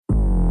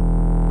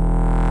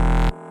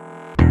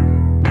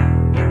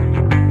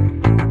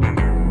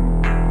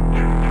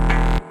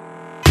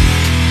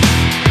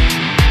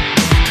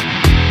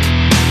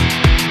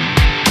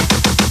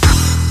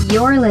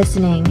You're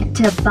listening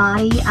to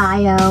BIOFM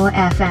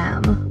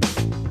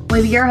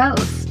with your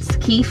hosts,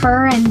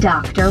 Kiefer and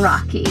Dr.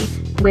 Rocky,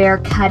 where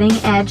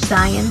cutting-edge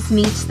science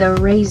meets the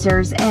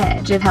razor's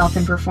edge of health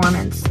and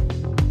performance.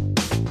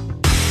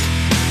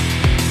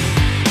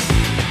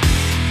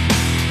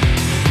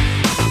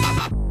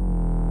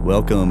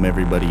 Welcome,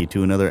 everybody,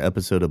 to another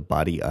episode of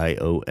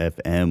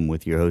BIOFM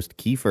with your host,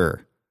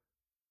 Kiefer.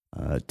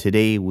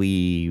 Today,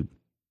 we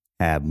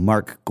have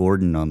Mark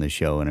Gordon on the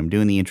show, and I'm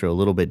doing the intro a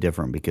little bit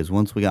different because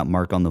once we got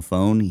Mark on the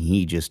phone,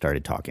 he just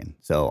started talking.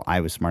 So I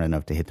was smart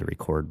enough to hit the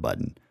record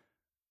button.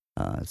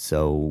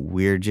 So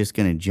we're just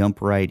going to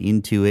jump right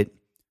into it.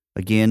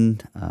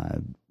 Again,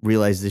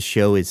 realize this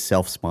show is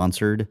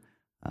self-sponsored.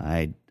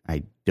 I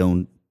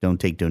don't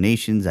take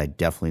donations. I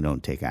definitely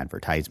don't take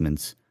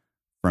advertisements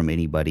from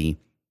anybody.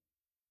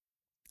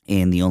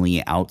 And the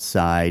only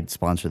outside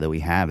sponsor that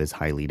we have is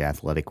High Lead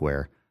Athletic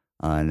Wear,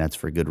 and that's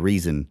for good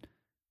reason.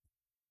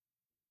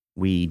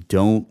 We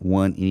don't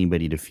want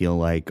anybody to feel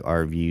like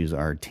our views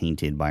are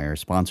tainted by our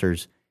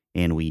sponsors,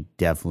 and we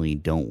definitely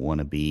don't want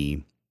to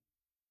be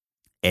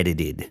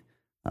edited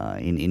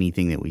in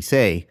anything that we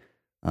say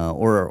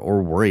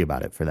or worry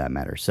about it for that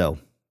matter. So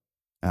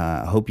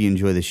I hope you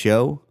enjoy the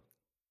show,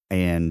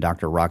 and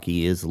Dr.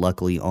 Rocky is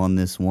luckily on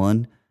this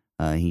one.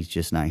 He's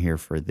just not here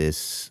for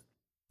this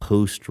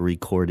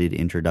post-recorded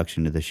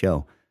introduction to the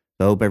show.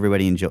 So I hope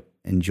everybody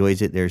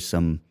enjoys it. There's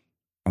some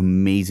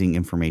amazing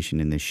information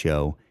in this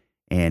show.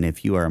 And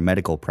if you are a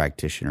medical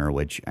practitioner,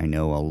 which I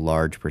know a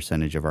large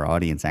percentage of our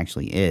audience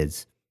actually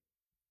is,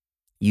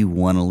 you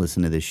want to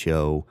listen to this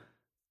show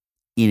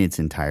in its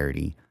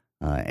entirety.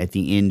 At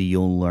the end,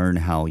 you'll learn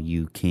how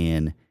you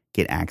can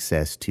get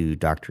access to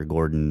Dr.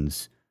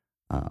 Gordon's,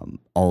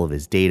 all of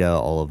his data,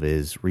 all of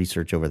his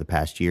research over the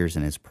past years,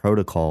 and his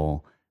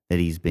protocol that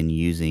he's been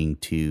using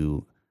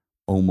to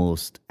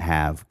almost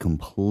have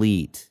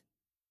complete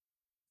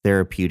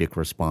therapeutic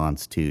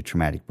response to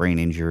traumatic brain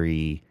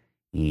injury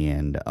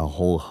and a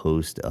whole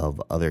host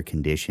of other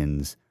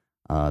conditions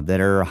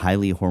that are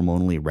highly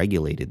hormonally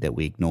regulated that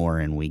we ignore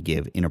and we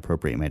give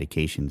inappropriate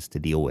medications to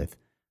deal with.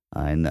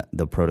 And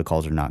the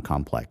protocols are not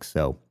complex.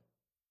 So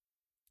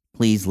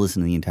please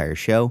listen to the entire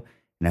show,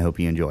 and I hope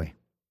you enjoy.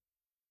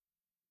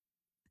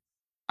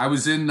 I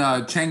was in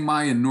Chiang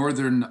Mai in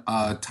northern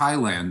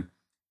Thailand,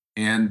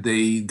 and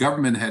the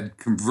government had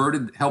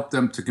helped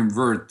them to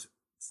convert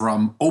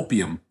from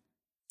opium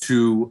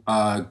to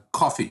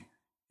coffee.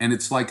 And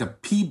it's like a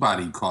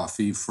Peabody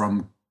coffee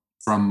from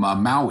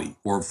Maui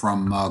or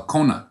from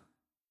Kona.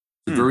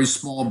 It's a very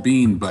small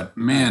bean, but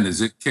man, is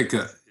it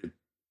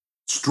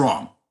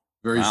strong,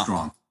 very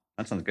strong.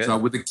 That sounds good. So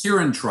with the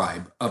Kirin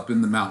tribe up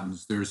in the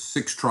mountains, there's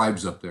 6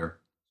 tribes up there.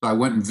 So I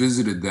went and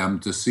visited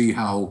them to see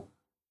how,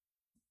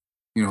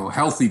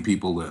 healthy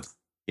people live.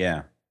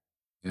 Yeah.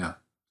 Yeah.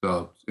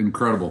 So it's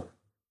incredible.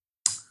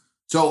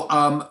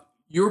 So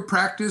your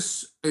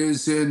practice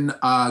is in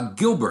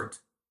Gilbert,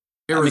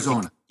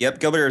 Arizona. Yep,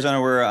 Gilbert,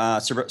 Arizona. We're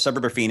a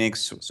suburb of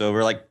Phoenix, so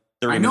we're like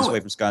 30 minutes away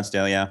from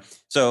Scottsdale. Yeah.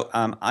 So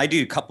I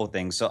do a couple of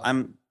things. So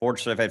I'm board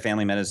certified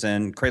family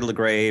medicine, cradle to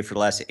grave for the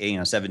last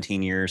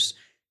 17 years,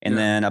 and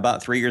then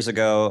about 3 years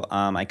ago,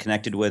 I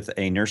connected with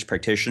a nurse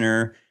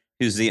practitioner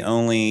who's the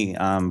only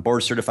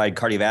board certified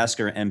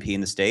cardiovascular NP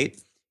in the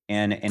state,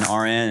 and an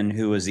RN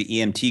who was the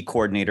EMT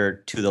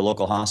coordinator to the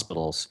local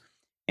hospitals.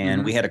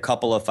 And we had a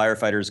couple of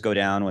firefighters go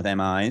down with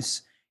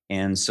MIs.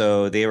 And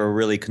so they were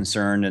really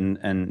concerned,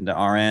 and the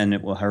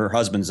RN, well, her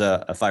husband's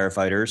a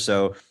firefighter,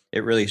 so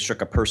it really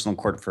struck a personal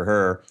chord for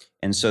her.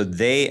 And so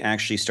they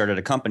actually started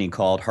a company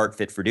called Heart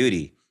Fit for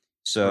Duty.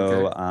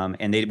 So,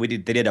 and they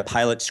did a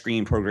pilot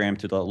screening program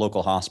through the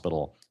local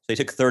hospital. So they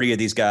took 30 of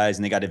these guys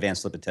and they got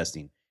advanced lipid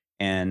testing.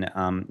 And,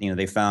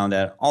 they found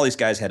that all these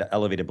guys had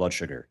elevated blood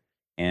sugar.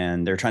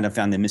 And they're trying to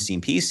find the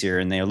missing piece here.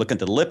 And they're looking at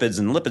the lipids,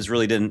 and the lipids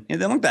really didn't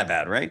look that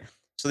bad, right?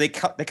 So they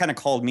kind of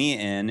called me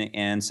in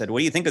and said, "What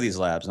do you think of these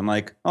labs?" I'm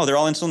like, "Oh, they're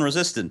all insulin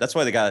resistant. That's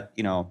why they got,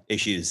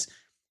 issues."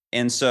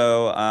 And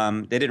so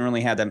they didn't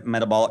really have that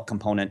metabolic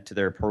component to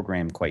their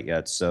program quite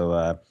yet.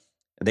 So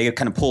they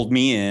kind of pulled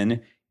me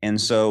in. And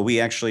so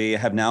we actually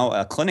have now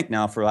a clinic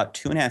now for about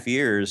 2.5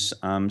 years.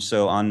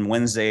 So on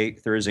Wednesday,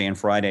 Thursday, and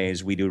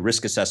Fridays, we do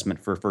risk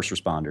assessment for first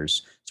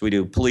responders. So we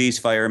do police,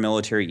 fire,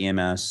 military,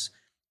 EMS,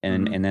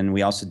 and then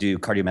we also do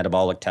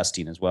cardiometabolic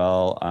testing as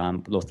well,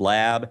 both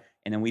lab.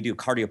 And then we do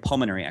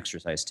cardiopulmonary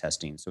exercise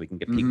testing, so we can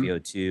get peak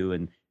VO2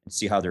 and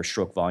see how their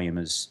stroke volume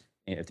is,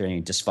 if there's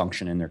any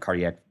dysfunction in their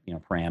cardiac,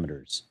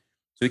 parameters.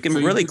 So we can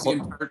really.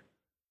 So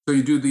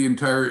you do the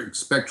entire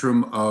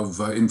spectrum of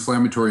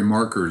inflammatory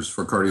markers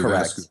for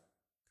cardiovascular.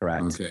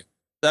 Correct. Okay.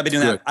 So I've been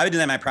doing that. I've been doing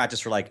that in my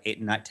practice for like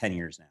 10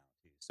 years now.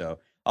 So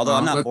although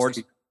I'm not board.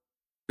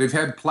 They've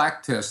had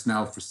plaque tests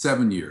now for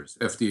 7 years,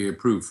 FDA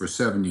approved for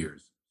 7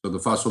 years. So the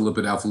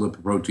phospholipid alpha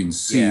lipoprotein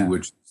C,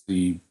 which is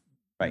the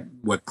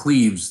what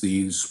cleaves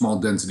the small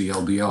density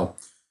LDL.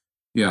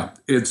 Yeah,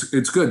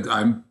 it's good.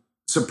 I'm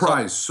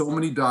surprised so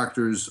many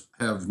doctors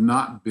have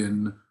not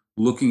been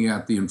looking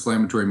at the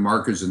inflammatory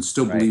markers and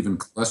still believe in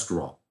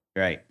cholesterol.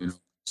 Right.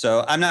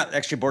 So I'm not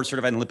actually board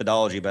certified in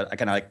lipidology, but I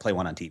kind of like play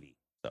one on TV.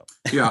 So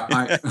yeah,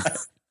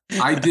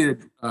 I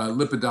did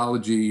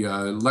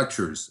lipidology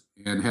lectures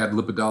and had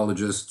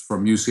lipidologists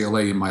from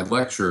UCLA in my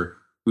lecture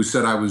who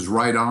said I was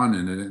right on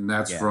in it, and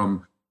that's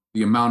from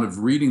the amount of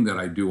reading that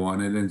I do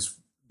on it. And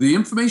the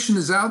information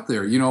is out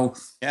there.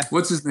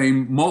 What's his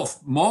name?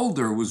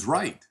 Mulder was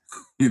right.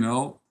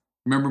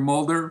 Remember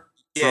Mulder?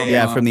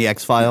 From the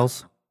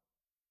X-Files.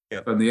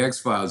 From the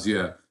X-Files,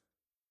 yeah.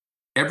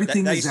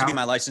 Everything that is used out. To be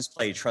my license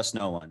plate. Trust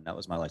no one. That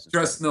was my license.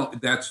 Trust no.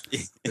 That's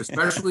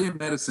especially in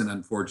medicine,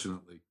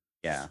 unfortunately.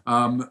 Yeah.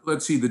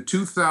 Let's see. The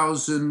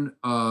 2000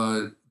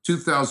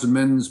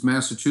 men's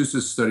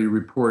Massachusetts study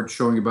report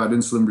showing about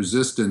insulin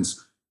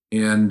resistance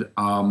and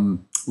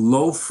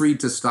low free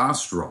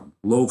testosterone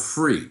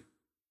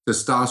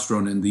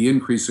and the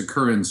increased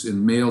occurrence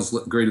in males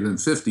greater than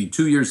 50.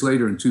 2 years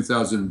later, in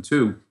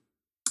 2002,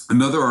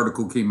 another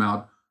article came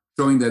out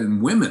showing that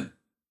in women,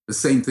 the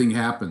same thing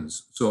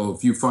happens. So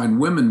if you find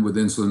women with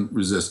insulin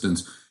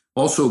resistance,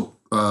 also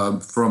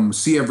from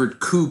C. Everett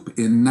Koop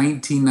in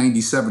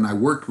 1997, I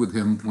worked with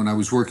him when I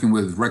was working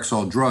with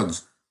Rexall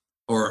Drugs,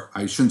 or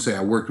I shouldn't say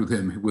I worked with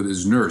him, with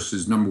his nurse,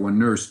 his number one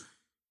nurse.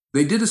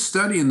 They did a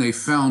study and they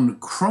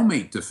found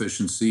chromate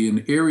deficiency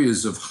in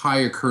areas of high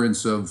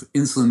occurrence of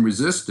insulin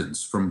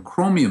resistance from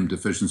chromium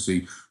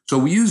deficiency. So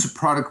we use a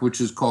product which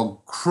is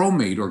called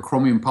chromate or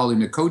chromium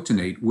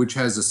polynicotinate, which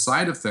has a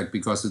side effect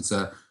because it's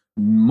a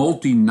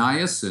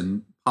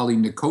multi-niacin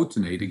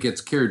polynicotinate. It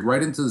gets carried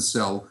right into the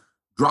cell,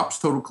 drops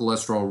total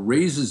cholesterol,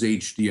 raises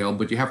HDL,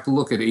 but you have to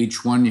look at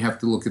H1, you have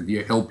to look at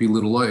the LP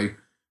little a,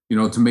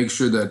 to make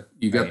sure that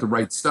you got the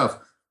right stuff.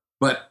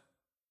 But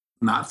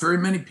not very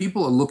many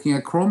people are looking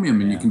at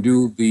chromium, and you can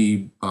do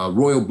the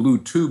royal blue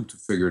tube to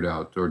figure it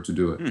out or to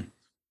do it.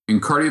 In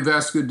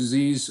cardiovascular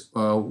disease,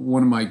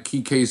 one of my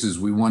key cases,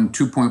 we won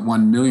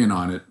 $2.1 million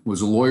on it,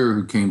 was a lawyer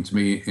who came to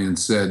me and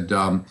said,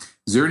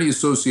 is there any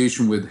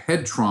association with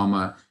head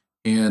trauma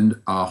and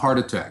heart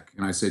attack?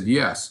 And I said,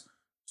 yes.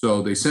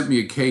 So they sent me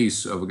a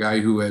case of a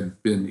guy who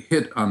had been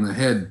hit on the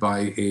head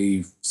by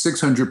a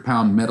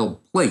 600-pound metal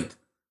plate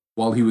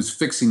while he was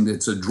fixing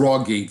it's a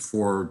draw gate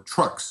for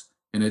trucks.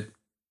 And it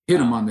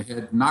hit him on the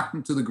head, knocked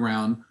him to the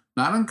ground,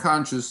 not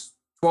unconscious,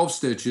 12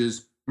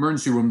 stitches,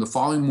 emergency room. The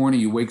following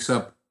morning, he wakes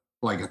up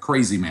like a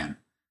crazy man.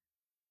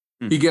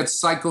 He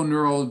gets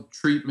psychoneural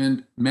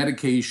treatment,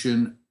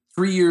 medication.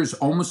 3 years,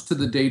 almost to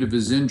the date of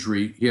his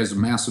injury, he has a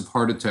massive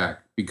heart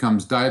attack,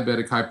 becomes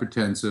diabetic,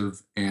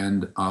 hypertensive,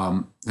 and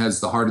has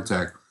the heart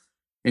attack.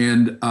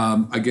 And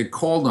I get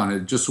called on it.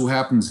 It just so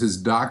happens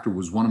his doctor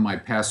was one of my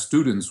past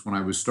students when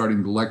I was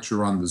starting to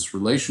lecture on this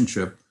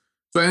relationship.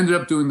 So I ended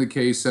up doing the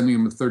case, sending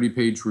him a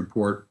 30-page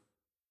report.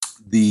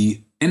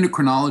 An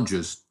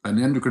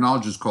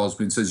endocrinologist calls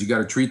me and says, you got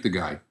to treat the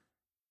guy.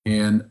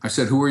 And I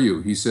said, who are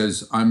you? He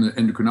says, I'm the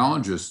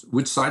endocrinologist.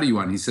 Which side are you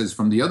on? He says,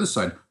 from the other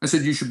side. I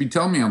said, you should be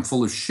telling me I'm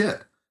full of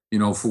shit,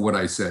 for what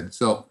I said.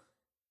 So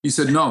he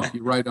said, no,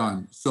 you're right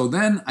on. So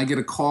then I get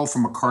a call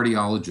from a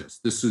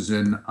cardiologist. This is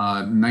in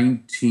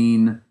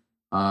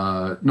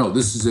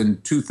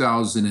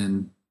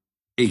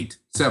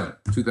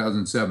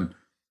 2007.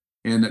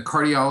 And a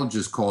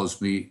cardiologist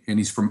calls me, and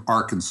he's from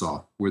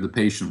Arkansas, where the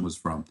patient was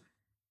from.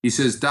 He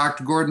says,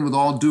 Dr. Gordon, with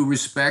all due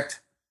respect,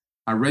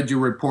 I read your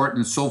report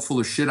and it's so full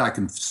of shit, I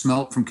can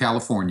smell it from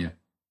California.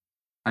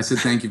 I said,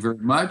 thank you very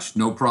much.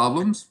 No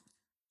problems.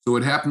 So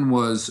what happened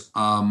was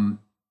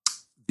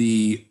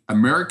the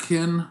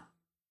American,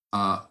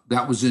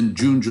 that was in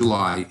June,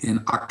 July.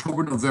 In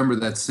October, November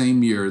that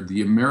same year,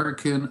 the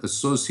American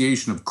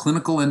Association of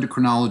Clinical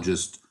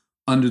Endocrinologists,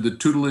 under the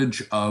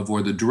tutelage of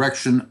or the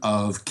direction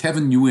of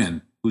Kevin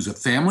Yuen, who's a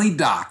family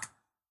doc,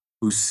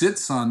 who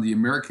sits on the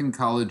American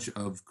College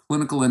of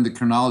Clinical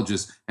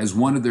Endocrinologists as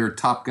one of their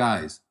top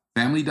guys,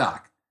 family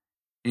doc.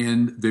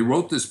 And they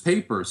wrote this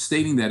paper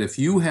stating that if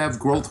you have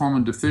growth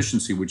hormone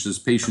deficiency, which this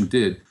patient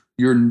did,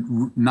 your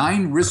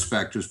 9 risk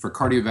factors for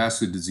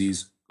cardiovascular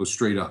disease go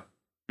straight up.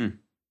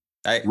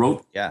 I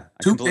wrote I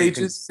 2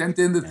 pages, sent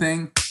in the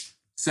thing,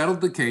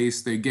 settled the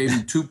case. They gave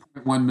him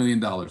 $2.1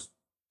 million.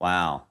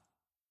 Wow.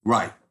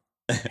 Right.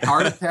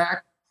 Heart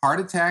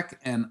attack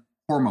and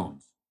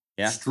hormones.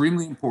 Yeah.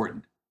 Extremely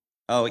important.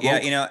 Oh,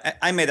 yeah.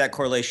 I made that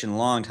correlation a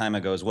long time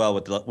ago as well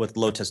with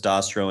low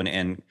testosterone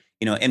and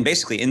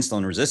basically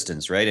insulin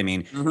resistance, right? I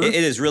mean, it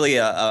is really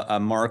a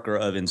marker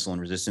of insulin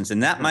resistance.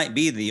 And that might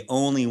be the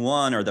only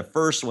one or the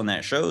first one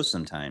that shows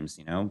sometimes,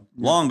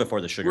 long before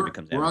the sugar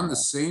becomes abnormal. We're on the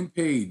same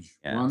page.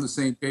 Yeah. We're on the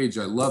same page.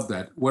 I love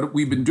that. What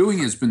we've been doing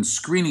has been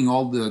screening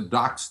all the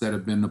docs that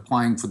have been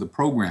applying for the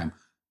program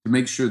to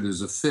make sure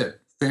there's a fit.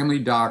 Family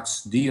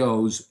docs,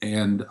 DOs,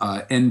 and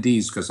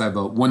NDs, because I have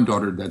one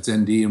daughter that's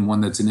ND and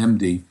one that's an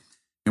MD,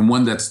 and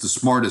one that's the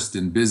smartest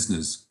in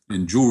business,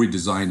 in jewelry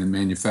design and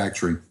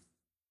manufacturing.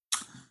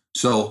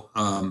 So,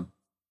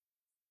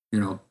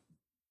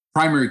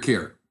 primary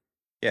care.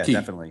 Yeah, key.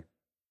 Definitely.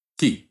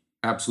 Key,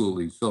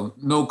 absolutely. So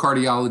no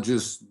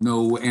cardiologists,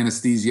 no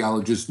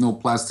anesthesiologists, no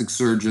plastic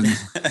surgeons.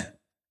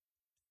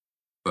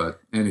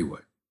 But anyway,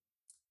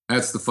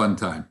 that's the fun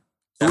time.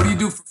 So what do you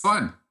do for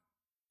fun?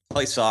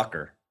 Play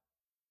soccer.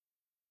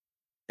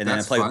 And then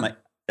I play with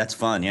that's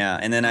fun. Yeah.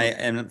 And then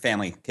and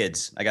family,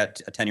 kids, I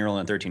got a 10-year-old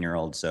and a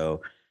 13-year-old.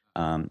 So,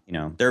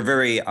 they're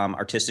very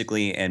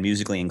artistically and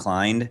musically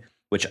inclined,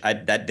 which they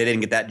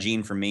didn't get that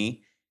gene from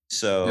me.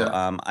 So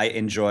I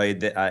enjoyed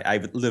that. I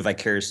live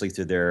vicariously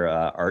through their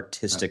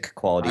artistic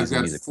qualities.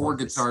 I've got 4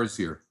 guitars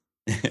here.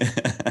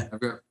 I've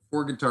got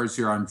 4 guitars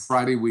here. On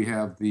Friday, we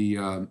have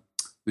the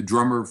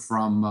drummer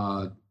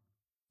from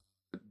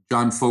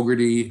John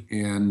Fogerty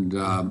and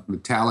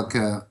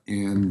Metallica,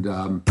 and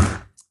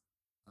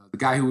the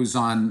guy who was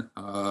on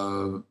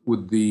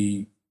with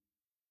the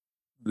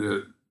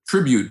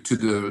tribute to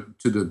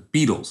the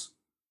Beatles.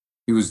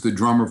 He was the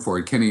drummer for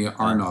it, Kenny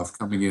Aronoff,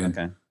 coming in.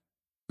 Okay.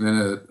 And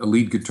then a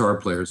lead guitar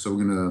player. So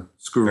we're going to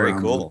screw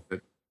around a little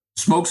bit.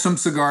 Smoke some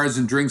cigars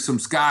and drink some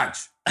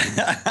scotch.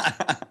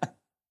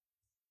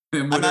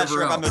 I'm not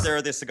sure if I'm there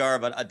with the cigar,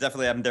 but I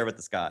definitely am there with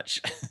the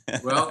scotch.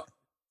 Well,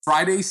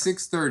 Friday,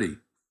 6:30.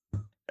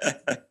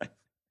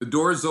 The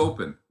door's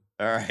open.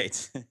 All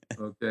right.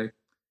 Okay.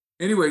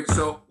 Anyway,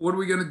 so what are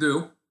we going to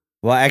do?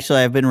 Well, actually,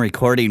 I've been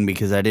recording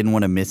because I didn't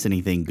want to miss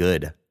anything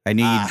good. I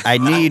need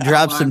you to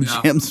drop some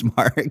gems,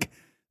 Mark.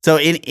 So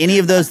in any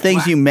of those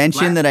things you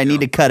mentioned that I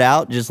need to cut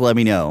out, just let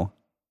me know.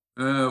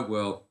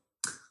 Well,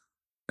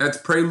 that's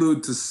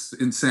prelude to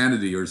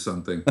insanity or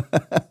something.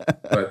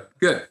 But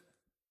good.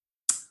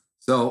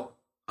 So,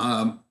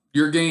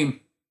 your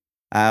game.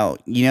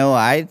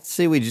 I'd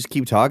say we just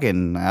keep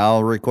talking.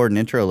 I'll record an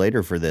intro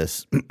later for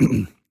this.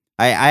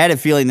 I had a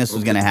feeling this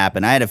was going to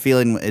happen. I had a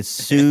feeling as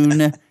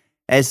soon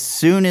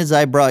as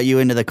I brought you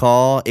into the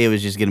call, it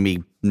was just going to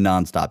be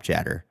nonstop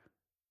chatter.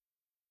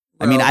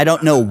 Well, I mean, I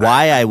don't know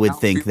why I would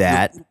think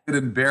that. I'm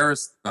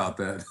embarrassed about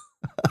that.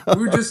 We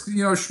were just,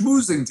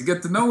 schmoozing to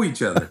get to know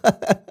each other.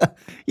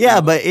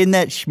 Yeah, but in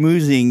that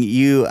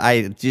schmoozing,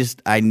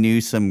 I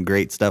knew some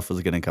great stuff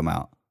was going to come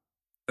out.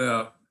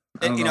 Yeah.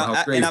 And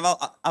I've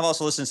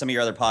also listened to some of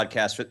your other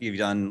podcasts that you've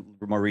done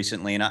more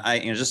recently, and I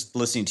just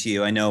listening to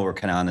you, I know we're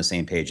kind of on the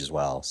same page as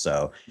well.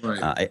 So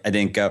right. I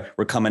think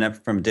we're coming up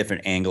from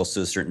different angles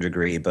to a certain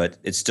degree, but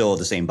it's still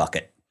the same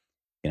bucket.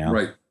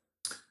 Right.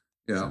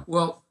 Yeah.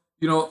 Well,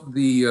 a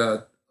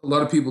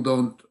lot of people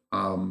don't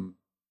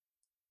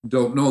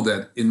know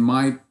that in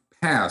my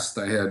past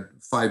I had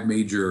 5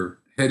 major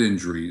head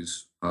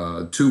injuries,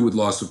 2 with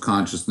loss of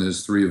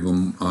consciousness, 3 of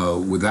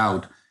them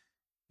without,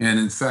 and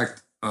in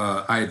fact.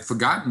 I had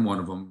forgotten one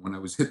of them when I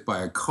was hit by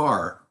a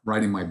car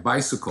riding my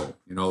bicycle,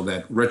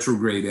 that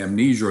retrograde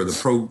amnesia or the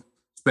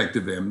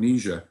prospective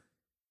amnesia.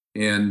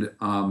 And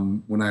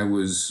when I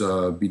was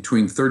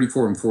between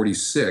 34 and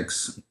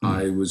 46,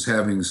 I was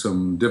having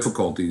some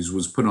difficulties,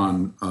 was put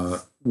on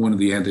one of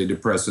the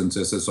antidepressants,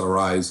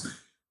 SSRIs,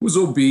 was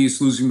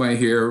obese, losing my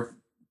hair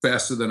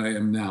faster than I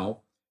am now,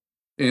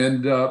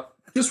 and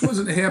just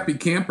wasn't a happy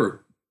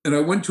camper. And I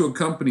went to a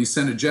company,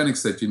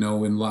 Centogenics, that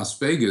in Las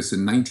Vegas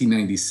in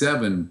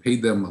 1997,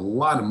 paid them a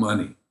lot of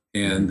money.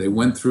 And they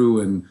went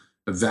through and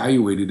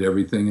evaluated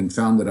everything and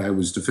found that I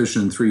was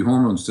deficient in 3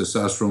 hormones,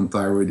 testosterone,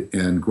 thyroid,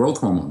 and growth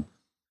hormone.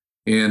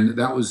 And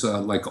that was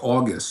like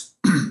August.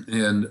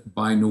 And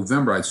by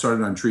November, I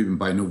started on treatment.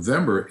 By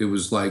November, it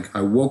was like I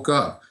woke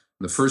up.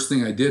 The first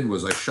thing I did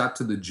was I shot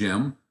to the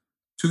gym,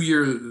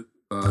 2-year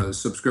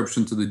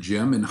subscription to the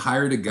gym, and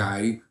hired a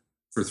guy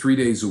for 3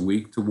 days a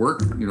week to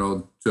work,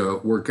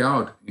 to work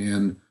out.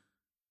 And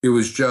it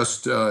was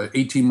just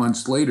 18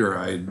 months later,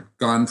 I'd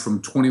gone from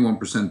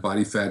 21%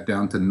 body fat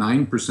down to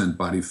 9%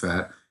 body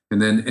fat,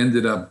 and then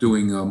ended up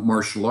doing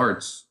martial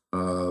arts,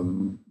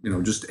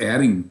 just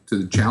adding to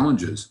the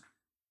challenges.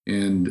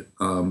 And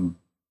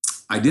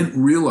I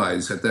didn't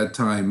realize at that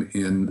time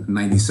in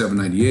 97,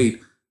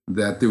 98,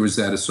 that there was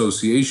that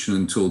association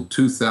until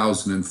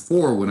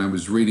 2004 when I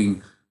was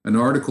reading an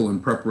article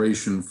in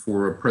preparation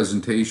for a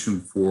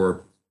presentation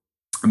for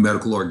a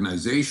medical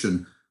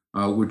organization,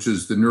 which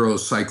is the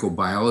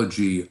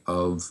neuropsychobiology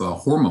of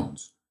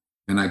hormones.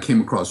 And I came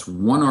across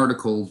one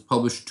article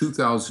published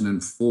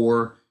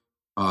 2004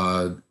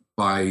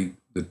 by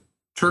the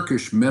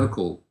Turkish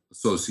Medical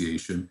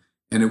Association,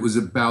 and it was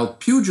about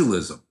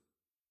pugilism,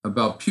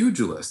 about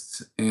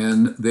pugilists.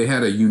 And they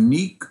had a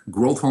unique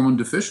growth hormone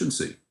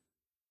deficiency.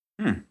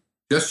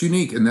 Just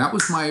unique. And that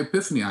was my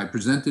epiphany. I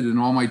presented in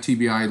all my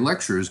TBI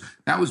lectures.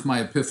 That was my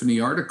epiphany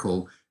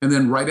article. And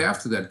then right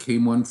after that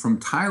came one from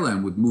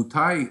Thailand with Muay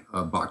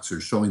Thai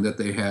boxers showing that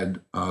they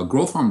had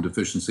growth hormone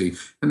deficiency.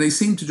 And they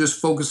seemed to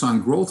just focus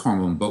on growth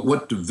hormone. But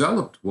what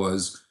developed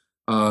was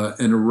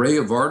an array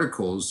of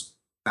articles,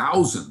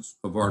 thousands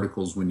of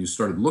articles when you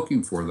started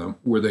looking for them,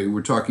 where they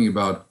were talking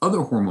about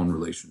other hormone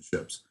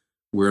relationships,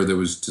 where there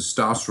was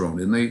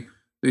testosterone. And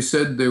they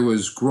said there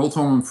was growth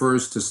hormone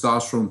first,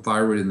 testosterone,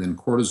 thyroid, and then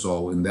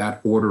cortisol in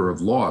that order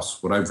of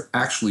loss. What I've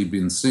actually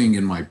been seeing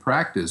in my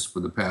practice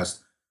for the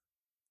past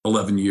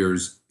 11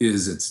 years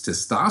is it's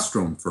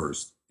testosterone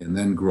first and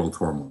then growth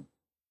hormone.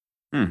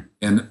 And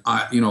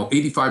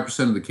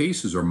 85% of the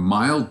cases are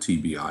mild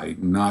TBI,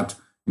 not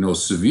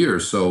severe.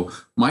 So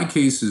my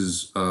case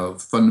is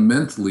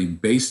fundamentally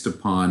based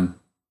upon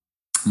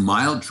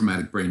mild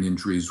traumatic brain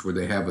injuries where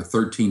they have a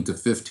 13 to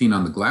 15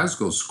 on the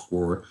Glasgow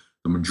score.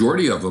 The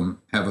majority of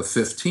them have a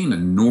 15, a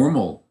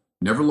normal,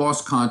 never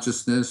lost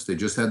consciousness. They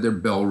just had their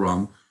bell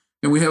rung.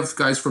 And we have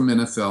guys from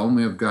NFL, and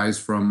we have guys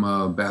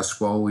from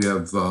basketball. We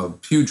have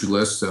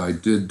pugilists. I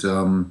did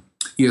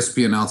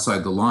ESPN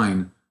Outside the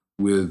Line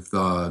with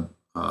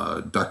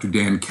Dr.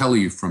 Dan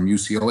Kelly from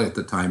UCLA at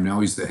the time. Now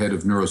he's the head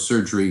of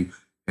neurosurgery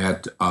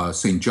at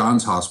St.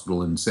 John's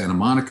Hospital in Santa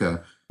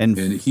Monica. And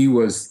he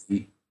was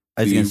I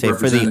was going to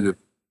say,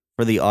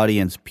 for the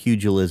audience,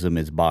 pugilism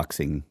is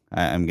boxing.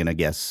 I'm going to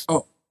guess.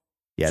 Oh,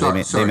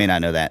 yeah, they may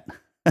not know that.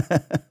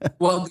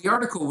 Well, the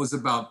article was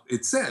about,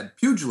 it said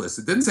pugilist.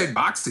 It didn't say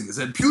boxing. It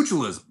said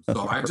pugilism.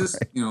 So I just,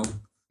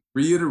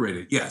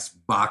 reiterated, yes,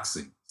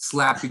 boxing,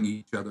 slapping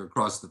each other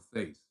across the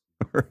face.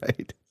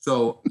 Right.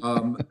 So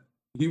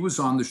he was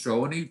on the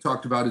show, and he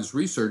talked about his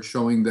research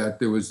showing that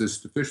there was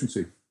this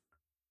deficiency.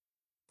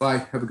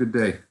 Bye. Have a good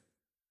day.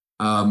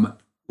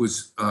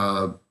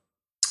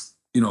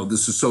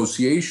 This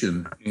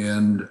association.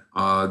 And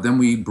then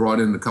we brought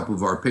in a couple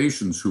of our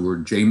patients who were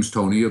James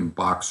Toney, a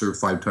boxer,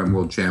 5-time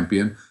world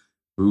champion,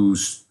 who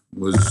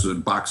was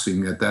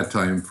boxing at that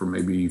time for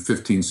maybe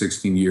 15,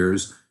 16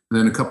 years. And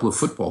then a couple of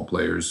football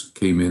players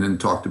came in and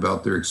talked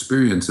about their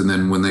experience. And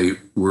then when they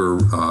were,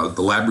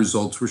 the lab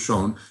results were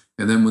shown.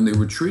 And then when they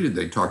were treated,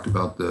 they talked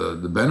about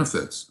the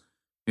benefits.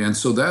 And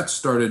so that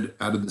started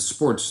out of the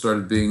sports,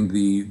 started being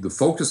the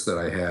focus that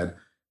I had.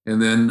 And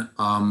then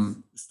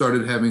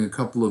started having a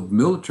couple of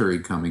military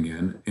coming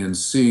in and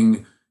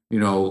seeing,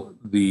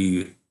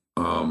 the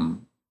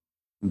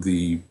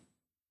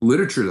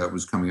literature that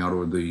was coming out,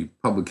 or the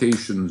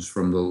publications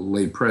from the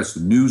lay press, the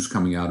news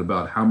coming out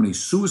about how many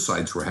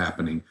suicides were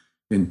happening.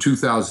 In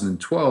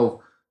 2012,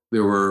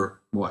 there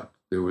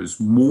was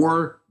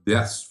more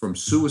deaths from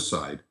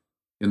suicide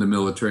in the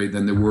military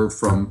than there were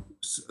from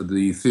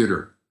the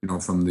theater,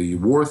 from the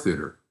war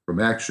theater, from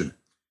action.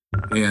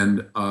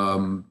 And,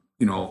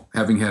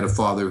 having had a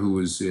father who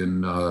was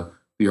in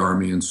the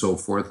Army and so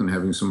forth, and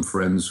having some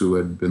friends who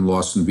had been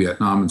lost in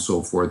Vietnam and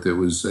so forth, it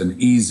was an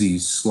easy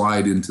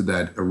slide into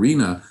that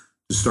arena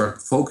to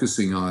start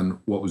focusing on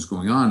what was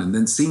going on. And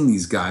then seeing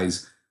these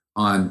guys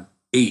on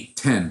 8,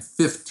 10,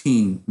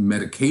 15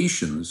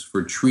 medications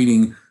for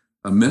treating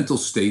a mental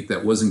state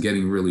that wasn't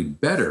getting really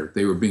better.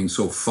 They were being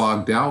so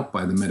fogged out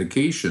by the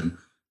medication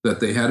that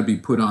they had to be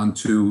put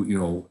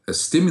onto, a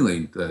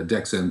stimulant,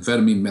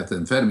 dexamphetamine,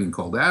 methamphetamine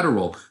called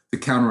Adderall, to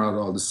counter out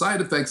all the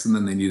side effects. And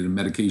then they needed a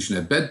medication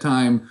at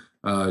bedtime,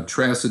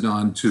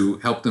 trazodone to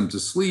help them to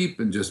sleep,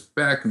 and just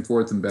back and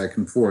forth and back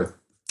and forth.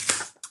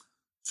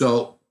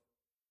 So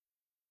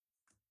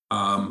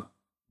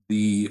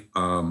the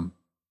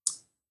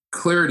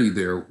clarity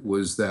there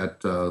was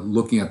that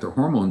looking at the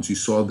hormones, you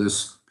saw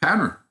this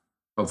pattern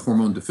of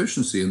hormone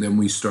deficiency. And then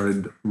we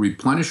started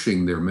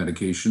replenishing their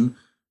medication,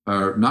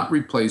 not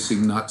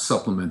replacing, not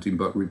supplementing,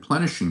 but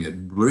replenishing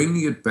it,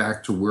 bringing it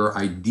back to where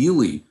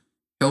ideally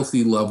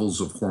healthy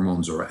levels of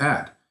hormones are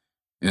at.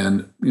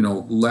 And,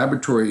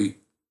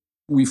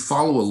 we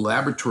follow a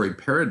laboratory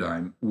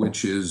paradigm,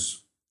 which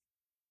is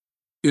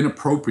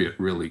inappropriate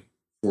really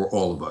for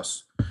all of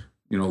us.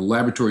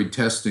 Laboratory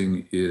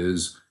testing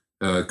is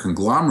a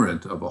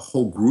conglomerate of a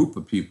whole group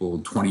of people,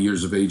 20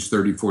 years of age,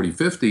 30, 40,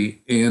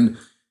 50, and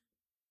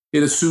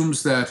it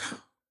assumes that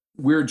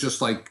we're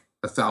just like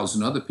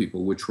 1,000 other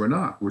people, which we're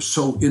not. We're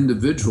so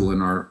individual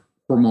in our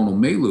hormonal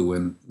milieu,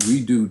 and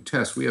we do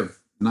tests. We have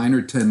 9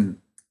 or 10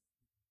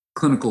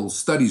 clinical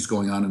studies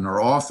going on in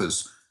our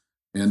office,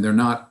 and they're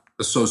not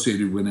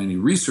associated with any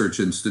research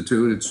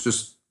institute. It's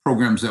just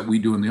programs that we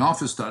do in the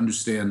office to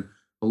understand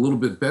a little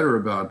bit better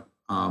about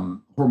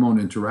hormone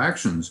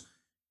interactions.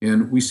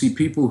 And we see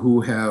people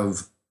who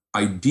have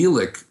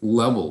idyllic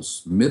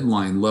levels,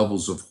 midline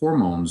levels of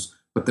hormones,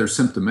 but they're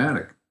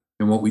symptomatic.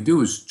 And what we do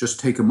is just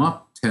take them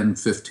up 10,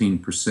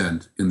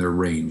 15% in their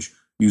range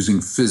using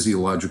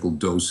physiological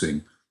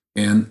dosing,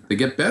 and they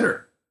get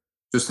better.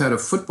 Just had a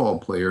football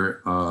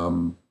player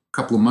a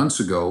couple of months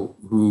ago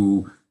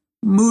who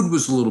mood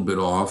was a little bit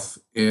off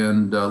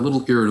and a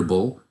little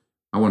irritable.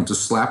 I wanted to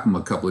slap him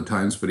a couple of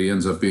times, but he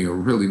ends up being a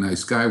really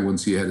nice guy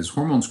once he had his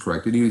hormones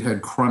corrected. He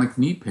had chronic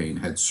knee pain,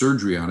 had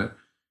surgery on it.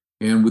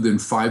 And within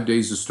 5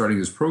 days of starting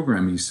his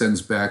program, he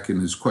sends back in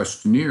his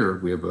questionnaire.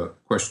 We have a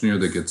questionnaire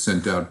that gets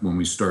sent out when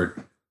we start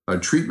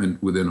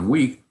treatment within a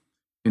week.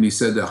 And he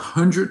said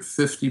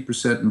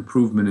 150%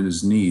 improvement in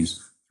his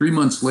knees. 3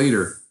 months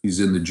later, he's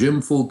in the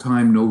gym full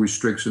time, no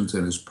restrictions,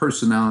 and his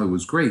personality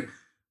was great.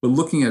 But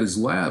looking at his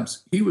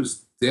labs, he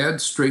was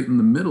dead straight in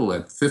the middle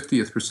at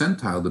 50th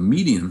percentile, the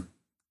median.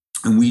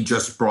 And we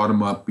just brought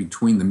him up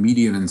between the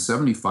median and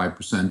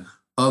 75%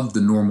 of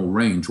the normal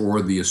range,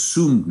 or the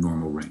assumed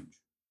normal range.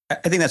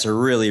 I think that's a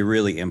really,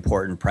 really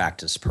important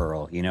practice,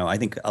 Pearl. I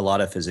think a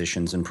lot of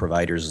physicians and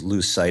providers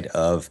lose sight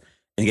of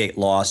and get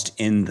lost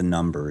in the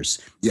numbers.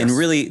 Yes. And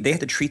really, they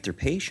have to treat their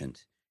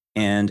patient.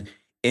 And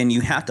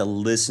you have to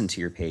listen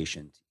to your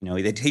patient.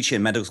 They teach you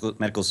in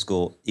medical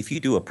school, if you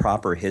do a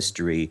proper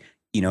history,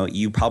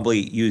 you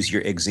probably use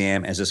your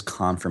exam as this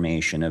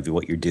confirmation of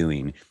what you're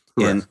doing.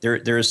 And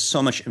there is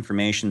so much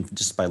information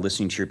just by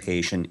listening to your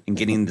patient and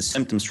getting the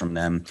symptoms from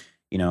them.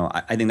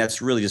 I think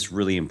that's really just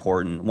really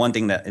important. One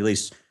thing that, at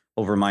least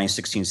over my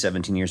 16,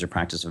 17 years of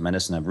practice of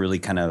medicine, I've really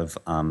kind of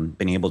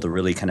been able to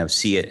really kind of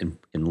see it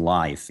in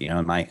life,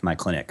 in my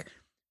clinic.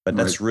 But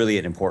that's really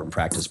an important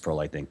practice, Pearl.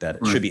 I think that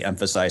it should be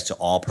emphasized to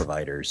all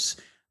providers.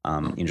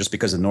 Just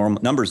because the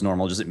number is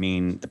normal doesn't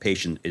mean the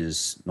patient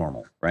is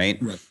normal, right?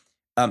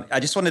 I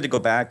just wanted to go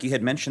back. You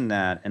had mentioned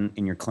that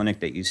in your clinic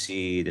that you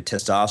see the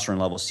testosterone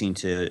levels seem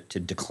to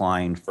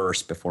decline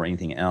first before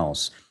anything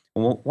else.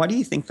 Well, why do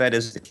you think that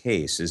is the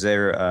case? Is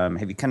there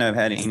have you kind of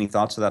had any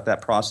thoughts about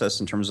that process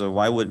in terms of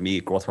why would it be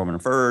growth hormone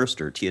first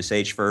or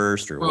TSH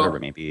first or whatever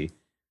it may be?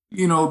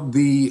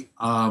 The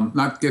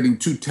not getting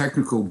too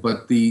technical,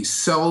 but the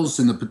cells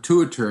in the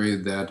pituitary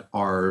that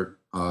are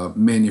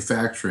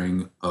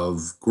manufacturing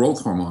of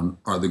growth hormone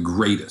are the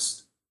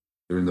greatest.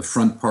 They're in the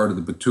front part of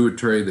the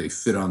pituitary. They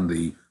fit on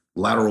the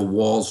lateral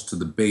walls to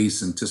the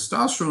base, and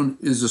testosterone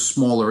is a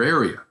smaller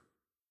area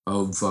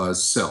of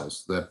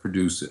cells that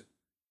produce it,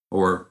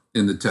 or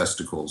in the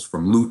testicles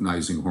from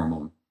luteinizing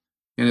hormone.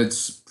 And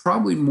it's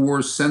probably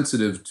more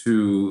sensitive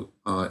to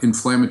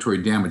inflammatory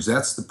damage.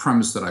 That's the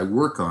premise that I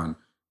work on,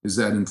 is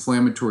that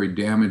inflammatory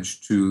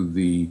damage to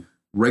the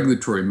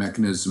regulatory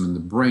mechanism in the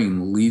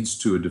brain leads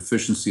to a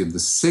deficiency of the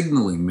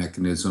signaling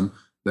mechanism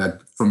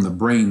that from the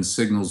brain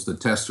signals the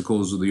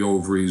testicles or the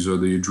ovaries or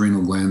the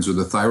adrenal glands or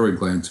the thyroid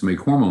gland to make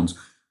hormones.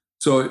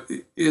 So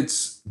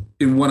it's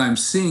in what I'm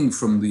seeing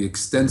from the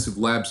extensive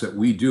labs that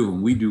we do,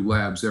 and we do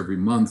labs every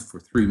month for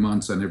 3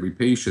 months on every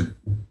patient,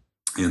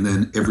 and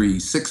then every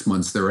 6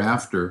 months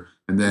thereafter,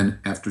 and then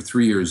after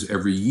 3 years,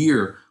 every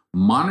year,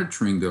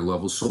 monitoring their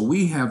levels. So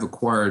we have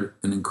acquired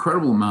an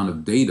incredible amount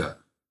of data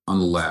on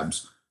the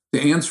labs. To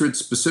answer it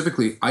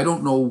specifically, I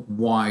don't know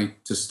why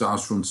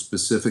testosterone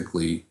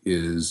specifically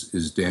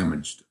is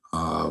damaged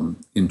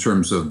in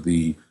terms of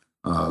the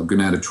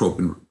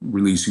gonadotropin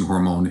releasing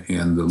hormone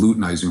and the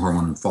luteinizing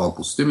hormone and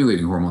follicle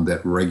stimulating hormone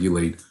that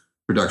regulate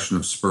production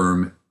of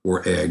sperm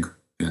or egg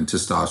and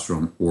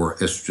testosterone or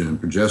estrogen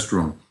and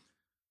progesterone.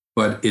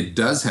 But it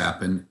does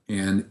happen,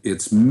 and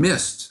it's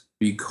missed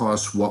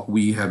because what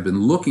we have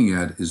been looking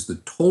at is the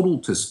total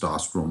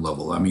testosterone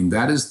level. I mean,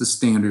 that is the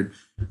standard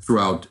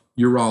throughout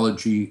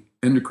urology,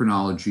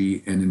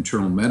 endocrinology, and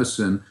internal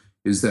medicine,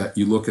 is that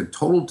you look at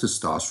total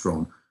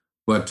testosterone.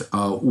 But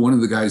one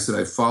of the guys that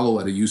I follow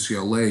at a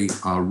UCLA,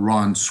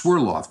 Ron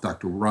Swirloff,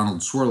 Dr.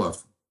 Ronald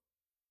Swirloff,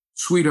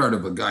 sweetheart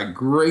of a guy,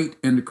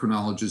 great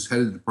endocrinologist, head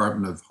of the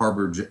department of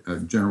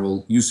Harvard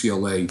General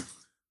UCLA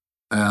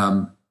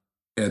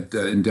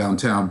in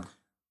downtown,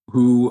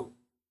 who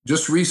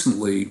just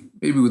recently,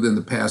 maybe within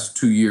the past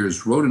 2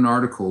 years, wrote an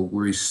article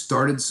where he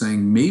started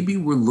saying, maybe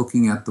we're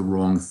looking at the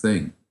wrong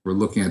thing. We're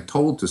looking at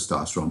total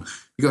testosterone,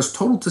 because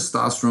total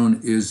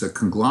testosterone is a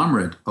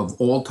conglomerate of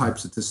all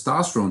types of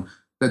testosterone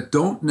that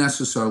don't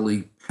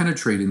necessarily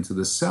penetrate into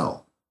the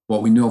cell.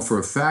 What we know for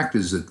a fact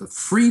is that the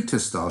free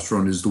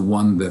testosterone is the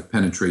one that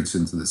penetrates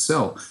into the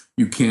cell.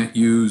 You can't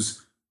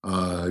use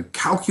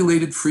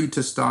calculated free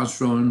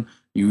testosterone.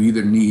 You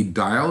either need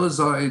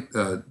dialysis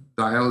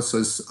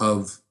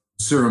of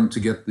serum to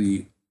get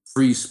the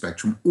free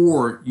spectrum,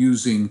 or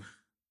using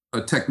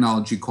a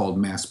technology called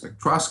mass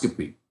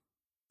spectroscopy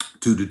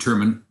to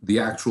determine the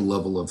actual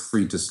level of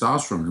free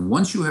testosterone. And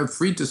once you have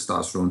free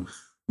testosterone,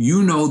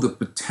 you know the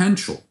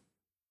potential,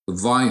 the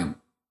volume,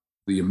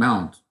 the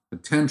amount,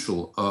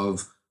 potential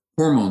of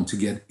hormone to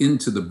get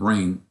into the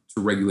brain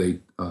to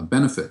regulate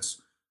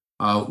benefits.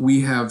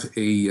 We have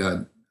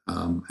a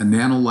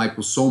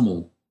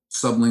nanoliposomal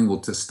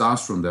sublingual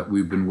testosterone that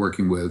we've been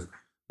working with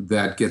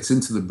that gets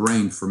into the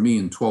brain, for me,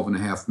 in 12 and a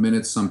half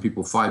minutes, some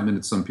people 5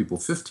 minutes, some people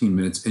 15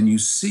 minutes. And you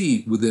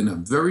see within a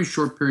very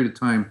short period of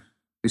time,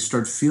 they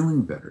start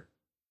feeling better.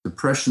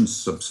 Depression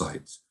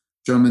subsides.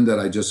 Gentleman that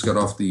I just got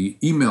off the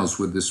emails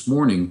with this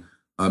morning,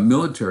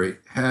 military,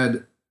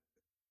 had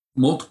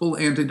multiple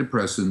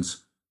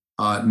antidepressants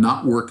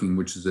not working,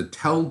 which is a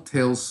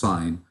telltale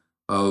sign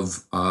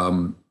of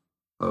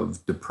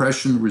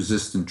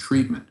depression-resistant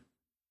treatment,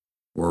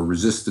 or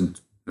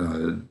resistant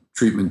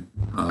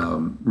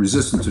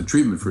resistant to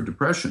treatment for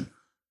depression.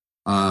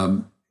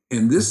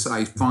 And this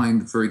I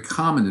find very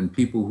common in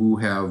people who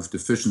have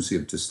deficiency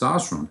of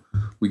testosterone.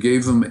 We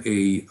gave them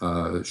a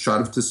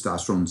shot of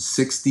testosterone,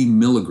 60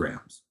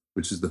 milligrams,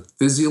 which is the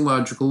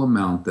physiological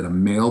amount that a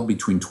male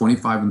between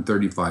 25 and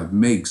 35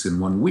 makes in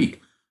 1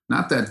 week.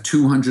 Not that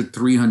 200,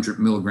 300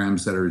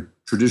 milligrams that are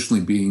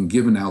traditionally being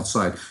given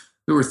outside.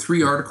 There were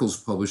 3 articles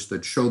published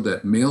that showed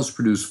that males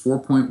produce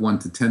 4.1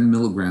 to 10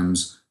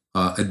 milligrams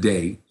a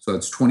day. So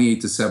it's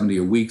 28 to 70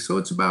 a week. So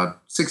it's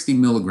about 60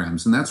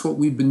 milligrams. And that's what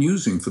we've been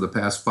using for the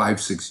past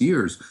 5-6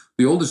 years.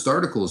 The oldest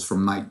article is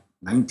from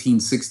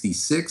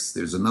 1966.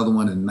 There's another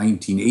one in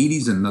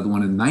 1980s and another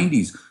one in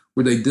 90s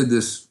where they did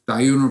this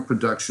diurnal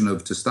production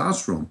of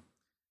testosterone.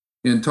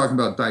 And talking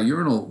about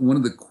diurnal, one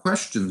of the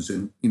questions,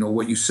 and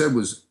what you said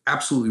was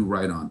absolutely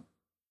right on.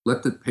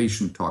 Let the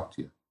patient talk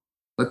to you.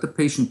 Let the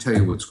patient tell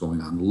you what's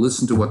going on.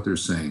 Listen to what they're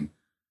saying.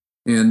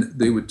 And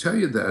they would tell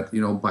you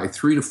that, by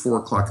 3 to 4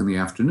 o'clock in the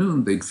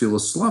afternoon, they'd feel a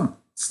slump.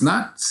 It's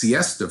not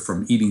siesta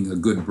from eating a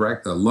good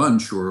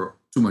lunch or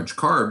too much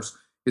carbs.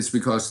 It's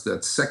because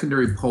that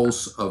secondary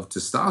pulse of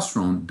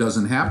testosterone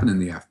doesn't happen in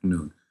the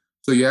afternoon.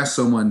 So you ask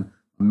someone,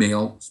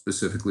 male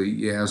specifically,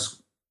 you ask,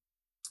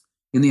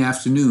 in the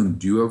afternoon,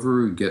 do you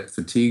ever get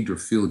fatigued or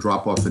feel a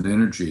drop off in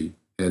energy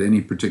at any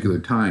particular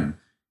time?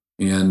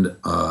 And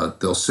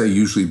they'll say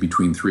usually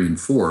between 3 and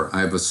 4.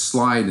 I have a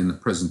slide in the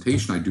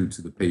presentation I do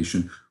to the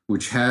patient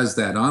which has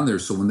that on there.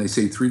 So when they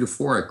say 3 to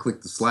 4, I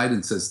click the slide and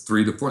it says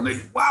 3 to 4. And they,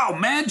 wow,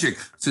 magic.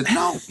 I said,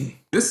 no,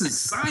 this is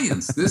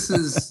science. This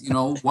is,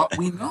 what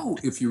we know.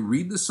 If you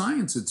read the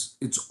science,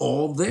 it's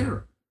all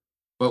there.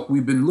 But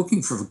we've been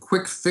looking for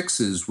quick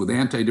fixes with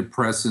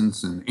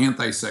antidepressants and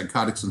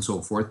antipsychotics and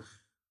so forth.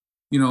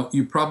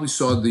 You probably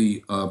saw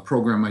the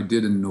program I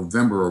did in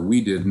November, or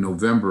we did in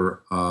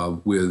November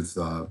with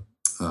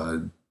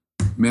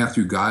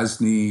Matthew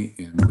Gosney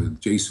and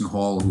with Jason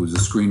Hall, who was a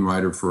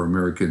screenwriter for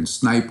American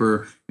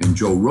Sniper, and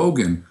Joe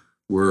Rogan,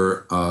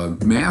 where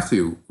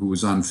Matthew, who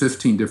was on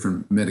 15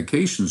 different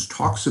medications,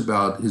 talks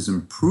about his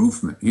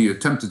improvement. He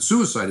attempted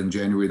suicide in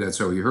January. That's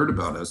how he heard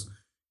about us.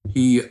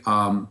 He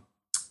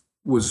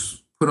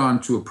was put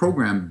onto a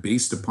program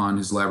based upon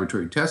his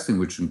laboratory testing,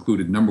 which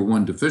included number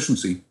one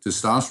deficiency,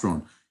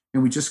 testosterone.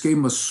 And we just gave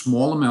him a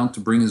small amount to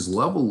bring his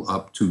level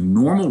up to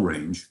normal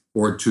range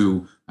or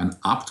to an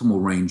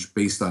optimal range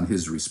based on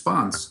his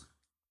response.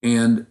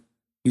 And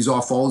he's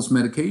off all his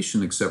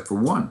medication except for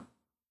one.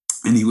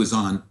 And he was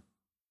on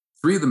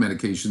 3 of the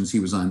medications. He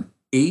was on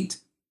 8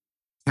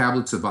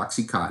 tablets of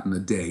Oxycontin a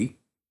day,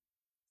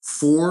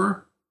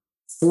 4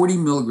 40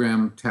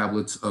 milligram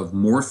tablets of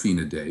morphine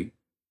a day,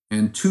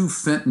 and 2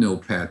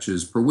 fentanyl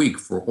patches per week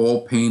for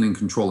all pain and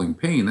controlling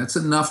pain. That's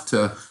enough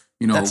to,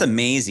 That's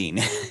amazing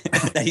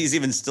that he's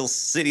even still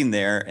sitting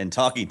there and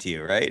talking to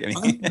you, right?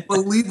 I mean,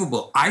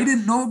 unbelievable. I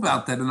didn't know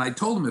about that. And I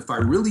told him, if I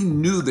really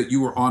knew that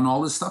you were on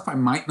all this stuff, I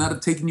might not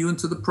have taken you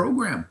into the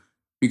program,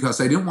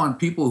 because I didn't want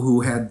people who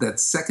had that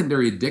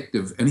secondary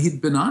addictive, and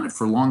he'd been on it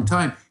for a long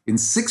time. In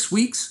 6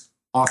 weeks,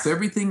 off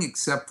everything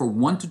except for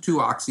 1 to 2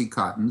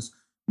 Oxycontins.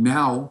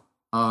 Now,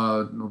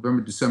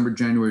 November, December,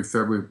 January,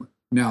 February.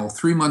 Now,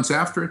 3 months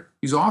after,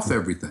 he's off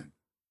everything.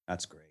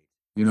 That's great.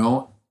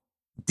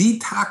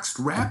 Detoxed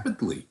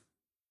rapidly.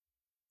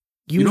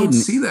 You don't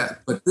see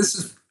that, but this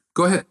is,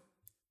 go ahead.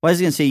 Well, I was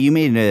going to say, you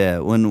made,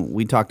 when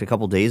we talked a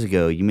couple days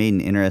ago, you made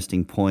an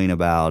interesting point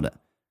about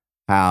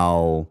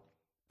how,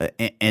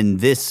 and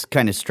this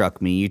kind of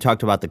struck me, you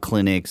talked about the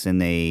clinics,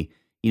 and they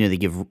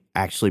give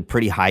actually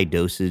pretty high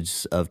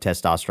doses of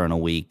testosterone a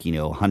week,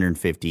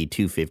 150,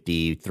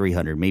 250,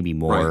 300, maybe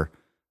more.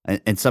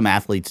 Right. And some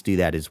athletes do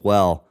that as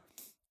well.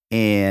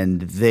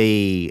 And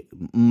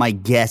my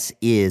guess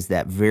is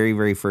that very,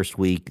 very first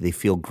week, they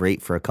feel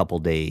great for a couple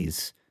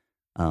days.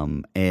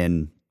 And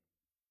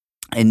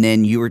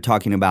then you were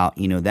talking about,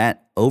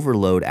 that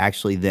overload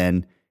actually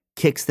then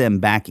kicks them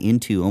back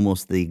into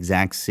almost the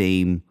exact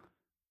same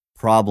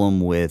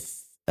problem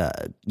with,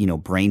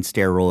 brain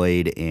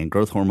steroid and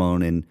growth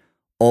hormone and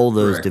all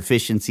those Correct.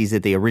 deficiencies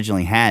that they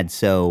originally had.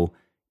 So,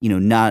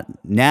 not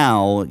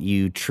now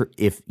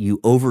if you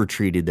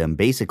over-treated them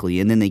basically,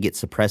 and then they get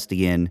suppressed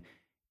again,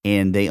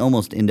 and they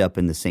almost end up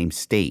in the same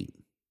state,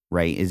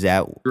 right? Is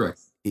that correct?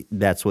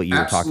 That's what you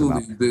were talking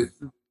about.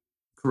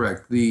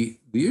 Correct. The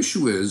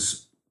issue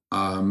is,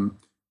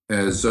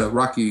 as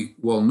Rocky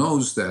well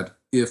knows, that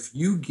if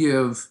you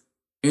give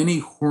any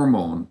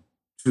hormone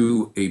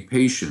to a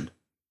patient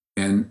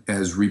and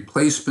as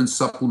replacement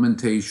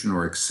supplementation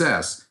or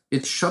excess,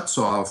 it shuts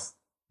off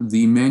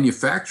the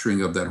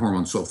manufacturing of that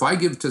hormone. So if I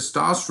give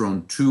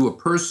testosterone to a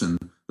person,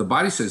 the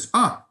body says,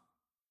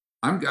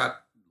 I've got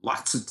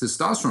lots of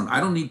testosterone. I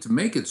don't need to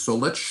make it. So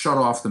let's shut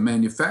off the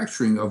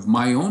manufacturing of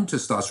my own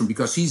testosterone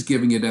because he's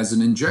giving it as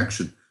an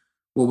injection.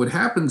 Well, what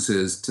happens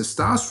is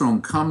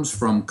testosterone comes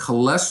from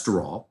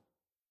cholesterol,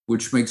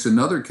 which makes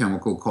another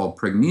chemical called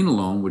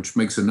pregnenolone, which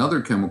makes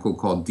another chemical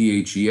called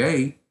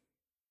DHEA,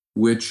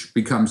 which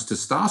becomes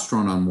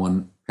testosterone on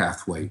one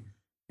pathway.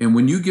 And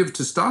when you give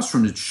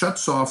testosterone, it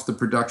shuts off the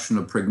production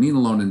of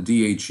pregnenolone and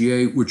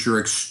DHEA, which are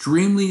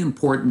extremely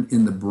important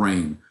in the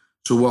brain.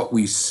 So what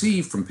we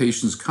see from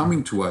patients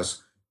coming to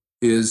us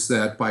is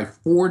that by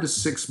 4 to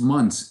 6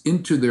 months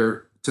into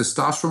their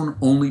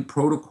testosterone-only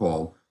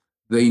protocol,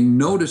 they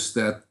notice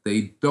that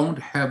they don't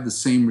have the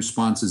same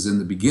responses in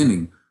the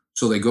beginning.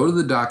 So they go to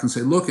the doc and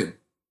say, look,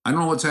 I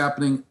don't know what's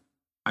happening.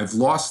 I've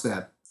lost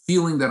that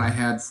feeling that I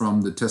had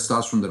from the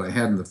testosterone that I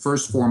had in the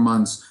first 4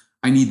 months.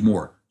 I need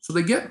more. So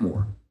they get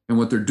more. And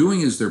what they're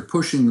doing is they're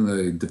pushing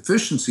the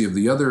deficiency of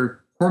the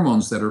other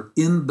hormones that are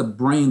in the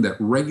brain that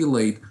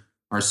regulate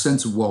our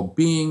sense of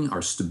well-being,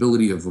 our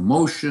stability of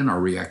emotion, our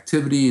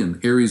reactivity,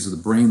 and areas of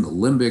the brain, the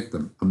limbic,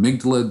 the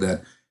amygdala,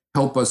 that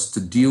help us to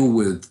deal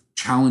with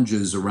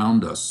challenges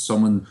around us.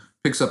 Someone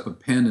picks up a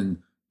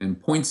pen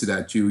and points it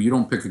at you. You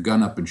don't pick a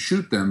gun up and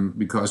shoot them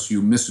because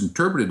you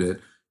misinterpreted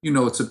it.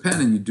 It's a pen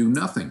and you do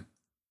nothing.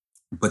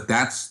 But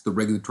that's the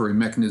regulatory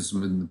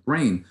mechanism in the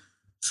brain.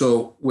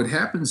 So what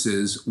happens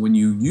is when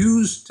you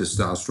use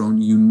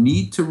testosterone, you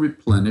need to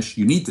replenish,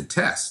 you need to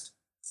test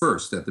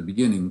first at the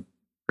beginning,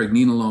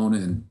 pregnenolone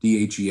and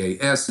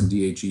DHEA-S and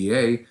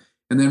DHEA,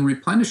 and then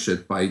replenish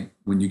it by,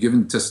 when you're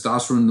given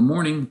testosterone in the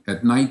morning,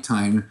 at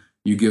nighttime,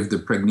 you give the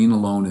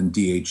pregnenolone and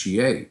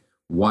DHEA.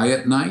 Why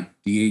at night?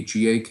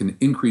 DHEA can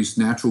increase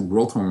natural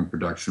growth hormone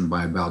production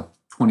by about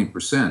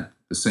 20%,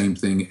 the same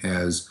thing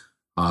as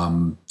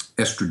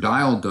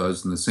estradiol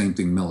does and the same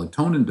thing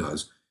melatonin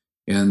does.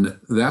 And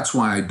that's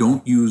why I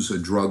don't use a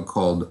drug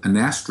called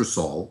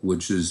anastrozole,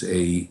 which is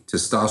a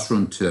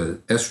testosterone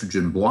to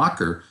estrogen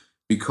blocker,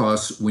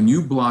 because when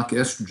you block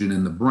estrogen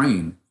in the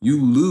brain,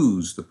 you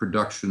lose the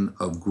production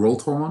of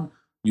growth hormone,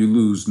 you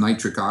lose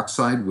nitric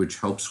oxide, which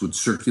helps with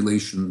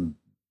circulation,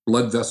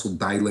 blood vessel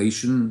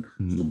dilation,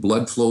 the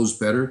blood flows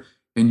better,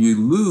 and you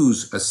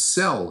lose a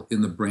cell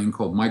in the brain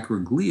called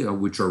microglia,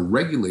 which are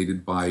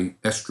regulated by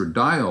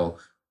estradiol.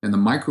 And the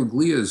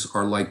microglias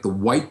are like the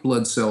white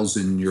blood cells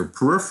in your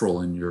peripheral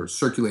and your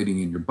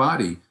circulating in your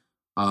body,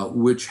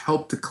 which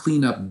help to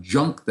clean up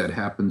junk that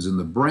happens in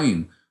the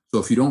brain. So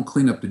if you don't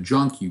clean up the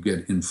junk, you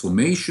get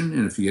inflammation.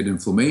 And if you get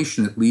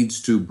inflammation, it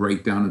leads to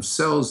breakdown of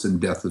cells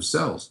and death of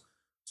cells.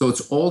 So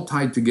it's all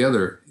tied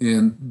together.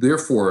 And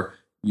therefore,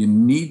 you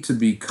need to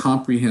be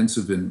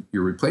comprehensive in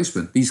your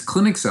replacement. These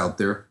clinics out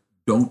there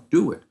don't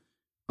do it.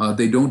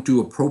 They don't do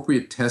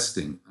appropriate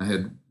testing. I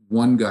had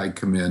one guy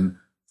come in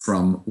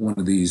from one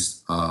of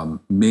these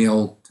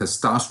male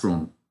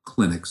testosterone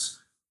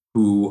clinics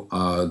who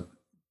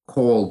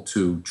called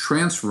to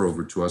transfer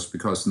over to us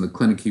because in the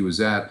clinic he was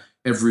at,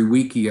 every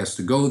week he has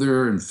to go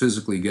there and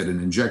physically get an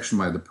injection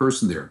by the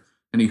person there.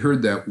 And he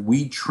heard that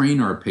we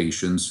train our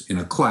patients in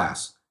a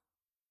class,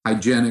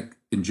 hygienic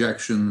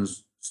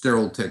injections,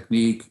 sterile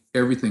technique,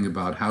 everything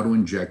about how to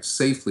inject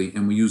safely.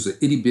 And we use an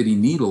itty bitty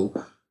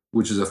needle,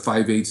 which is a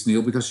 5/8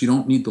 needle, because you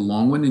don't need the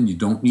long one and you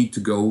don't need to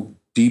go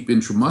deep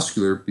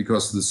intramuscular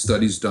because of the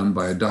studies done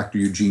by Dr.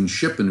 Eugene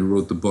Shippen, who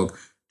wrote the book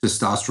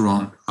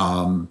Testosterone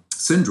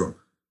Syndrome.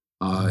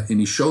 And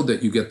he showed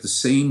that you get the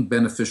same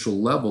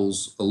beneficial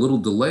levels, a little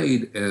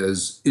delayed,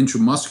 as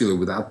intramuscular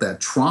without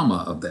that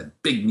trauma of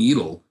that big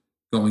needle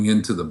going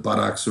into the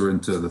buttocks or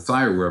into the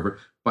thigh or wherever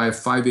by a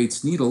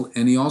 5/8 needle.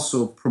 And he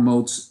also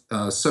promotes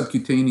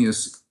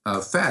subcutaneous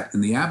fat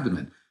in the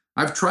abdomen.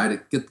 I've tried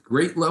it, get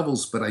great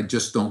levels, but I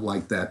just don't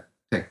like that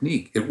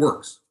technique. It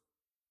works.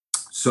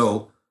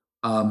 So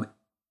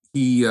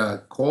he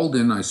called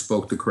in, I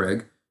spoke to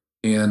Craig,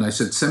 and I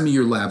said, send me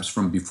your labs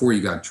from before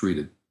you got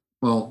treated.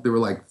 Well, there were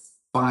like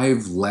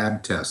 5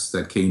 lab tests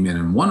that came in,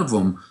 and one of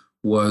them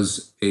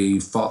was a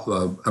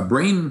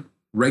brain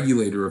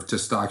regulator of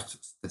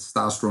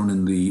testosterone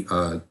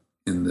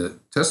in the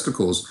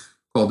testicles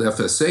called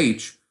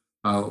FSH,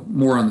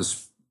 more on the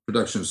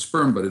production of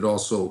sperm, but it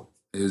also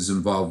is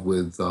involved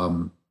with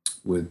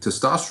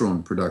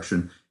testosterone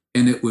production,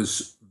 and it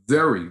was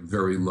very,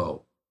 very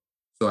low.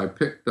 So I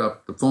picked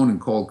up the phone and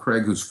called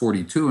Craig, who's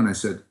 42, and I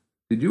said,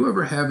 did you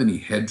ever have any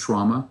head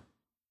trauma?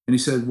 And he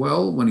said,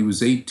 well, when he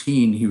was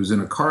 18, he was in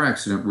a car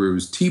accident where he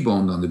was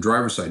T-boned on the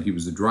driver's side. He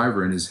was the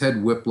driver, and his head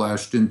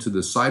whiplashed into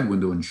the side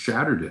window and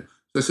shattered it.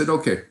 So I said,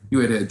 okay, you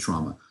had head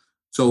trauma.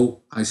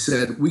 So I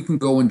said, we can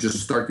go and just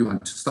start you on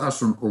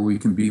testosterone, or we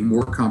can be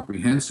more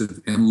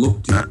comprehensive and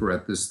look deeper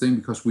at this thing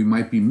because we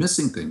might be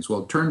missing things.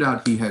 Well, it turned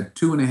out he had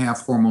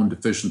 2.5 hormone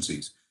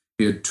deficiencies.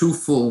 He had 2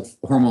 full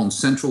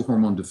central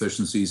hormone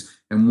deficiencies,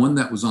 and one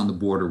that was on the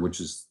border, which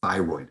is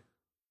thyroid.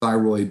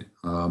 Thyroid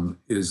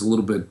is a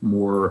little bit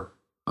more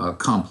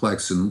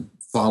complex in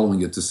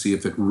following it to see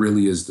if it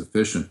really is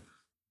deficient.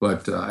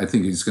 But I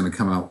think he's going to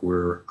come out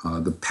where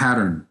the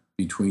pattern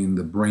between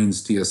the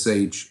brain's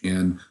TSH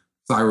and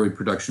thyroid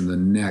production in the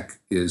neck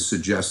is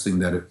suggesting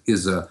that it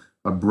is a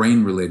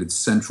brain-related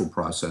central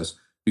process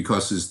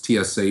because his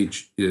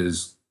TSH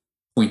is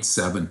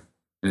 0.7.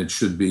 And it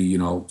should be,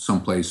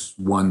 someplace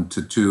 1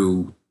 to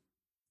 2,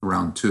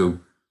 around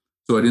 2.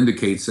 So it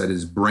indicates that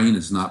his brain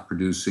is not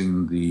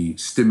producing the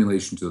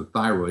stimulation to the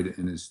thyroid,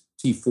 and his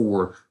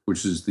T4,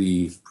 which is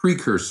the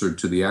precursor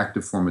to the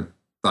active form of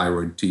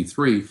thyroid,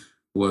 T3,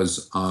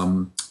 was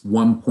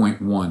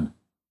 1.1,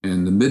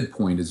 and the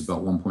midpoint is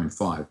about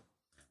 1.5.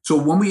 So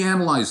when we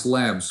analyze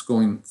labs,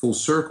 going full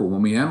circle,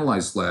 when we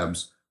analyze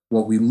labs,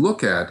 what we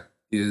look at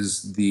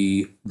is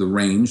the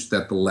range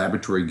that the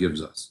laboratory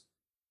gives us.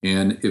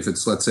 And if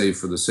it's, let's say,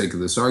 for the sake of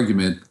this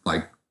argument,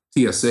 like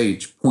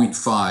TSH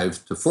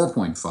 0.5 to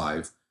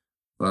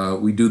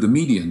 4.5, we do the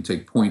median,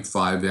 take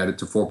 0.5, add it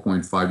to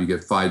 4.5, you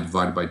get 5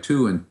 divided by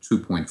 2 and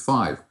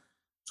 2.5.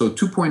 So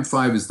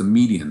 2.5 is the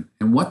median.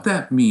 And what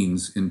that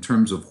means in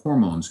terms of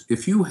hormones,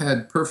 if you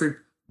had perfect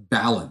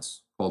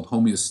balance, called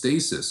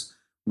homeostasis,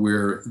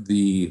 where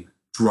the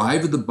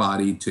drive of the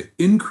body to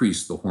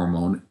increase the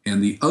hormone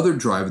and the other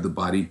drive of the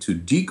body to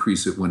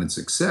decrease it when it's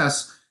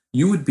excess,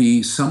 you would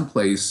be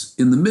someplace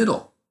in the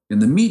middle, in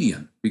the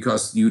median,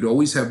 because you'd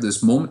always have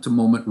this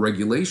moment-to-moment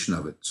regulation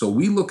of it. So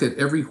we look at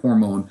every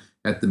hormone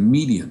at the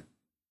median.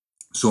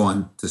 So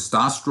on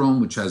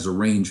testosterone, which has a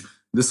range,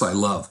 this I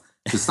love,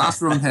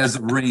 testosterone has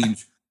a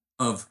range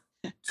of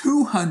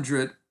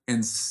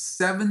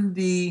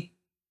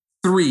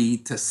 273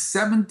 to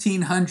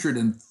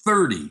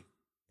 1,730.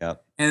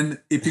 Yep. And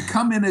if you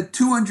come in at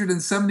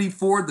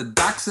 274, the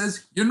doc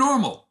says you're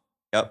normal.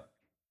 Yep.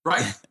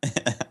 Right?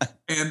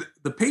 And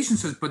the patient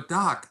says, but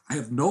doc, I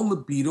have no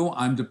libido.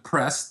 I'm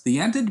depressed. The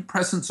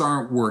antidepressants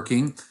aren't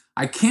working.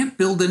 I can't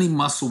build any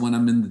muscle when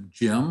I'm in the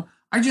gym.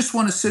 I just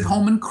want to sit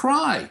home and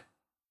cry.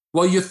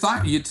 Well, your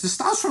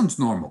testosterone's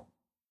normal.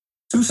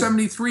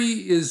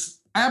 273 is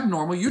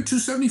abnormal. You're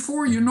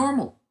 274, you're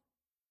normal.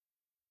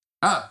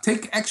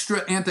 Take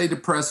extra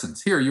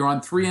antidepressants. Here, you're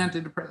on 3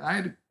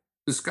 antidepressants.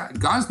 This guy,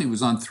 Gosney,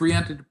 was on 3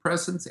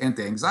 antidepressants,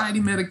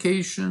 anti-anxiety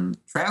medication,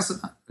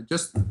 trazodone.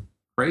 Just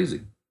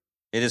crazy.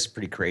 It is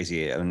pretty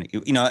crazy. And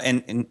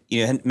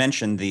you had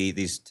mentioned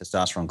these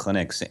testosterone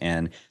clinics,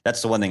 and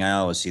that's the one thing I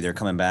always see. They're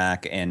coming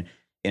back, and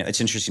it's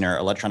interesting. Our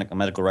electronic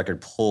medical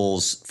record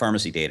pulls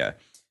pharmacy data.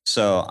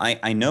 So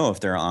I know if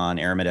they're on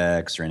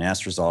Arimidex or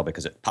anastrozole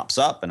because it pops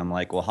up, and I'm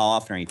like, well, how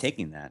often are you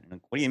taking that? And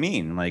like, what do you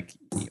mean? I'm like,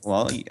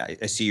 well,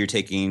 I see you're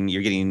getting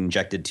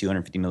injected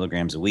 250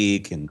 milligrams a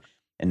week, and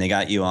they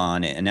got you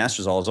on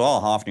anastrozole as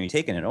well. How often are you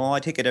taking it? Oh, I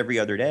take it every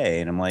other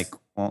day. And I'm like,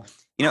 well,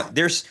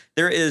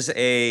 there is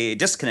a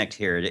disconnect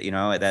here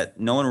that, that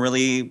no one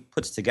really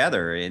puts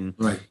together. And,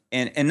 right.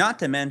 And not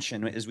to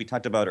mention, as we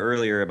talked about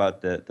earlier,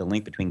 about the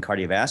link between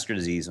cardiovascular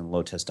disease and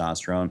low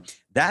testosterone,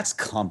 that's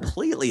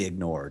completely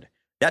ignored.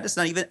 That is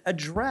not even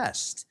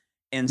addressed.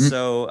 And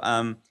so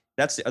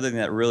that's the other thing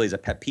that really is a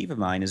pet peeve of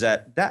mine, is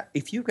that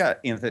if you've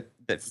got,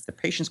 the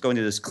patients go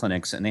into these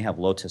clinics and they have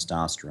low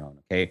testosterone,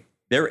 okay,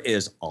 there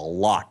is a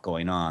lot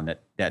going on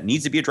that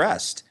needs to be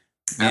addressed.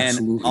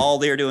 Absolutely. And all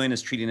they're doing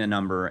is treating a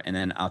number and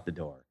then out the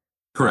door.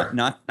 Correct.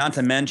 Not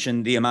to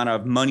mention the amount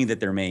of money that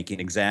they're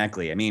making.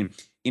 Exactly. I mean,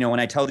 when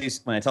I tell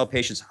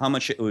patients how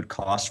much it would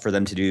cost for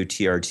them to do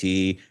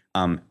TRT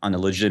on a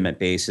legitimate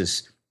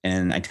basis,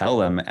 and I tell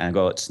them, and I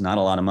go, it's not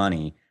a lot of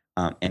money.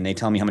 And they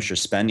tell me how much they're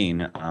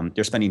spending.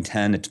 They're spending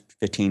 10 to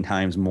 15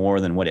 times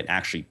more than what it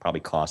actually probably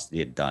costs to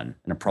get done in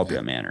an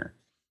appropriate manner.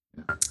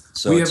 Yeah.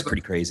 So it's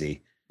pretty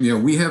crazy. Yeah,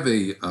 we have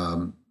I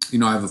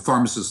have a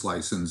pharmacist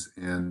license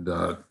and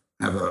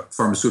have a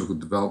pharmaceutical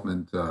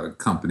development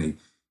company.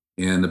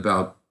 And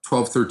about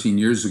 12, 13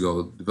 years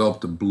ago,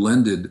 developed a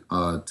blended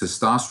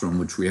testosterone,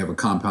 which we have a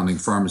compounding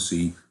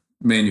pharmacy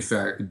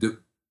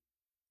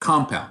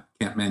compound,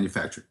 can't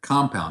manufacture,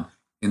 compound,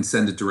 and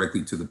send it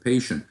directly to the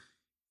patient.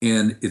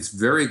 And it's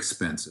very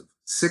expensive.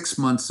 6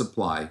 months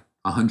supply,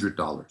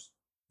 $100.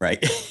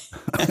 Right.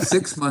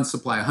 6 months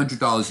supply,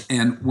 $100.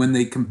 And when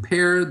they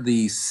compare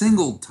the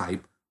single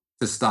type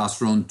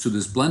testosterone to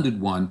this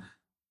blended one,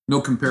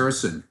 no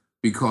comparison,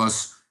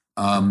 because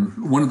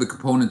one of the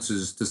components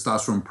is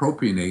testosterone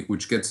propionate,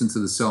 which gets into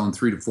the cell in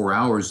 3 to 4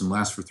 hours and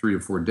lasts for 3 to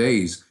 4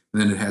 days.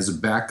 And then it has a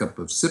backup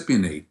of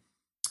cypionate,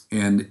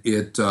 and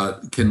it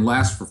can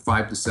last for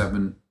 5 to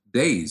 7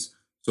 days.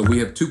 So we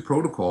have 2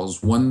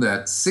 protocols, one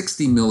that's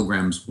 60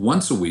 milligrams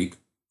once a week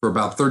for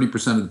about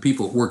 30% of the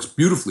people. It works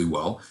beautifully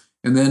well.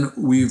 And then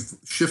we've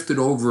shifted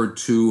over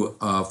to,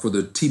 for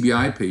the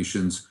TBI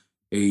patients,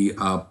 a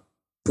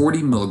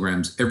 40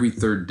 milligrams every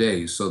 3rd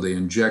day. So they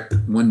inject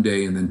 1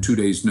 day and then 2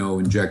 days no,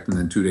 inject and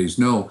then 2 days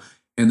no.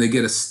 And they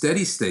get a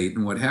steady state.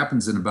 And what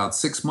happens in about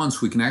 6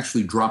 months, we can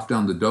actually drop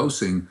down the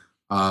dosing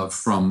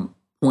from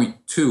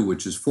 0.2,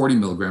 which is 40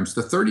 milligrams,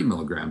 to 30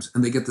 milligrams.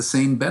 And they get the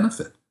same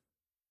benefit.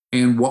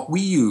 And what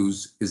we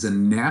use is a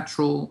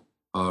natural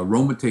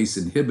aromatase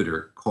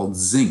inhibitor called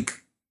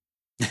zinc.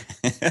 I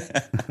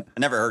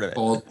never heard of it.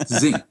 Called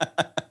zinc.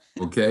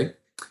 Okay.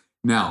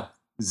 Now,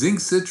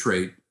 zinc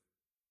citrate,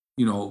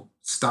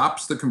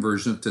 stops the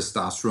conversion of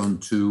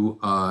testosterone to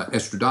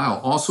estradiol.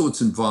 Also,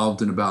 it's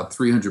involved in about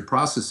 300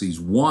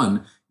 processes.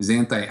 One is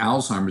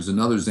anti-Alzheimer's,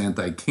 another is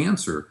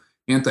anti-cancer.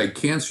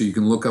 Anti-cancer, you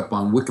can look up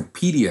on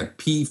Wikipedia,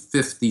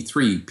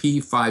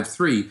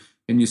 P53,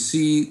 and you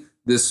see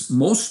this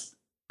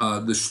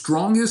the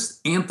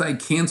strongest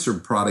anti-cancer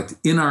product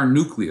in our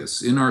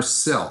nucleus, in our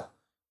cell,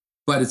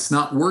 but it's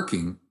not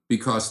working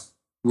because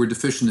we're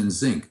deficient in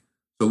zinc.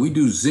 So we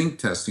do zinc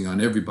testing on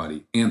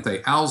everybody.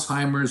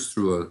 Anti-Alzheimer's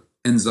through an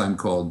enzyme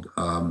called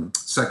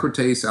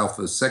secretase,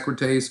 alpha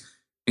secretase,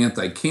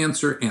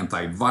 anti-cancer,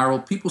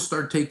 antiviral. People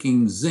start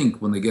taking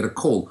zinc when they get a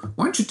cold.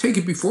 Why don't you take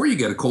it before you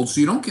get a cold so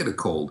you don't get a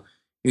cold?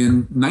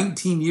 In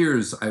 19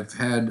 years, I've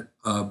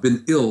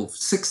been ill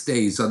 6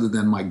 days other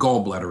than my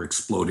gallbladder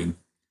exploding.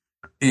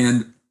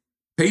 And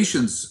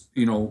patients,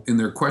 in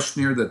their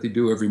questionnaire that they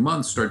do every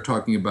month, start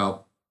talking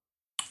about,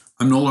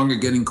 I'm no longer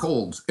getting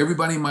colds.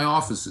 Everybody in my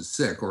office is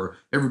sick, or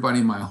everybody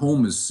in my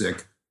home is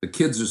sick. The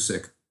kids are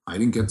sick. I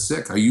didn't get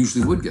sick. I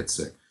usually would get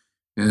sick.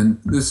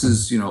 And this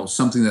is,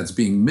 something that's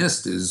being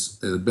missed is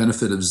the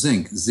benefit of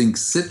zinc. Zinc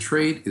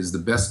citrate is the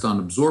best on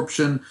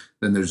absorption.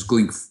 Then there's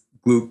gluconate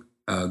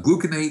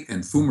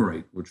and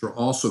fumarate, which are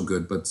also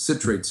good, but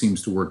citrate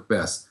seems to work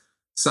best.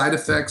 Side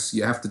effects,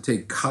 you have to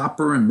take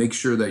copper and make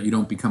sure that you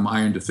don't become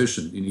iron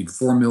deficient. You need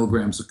 4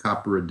 milligrams of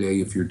copper a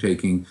day if you're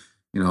taking,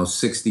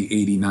 60,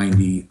 80,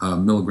 90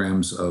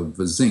 milligrams of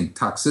zinc.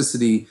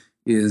 Toxicity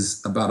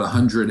is about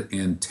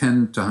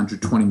 110 to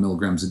 120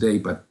 milligrams a day,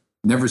 but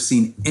never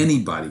seen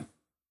anybody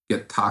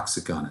get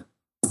toxic on it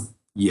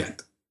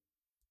yet.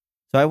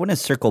 So I want to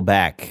circle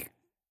back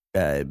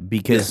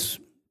because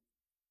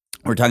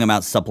we're talking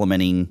about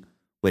supplementing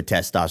with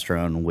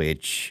testosterone,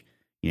 which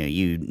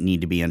you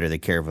need to be under the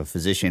care of a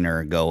physician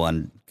or go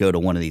to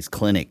one of these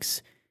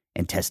clinics.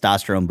 And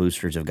testosterone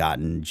boosters have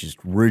gotten just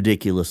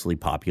ridiculously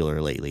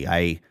popular lately.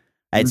 I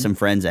had some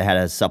friends that had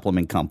a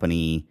supplement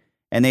company,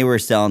 and they were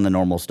selling the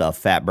normal stuff,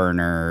 fat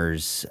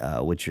burners,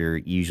 which are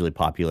usually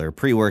popular,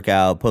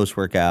 pre-workout,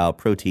 post-workout,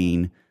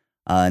 protein.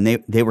 And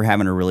they were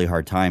having a really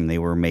hard time. They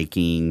were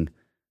making,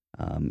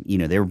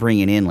 they were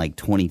bringing in like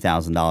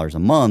 $20,000 a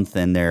month,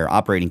 and their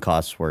operating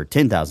costs were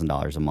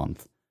 $10,000 a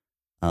month.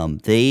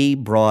 They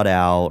brought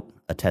out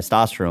a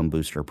testosterone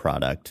booster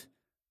product.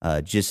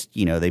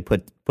 They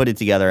put it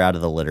together out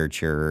of the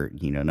literature,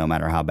 no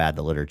matter how bad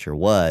the literature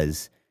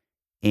was.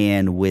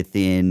 And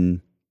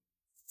within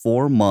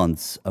 4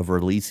 months of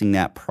releasing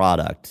that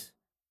product,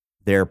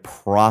 their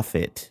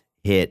profit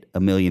hit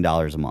 $1 million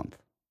a month.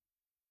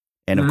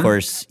 And of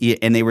course,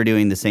 and they were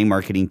doing the same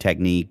marketing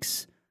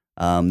techniques.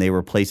 They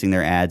were placing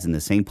their ads in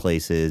the same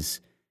places.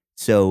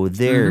 So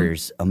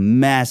there's a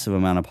massive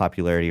amount of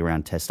popularity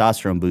around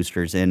testosterone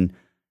boosters. And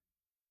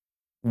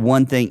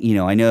one thing,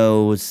 I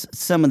know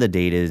some of the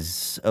data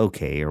is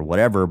okay or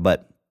whatever,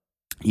 but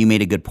you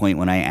made a good point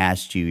when I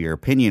asked you your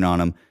opinion on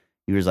them.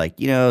 You was like,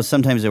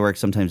 sometimes they work,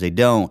 sometimes they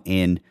don't.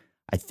 And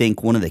I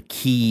think one of the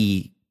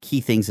key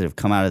things that have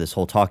come out of this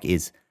whole talk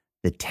is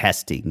the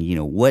testing.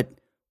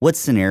 What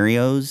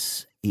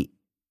scenarios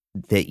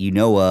that you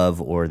know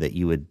of or that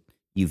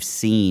you've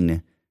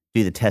seen,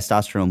 do the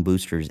testosterone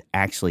boosters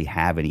actually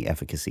have any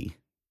efficacy?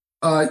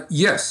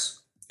 Yes.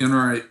 In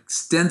our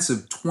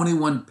extensive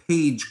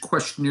 21-page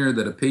questionnaire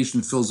that a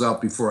patient fills out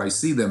before I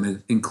see them,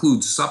 it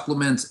includes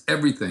supplements,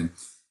 everything.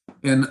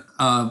 And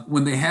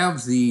when they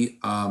have the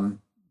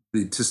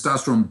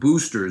testosterone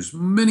boosters,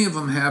 many of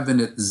them have in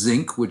it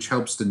zinc, which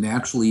helps to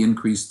naturally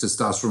increase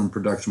testosterone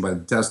production by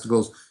the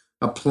testicles,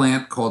 a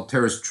plant called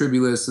Pteris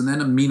tribulus, and then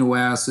amino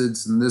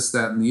acids and this,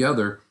 that, and the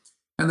other.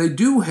 And they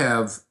do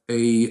have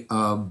a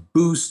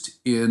boost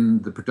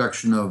in the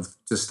production of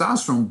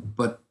testosterone,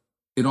 but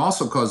it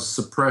also causes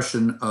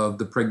suppression of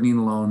the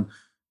pregnenolone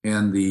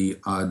and the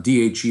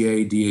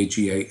DHEA,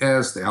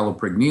 DHEAS, the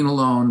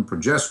allopregnenolone,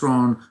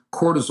 progesterone,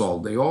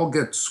 cortisol. They all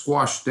get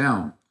squashed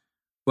down.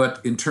 But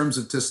in terms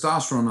of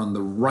testosterone on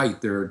the right,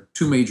 there are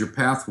two major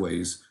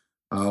pathways.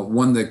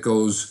 One that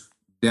goes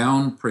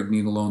down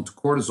pregnenolone to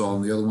cortisol,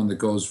 and the other one that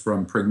goes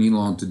from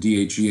pregnenolone to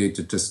DHEA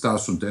to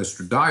testosterone to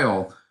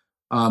estradiol.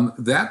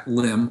 That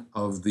limb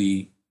of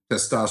the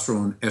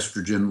testosterone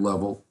estrogen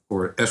level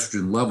or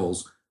estrogen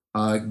levels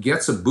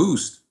gets a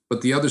boost,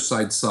 but the other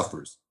side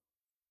suffers.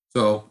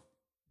 So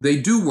they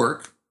do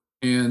work.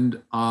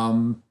 And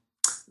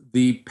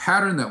the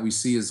pattern that we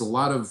see is a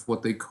lot of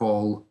what they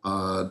call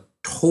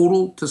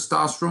total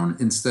testosterone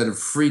instead of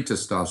free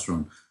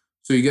testosterone.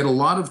 So you get a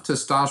lot of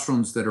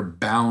testosterones that are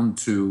bound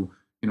to,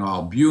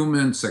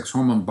 albumin, sex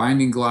hormone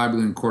binding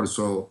globulin,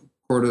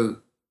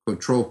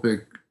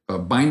 corticotropic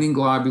binding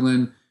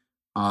globulin,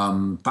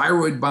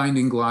 thyroid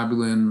binding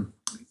globulin,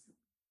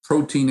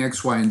 protein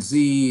X, Y, and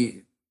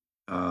Z.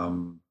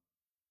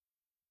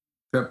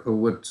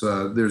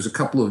 There's a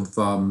couple of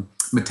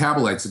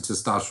metabolites of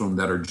testosterone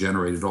that are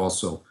generated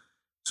also.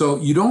 So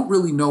you don't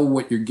really know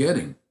what you're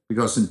getting,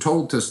 because in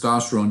total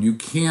testosterone, you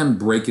can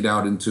break it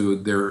out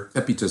into their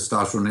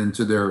epitestosterone,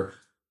 into their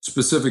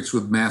specifics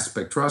with mass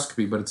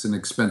spectroscopy, but it's an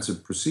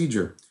expensive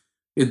procedure.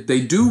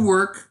 They do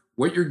work.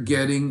 What you're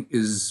getting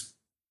is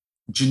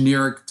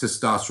generic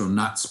testosterone,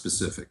 not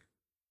specific.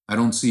 I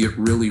don't see it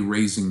really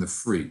raising the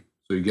free.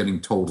 So you're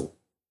getting total.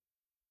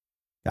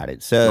 Got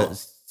it. So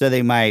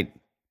they might,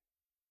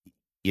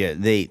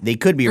 they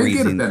could be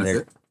raising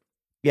their,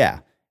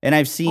 and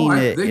I've seen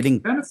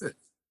it benefit.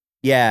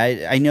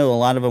 Yeah, I know a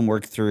lot of them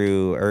work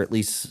through, or at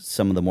least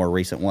some of the more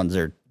recent ones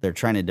they're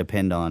trying to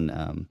depend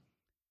on.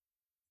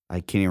 I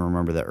can't even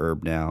remember the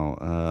herb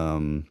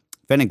now.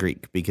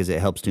 Fenugreek, because it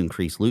helps to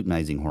increase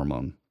luteinizing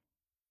hormone.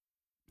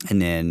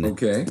 And then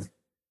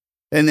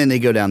they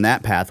go down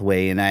that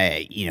pathway, and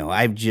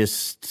I've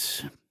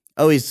just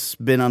always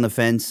been on the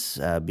fence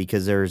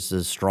because there's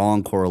a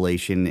strong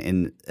correlation.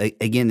 And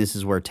again, this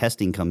is where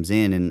testing comes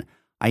in. And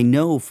I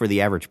know for the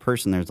average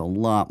person, there's a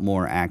lot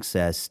more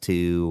access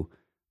to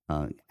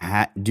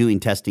doing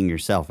testing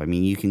yourself. I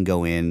mean, you can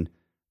go in,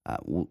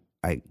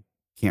 I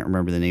can't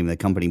remember the name of the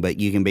company, but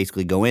you can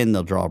basically go in,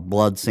 they'll draw a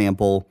blood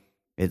sample.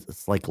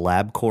 It's like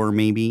LabCorp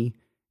maybe,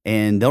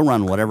 and they'll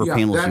run whatever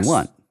panels you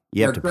want.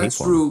 You have to pay for that's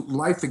through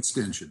Life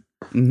Extension.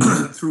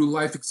 Through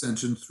Life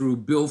Extension, through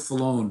Bill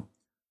Fallone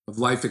of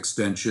Life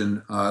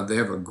Extension. They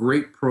have a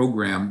great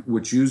program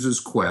which uses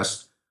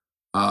Quest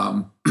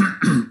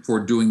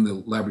for doing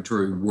the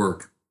laboratory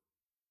work.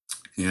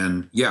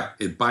 And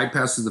it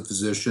bypasses the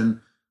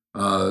physician.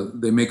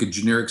 They make a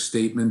generic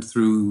statement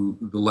through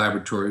the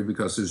laboratory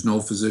because there's no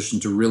physician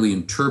to really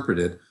interpret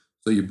it.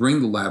 So you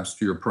bring the labs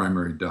to your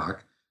primary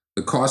doc.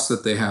 the cost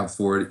that they have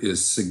for it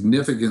is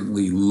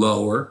significantly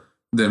lower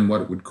than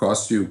what it would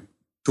cost you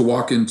to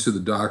walk into the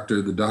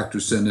doctor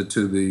send it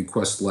to the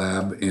Quest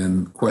lab,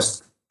 and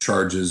Quest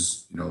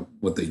charges,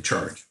 what they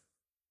charge.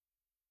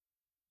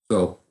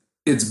 So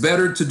it's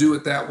better to do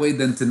it that way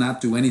than to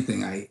not do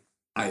anything.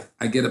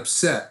 I get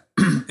upset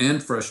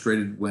and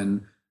frustrated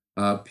when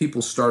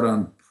people start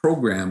on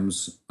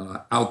programs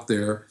out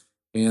there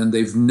and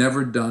they've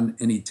never done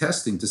any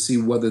testing to see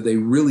whether they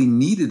really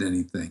needed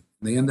anything.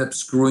 They end up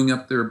screwing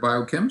up their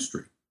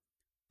biochemistry.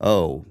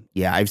 Oh,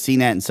 yeah. I've seen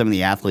that in some of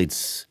the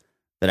athletes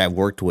that I've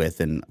worked with.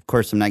 And of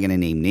course, I'm not going to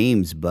name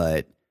names,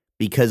 but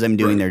because I'm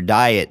doing their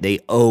diet, they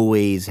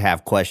always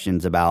have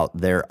questions about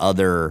their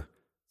other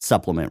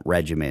supplement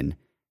regimen.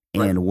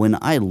 And when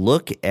I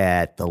look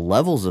at the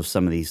levels of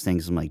some of these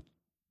things, I'm like,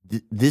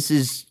 this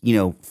is,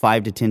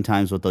 5 to 10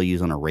 times what they'll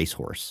use on a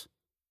racehorse.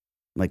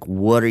 Like,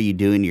 what are you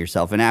doing to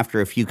yourself? And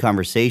after a few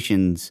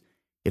conversations,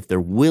 if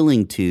they're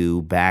willing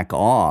to back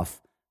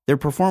off, their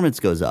performance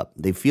goes up.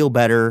 They feel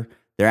better.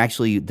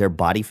 Their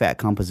body fat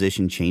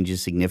composition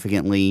changes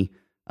significantly.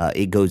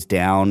 It goes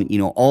down.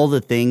 All the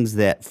things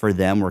that for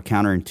them were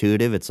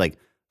counterintuitive. It's like,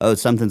 oh,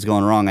 something's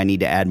going wrong. I need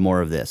to add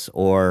more of this.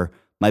 Or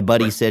my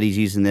buddy said he's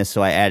using this,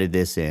 so I added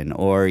this in.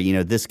 Or,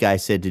 this guy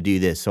said to do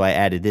this, so I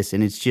added this.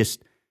 And it's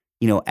just,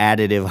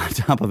 additive on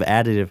top of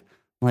additive.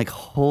 I'm like,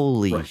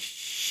 holy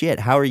shit,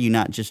 how are you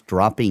not just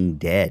dropping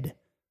dead?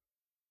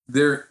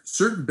 There are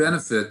certain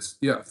benefits,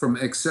 from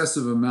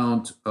excessive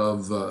amount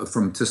of,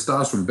 from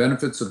testosterone.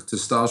 Benefits of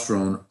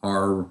testosterone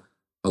are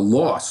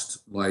lost.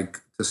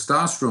 Like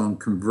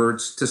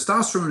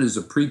testosterone is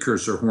a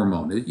precursor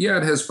hormone.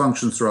 It has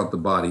functions throughout the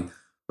body,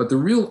 but the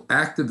real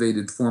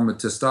activated form of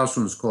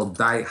testosterone is called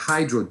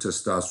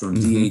dihydrotestosterone,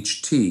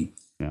 DHT.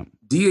 Yeah.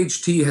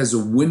 DHT has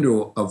a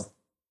window of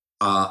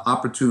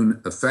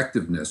opportune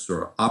effectiveness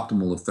or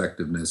optimal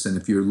effectiveness. And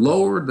if you're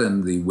lower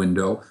than the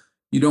window,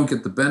 you don't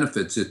get the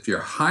benefits. If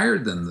you're higher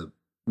than the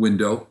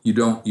window,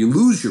 you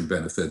lose your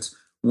benefits.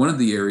 One of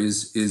the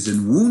areas is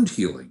in wound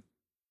healing.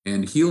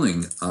 And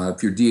healing,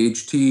 if your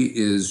DHT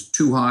is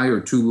too high or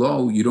too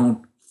low, you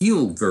don't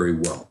heal very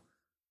well.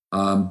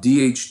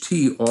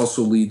 DHT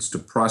also leads to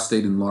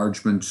prostate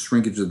enlargement,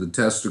 shrinkage of the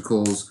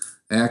testicles,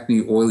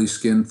 acne, oily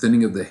skin,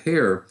 thinning of the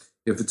hair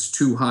if it's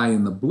too high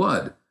in the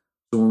blood.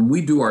 So when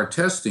we do our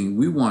testing,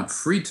 we want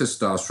free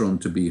testosterone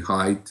to be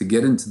high to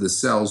get into the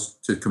cells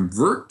to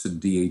convert to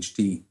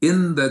DHT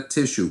in the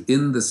tissue,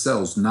 in the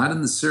cells, not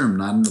in the serum,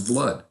 not in the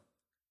blood.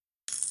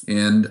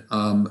 And,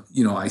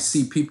 I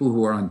see people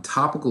who are on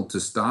topical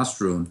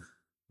testosterone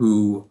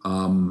who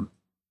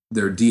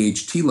their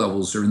DHT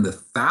levels are in the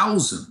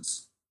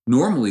thousands.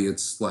 Normally,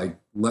 it's like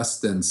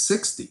less than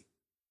 60,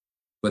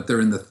 but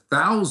they're in the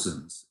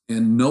thousands,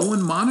 and no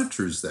one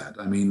monitors that.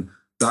 I mean,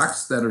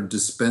 docs that are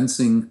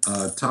dispensing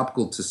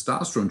topical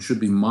testosterone should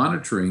be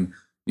monitoring,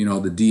 the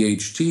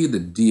DHT, the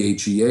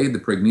DHEA, the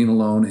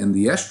pregnenolone, and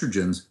the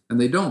estrogens,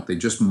 and they don't. They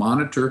just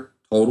monitor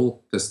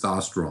total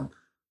testosterone.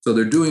 So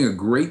they're doing a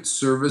great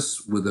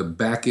service with a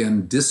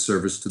back-end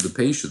disservice to the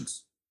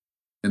patients.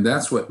 And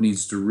that's what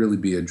needs to really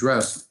be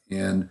addressed.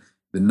 And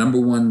the number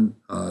one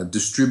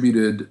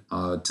distributed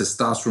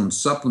testosterone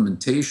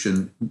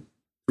supplementation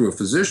through a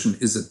physician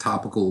is a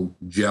topical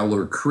gel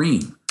or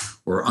cream,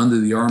 or under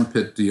the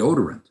armpit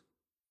deodorant,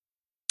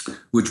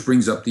 which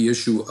brings up the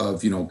issue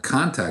of,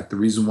 contact. The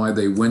reason why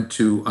they went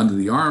to under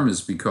the arm is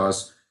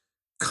because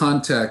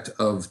contact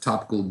of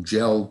topical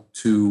gel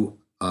to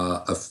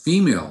a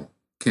female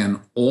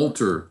can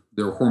alter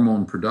their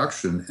hormone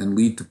production and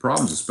lead to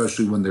problems,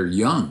 especially when they're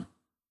young.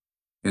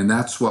 And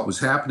that's what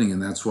was happening.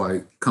 And that's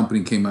why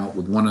company came out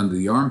with one under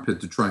the armpit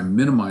to try and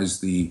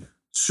minimize the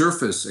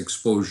surface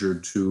exposure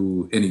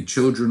to any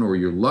children or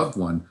your loved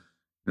one.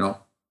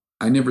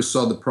 I never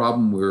saw the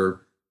problem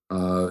where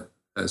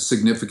a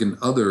significant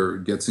other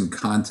gets in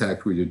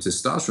contact with your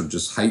testosterone,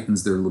 just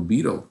heightens their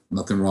libido.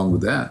 Nothing wrong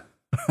with that.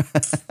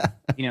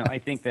 I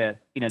think that,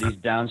 these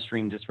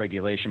downstream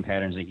dysregulation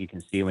patterns that you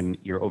can see when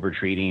you're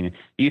overtreating,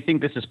 do you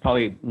think this is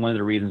probably one of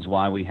the reasons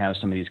why we have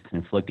some of these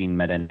conflicting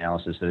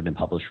meta-analysis that have been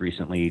published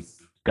recently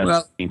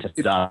discussing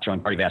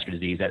testosterone, cardiovascular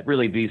disease, that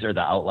really these are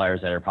the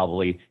outliers that are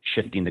probably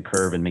shifting the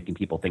curve and making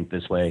people think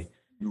this way?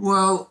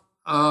 Well,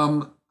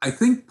 I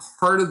think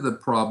part of the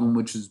problem,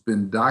 which has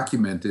been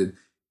documented,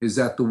 is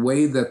that the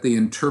way that they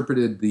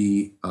interpreted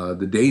the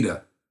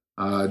data.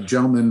 A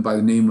gentleman by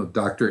the name of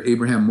Dr.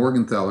 Abraham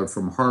Morgenthaler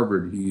from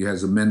Harvard, he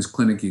has a men's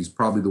clinic. He's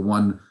probably the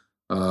one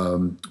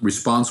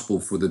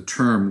responsible for the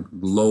term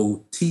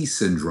low T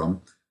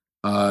syndrome,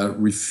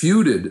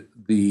 refuted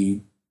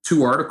the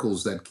two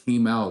articles that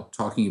came out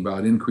talking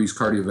about increased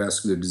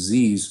cardiovascular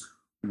disease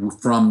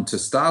from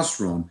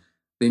testosterone.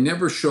 They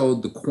never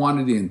showed the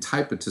quantity and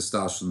type of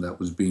testosterone that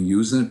was being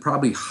used, and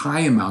probably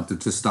high amount of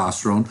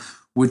testosterone,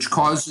 which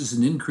causes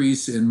an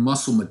increase in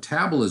muscle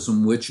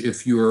metabolism, which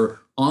if you're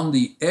on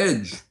the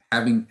edge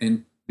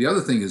and the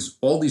other thing is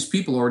all these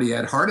people already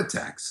had heart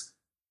attacks.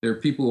 There are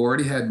people who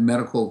already had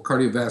medical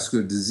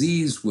cardiovascular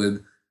disease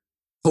with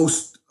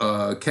post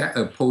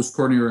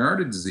coronary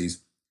artery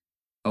disease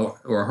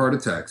or heart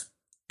attacks.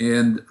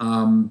 And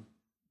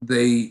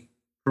they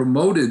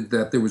promoted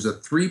that there was a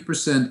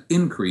 3%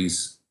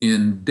 increase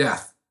in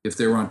death if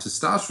they were on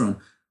testosterone.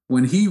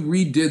 When he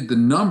redid the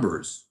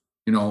numbers,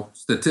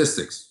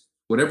 statistics,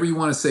 whatever you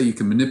want to say, you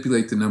can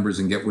manipulate the numbers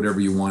and get whatever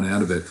you want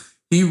out of it.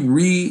 He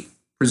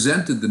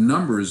represented the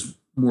numbers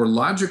more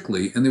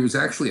logically, and there was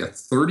actually a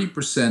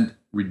 30%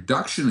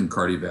 reduction in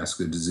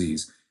cardiovascular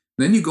disease.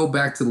 Then you go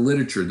back to the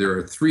literature. There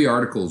are three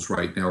articles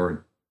right now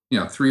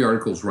that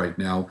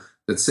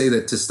say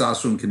that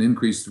testosterone can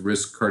increase the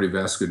risk of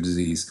cardiovascular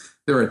disease.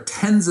 There are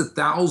tens of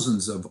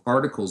thousands of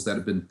articles that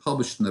have been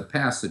published in the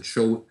past that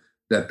show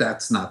that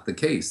that's not the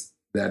case,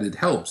 that it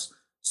helps.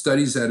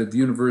 Studies out of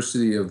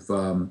University of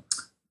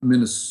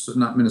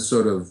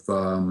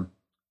Minnesota,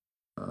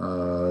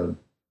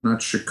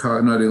 not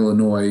Chicago, not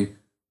Illinois,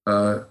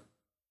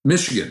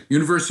 Michigan,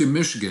 University of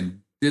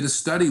Michigan did a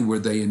study where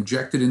they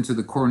injected into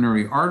the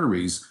coronary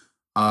arteries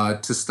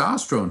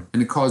testosterone,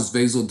 and it caused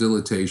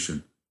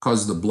vasodilatation,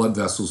 caused the blood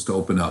vessels to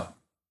open up.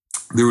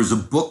 There was a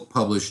book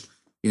published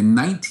in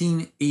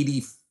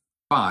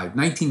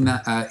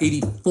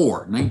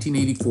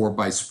 1984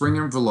 by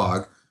Springer and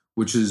Verlag,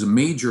 which is a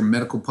major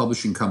medical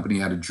publishing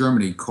company out of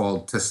Germany,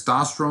 called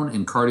Testosterone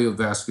and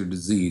Cardiovascular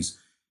Disease.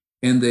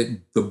 And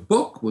the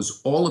book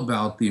was all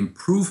about the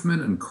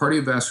improvement in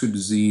cardiovascular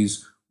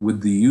disease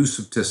with the use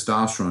of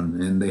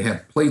testosterone. And they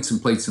had plates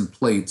and plates and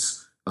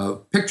plates,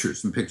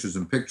 pictures and pictures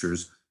and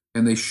pictures.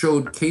 And they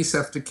showed case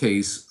after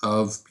case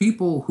of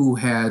people who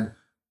had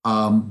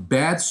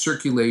bad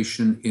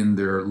circulation in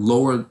their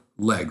lower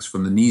legs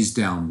from the knees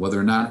down, whether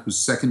or not it was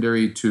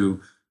secondary to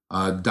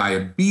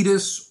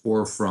diabetes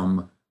or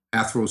from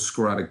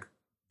atherosclerotic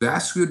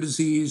vascular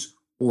disease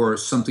or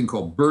something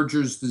called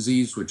Berger's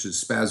disease, which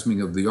is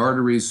spasming of the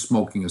arteries,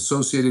 smoking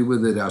associated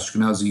with it,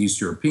 Ashkenazi East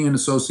European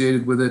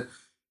associated with it.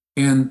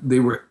 And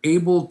they were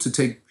able to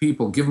take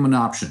people, give them an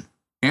option,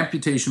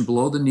 amputation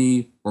below the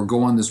knee, or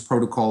go on this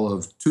protocol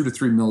of 2 to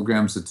 3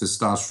 milligrams of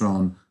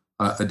testosterone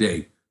a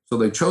day. So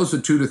they chose the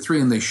 2 to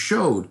 3, and they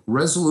showed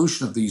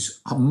resolution of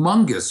these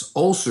humongous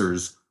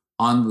ulcers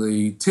on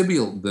the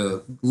tibial,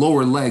 the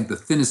lower leg, the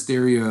thinnest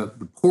area,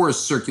 the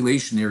poorest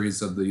circulation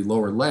areas of the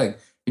lower leg.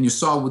 And you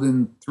saw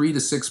within 3 to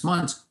 6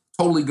 months,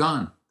 totally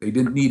gone. They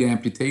didn't need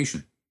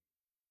amputation.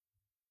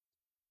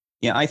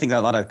 Yeah, I think that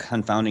a lot of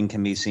confounding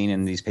can be seen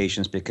in these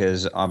patients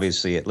because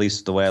obviously, at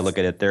least the way I look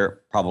at it,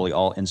 they're probably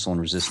all insulin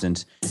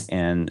resistant,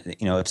 and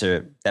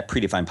that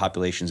predefined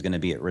population is going to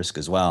be at risk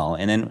as well.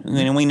 And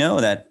then we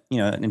know that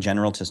in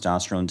general,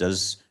 testosterone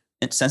does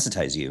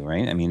sensitize you,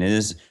 right? I mean, it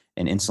is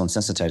an insulin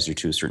sensitizer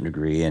to a certain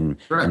degree, and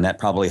that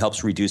probably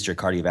helps reduce your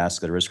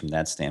cardiovascular risk from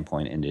that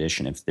standpoint. In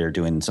addition, if they're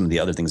doing some of the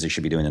other things they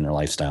should be doing in their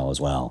lifestyle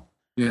as well.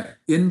 Yeah,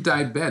 in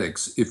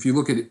diabetics, if you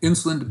look at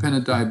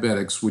insulin-dependent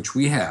diabetics, which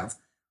we have,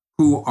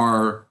 who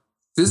are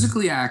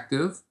physically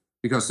active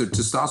because their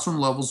testosterone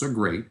levels are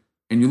great,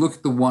 and you look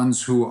at the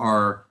ones who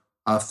are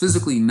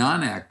physically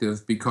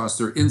non-active because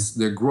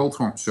their growth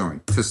hormone,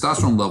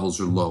 testosterone levels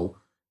are low,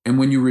 and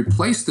when you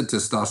replace the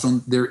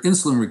testosterone, their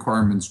insulin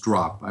requirements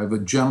drop. I have a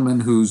gentleman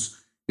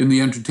who's in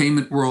the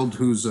entertainment world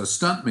who's a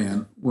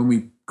stuntman. When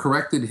we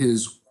corrected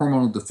his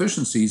hormonal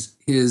deficiencies,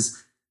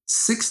 his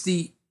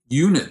 60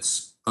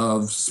 units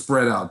of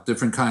spread out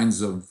different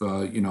kinds of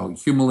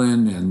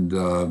Humulin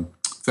and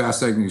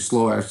fast-acting,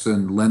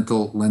 slow-acting,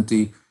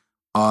 lenti,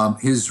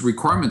 his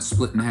requirements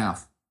split in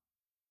half.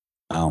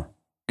 Wow.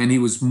 And he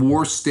was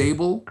more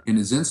stable in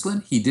his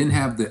insulin. He didn't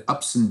have the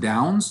ups and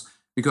downs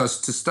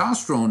because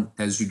testosterone,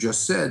 as you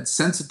just said,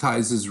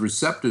 sensitizes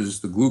receptors,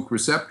 the gluc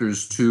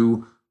receptors,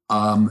 to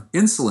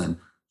insulin.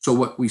 So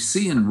what we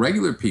see in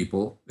regular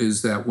people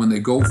is that when they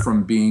go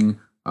from being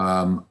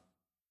low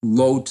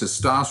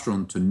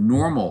testosterone to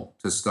normal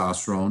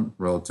testosterone,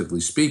 relatively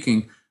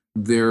speaking,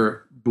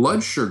 their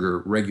blood sugar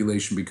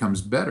regulation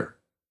becomes better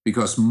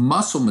because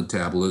muscle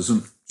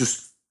metabolism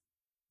just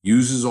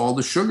uses all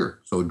the sugar,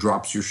 so it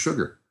drops your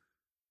sugar.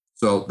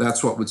 So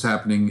that's what was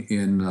happening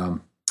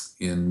in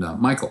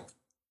Michael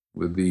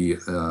with the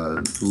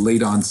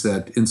late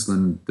onset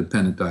insulin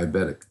dependent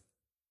diabetic.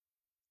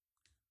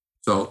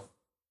 So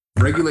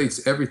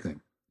regulates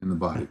everything in the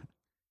body.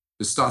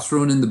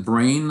 Testosterone in the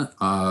brain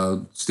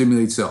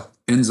stimulates an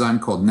enzyme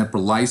called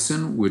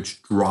neprilysin,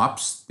 which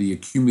drops the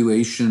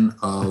accumulation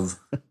of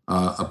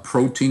a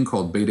protein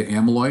called beta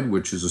amyloid,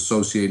 which is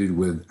associated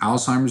with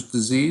Alzheimer's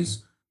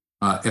disease.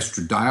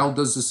 Estradiol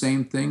does the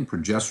same thing.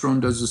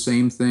 Progesterone does the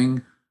same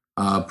thing.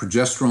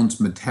 Progesterone's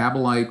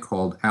metabolite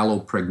called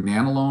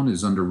allopregnanolone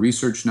is under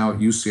research now at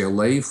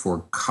UCLA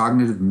for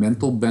cognitive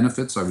mental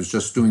benefits. I was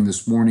just doing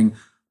this morning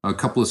a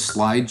couple of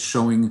slides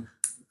showing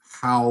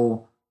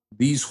how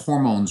these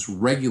hormones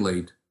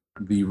regulate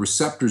the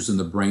receptors in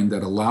the brain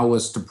that allow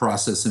us to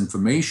process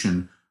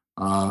information,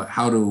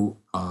 how to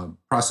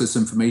process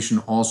information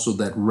also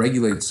that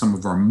regulates some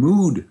of our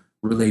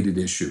mood-related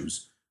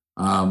issues.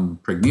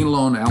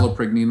 Pregnenolone,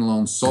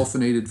 allopregnanolone,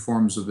 sulfonated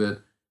forms of it.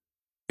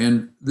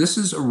 And this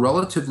is a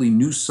relatively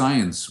new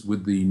science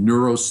with the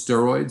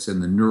neurosteroids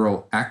and the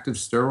neuroactive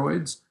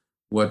steroids.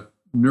 What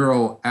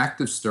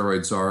neuroactive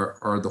steroids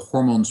are the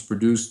hormones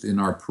produced in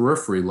our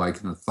periphery,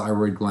 like in a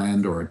thyroid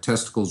gland or our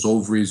testicles,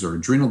 ovaries, or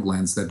adrenal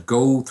glands that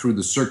go through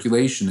the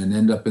circulation and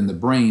end up in the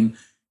brain,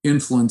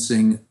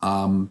 influencing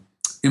our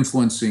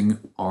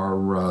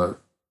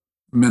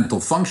mental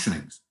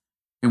functionings.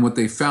 And what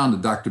they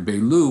found, Dr.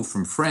 Bailou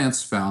from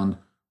France found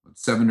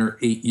 7 or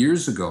 8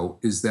 years ago,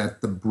 is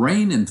that the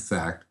brain, in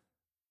fact,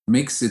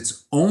 makes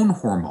its own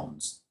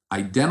hormones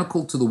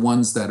identical to the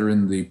ones that are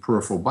in the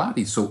peripheral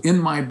body. So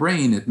in my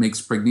brain, it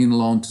makes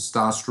pregnenolone,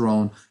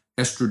 testosterone,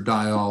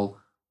 estradiol,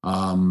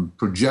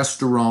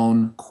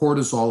 progesterone,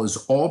 cortisol is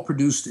all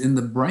produced in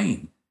the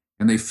brain.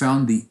 And they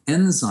found the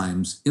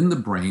enzymes in the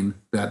brain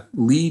that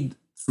lead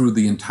through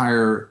the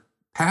entire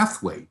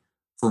pathway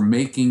for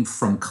making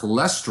from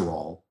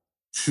cholesterol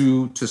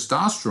to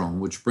testosterone,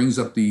 which brings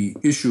up the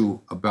issue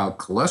about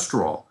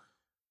cholesterol.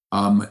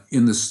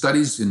 In the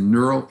studies in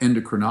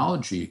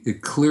neuroendocrinology,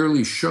 it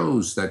clearly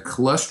shows that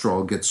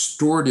cholesterol gets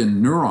stored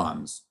in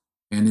neurons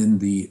and in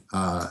the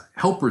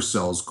helper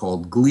cells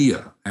called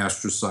glia,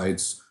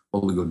 astrocytes,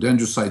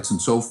 oligodendrocytes, and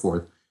so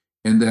forth,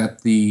 and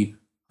that the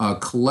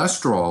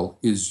cholesterol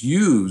is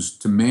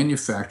used to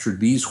manufacture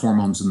these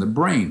hormones in the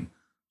brain.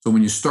 So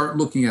when you start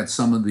looking at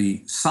some of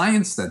the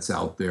science that's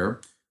out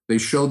there, they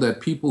show that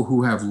people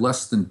who have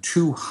less than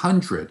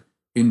 200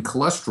 in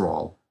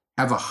cholesterol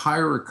have a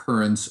higher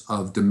occurrence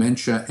of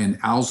dementia and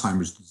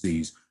Alzheimer's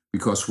disease,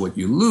 because what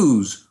you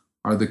lose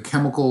are the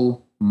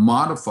chemical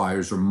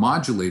modifiers or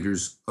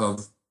modulators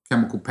of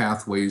chemical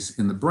pathways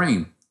in the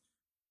brain.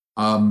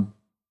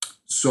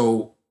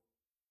 So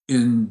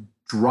in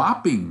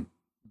dropping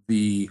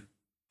the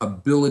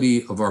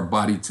ability of our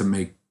body to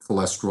make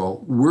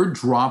cholesterol, we're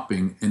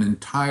dropping an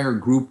entire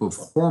group of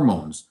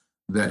hormones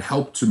that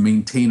help to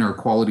maintain our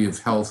quality of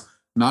health,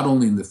 not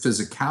only in the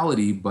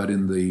physicality, but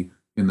in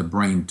the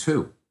brain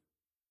too.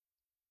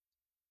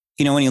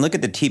 You know, when you look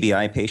at the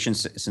TBI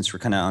patients, since we're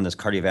kind of on this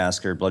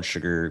cardiovascular blood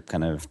sugar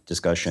kind of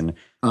discussion,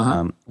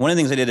 one of the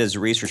things I did as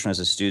research when I was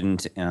a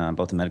student,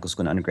 both in medical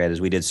school and undergrad, is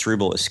we did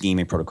cerebral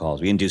ischemia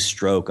protocols. We induced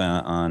stroke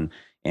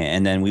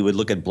and then we would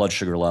look at blood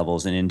sugar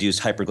levels and induce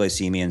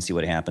hyperglycemia and see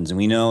what happens. And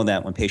we know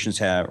that when patients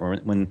have, or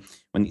when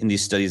in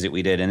these studies that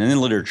we did, and in the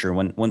literature,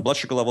 when blood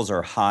sugar levels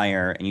are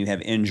higher and you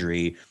have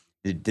injury,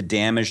 the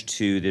damage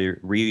to the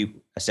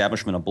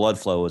reestablishment of blood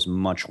flow is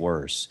much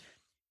worse.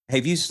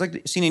 Have you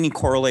seen any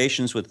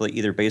correlations with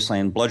either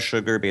baseline blood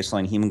sugar,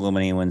 baseline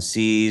hemoglobin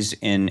A1Cs,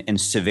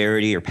 and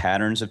severity or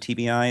patterns of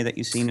TBI that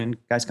you've seen in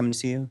guys coming to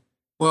see you?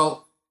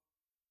 Well,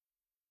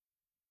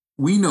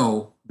 we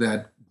know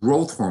that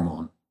growth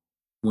hormone,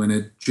 when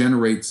it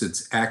generates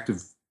its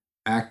active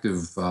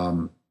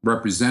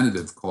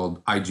representative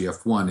called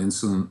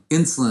IGF-1,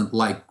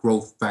 insulin-like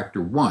growth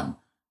factor 1,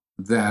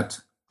 that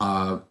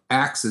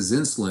acts as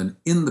insulin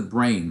in the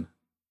brain,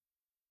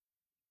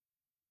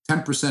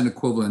 10%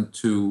 equivalent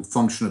to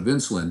function of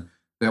insulin,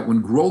 that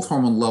when growth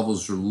hormone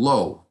levels are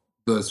low,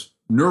 the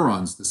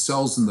neurons, the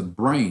cells in the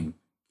brain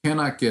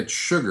cannot get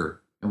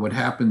sugar. And what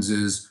happens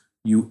is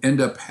you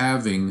end up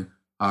having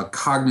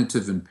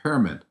cognitive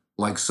impairment,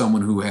 like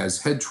someone who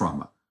has head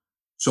trauma.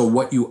 So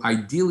what you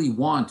ideally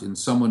want in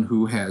someone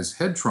who has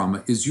head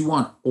trauma is you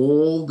want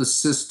all the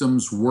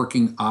systems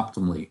working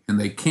optimally. And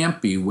they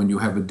can't be when you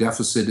have a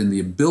deficit in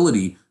the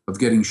ability of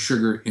getting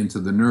sugar into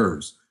the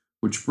nerves.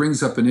 Which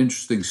brings up an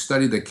interesting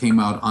study that came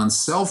out on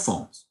cell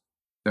phones,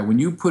 that when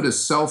you put a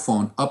cell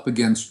phone up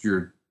against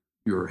your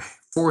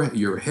forehead,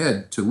 your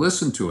head to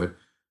listen to it,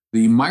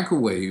 the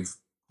microwave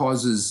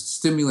causes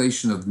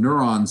stimulation of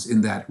neurons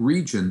in that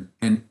region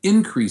and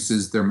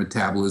increases their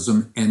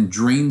metabolism and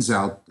drains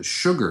out the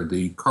sugar,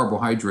 the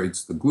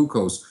carbohydrates, the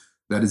glucose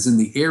that is in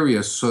the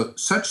area,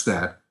 such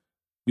that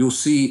you'll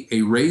see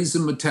a raise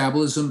in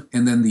metabolism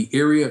and then the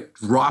area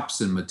drops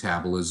in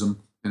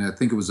metabolism. And I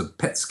think it was a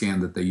PET scan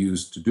that they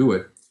used to do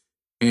it.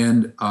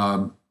 And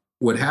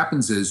what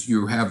happens is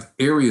you have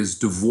areas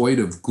devoid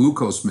of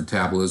glucose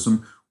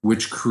metabolism,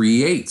 which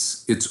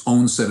creates its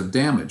own set of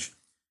damage.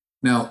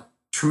 Now,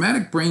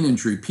 traumatic brain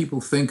injury, people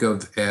think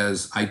of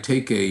as I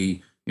take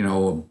a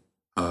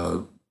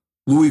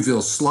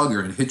Louisville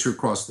slugger and hit you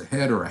across the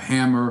head, or a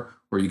hammer,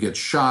 or you get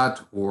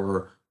shot,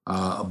 or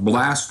a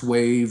blast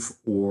wave,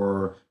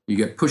 or you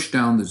get pushed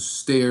down the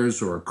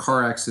stairs, or a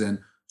car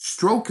accident.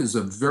 Stroke is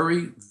a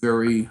very,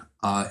 very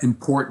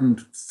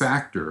important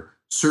factor.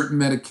 Certain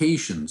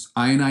medications,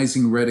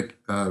 ionizing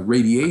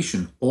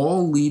radiation,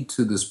 all lead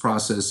to this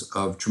process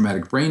of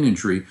traumatic brain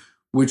injury,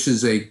 which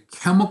is a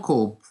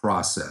chemical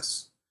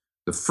process.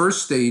 The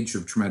first stage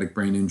of traumatic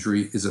brain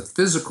injury is a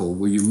physical,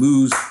 where you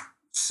lose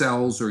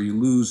cells or you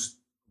lose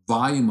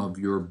volume of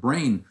your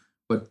brain,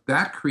 but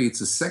that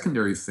creates a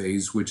secondary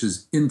phase, which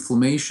is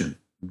inflammation.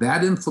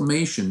 That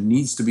inflammation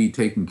needs to be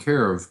taken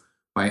care of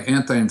by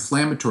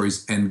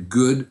anti-inflammatories and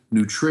good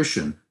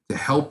nutrition to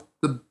help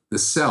the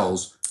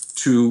cells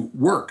to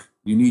work.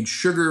 You need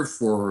sugar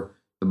for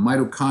the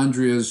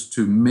mitochondria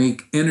to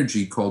make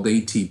energy called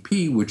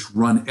ATP, which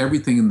run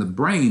everything in the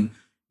brain,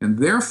 and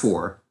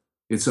therefore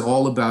it's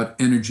all about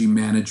energy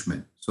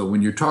management. So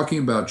when you're talking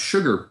about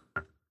sugar,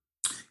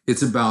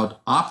 It's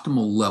about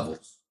optimal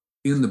levels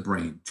in the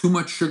brain. Too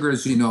much sugar,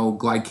 as you know,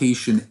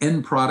 glycation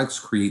end products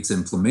creates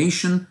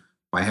inflammation.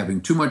 By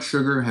having too much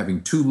sugar,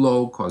 having too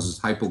low causes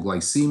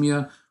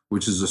hypoglycemia,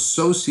 which is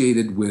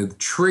associated with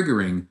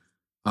triggering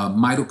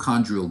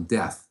mitochondrial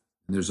death.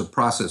 And there's a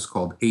process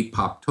called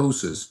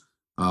apoptosis,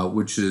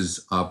 which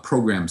is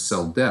programmed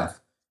cell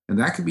death. And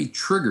that can be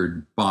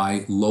triggered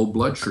by low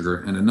blood sugar.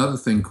 And another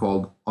thing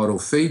called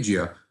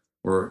autophagia,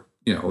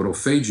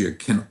 autophagia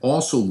can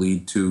also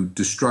lead to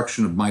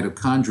destruction of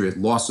mitochondria,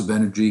 loss of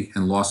energy,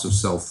 and loss of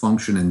cell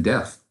function and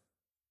death.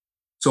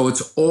 So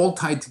it's all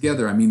tied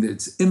together. I mean,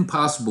 it's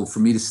impossible for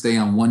me to stay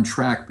on one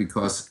track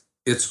because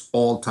it's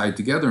all tied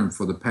together. And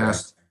for the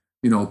past,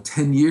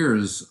 10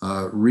 years,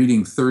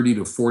 reading 30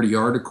 to 40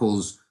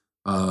 articles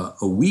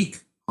a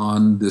week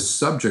on this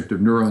subject of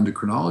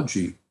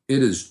neuroendocrinology,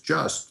 it is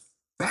just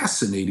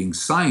fascinating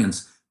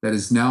science that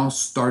is now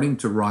starting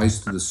to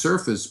rise to the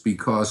surface,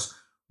 because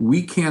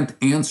we can't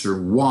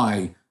answer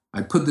why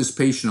I put this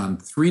patient on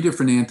 3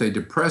 different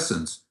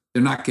antidepressants.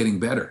 They're not getting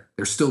better.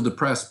 They're still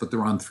depressed, but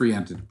they're on 3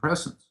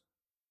 antidepressants.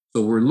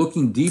 So we're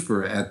looking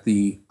deeper at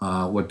the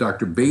what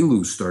Dr.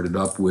 Bailu started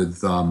up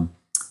with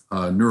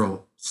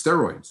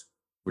neurosteroids,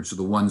 which are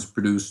the ones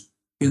produced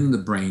in the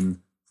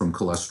brain from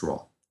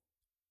cholesterol.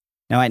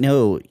 Now, I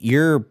know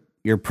your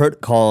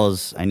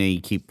protocols, I know you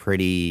keep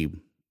pretty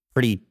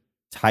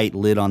tight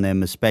lid on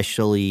them,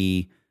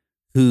 especially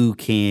who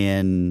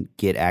can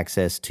get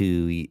access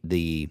to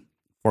the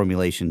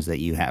formulations that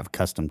you have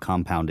custom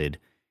compounded.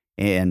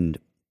 And,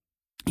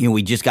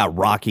 we just got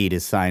Rocky to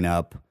sign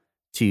up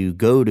to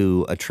go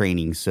to a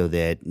training so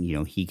that,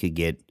 he could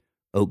get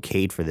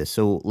okayed for this.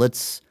 So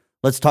let's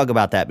talk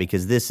about that,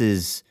 because this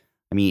is,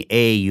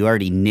 you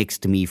already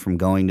nixed me from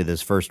going to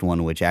this first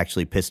one, which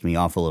actually pissed me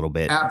off a little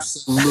bit.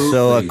 Absolutely.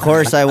 So of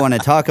course I want to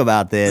talk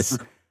about this.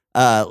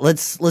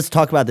 Let's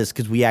talk about this,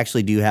 because we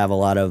actually do have a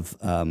lot of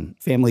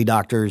family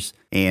doctors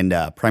and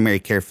primary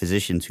care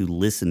physicians who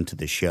listen to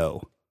the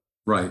show.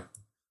 Right.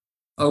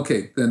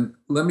 Okay, then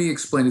let me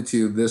explain it to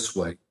you this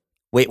way.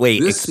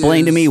 Wait.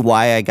 Explain to me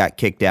why I got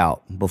kicked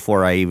out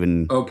before I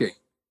even. Okay,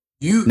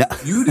 you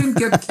didn't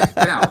get kicked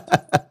out.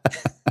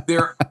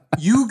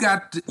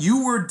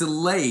 You were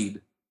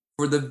delayed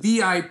for the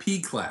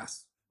VIP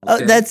class.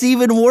 Okay? That's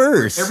even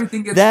worse.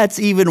 That's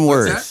even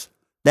worse.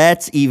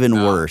 That's even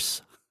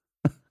worse.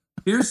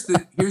 Here's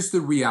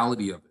the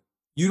reality of it.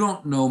 You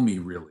don't know me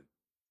really.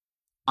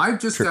 I've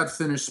just got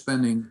finished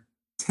spending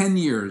 10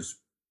 years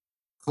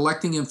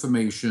collecting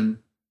information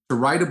to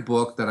write a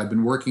book that I've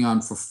been working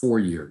on for 4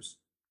 years.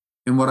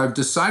 And what I've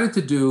decided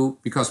to do,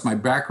 because my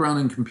background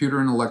in computer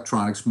and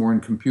electronics, more in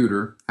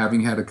computer,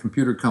 having had a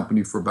computer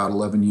company for about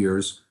 11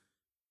 years,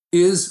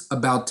 is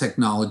about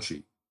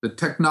technology. The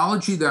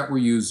technology that we're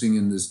using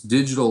in this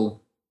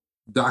digital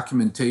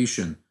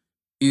documentation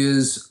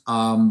is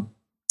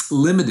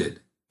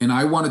limited. And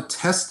I want to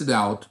test it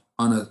out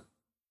on a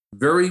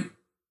very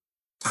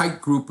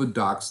tight group of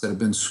docs that have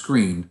been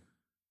screened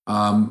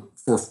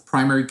for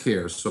primary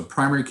care, so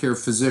primary care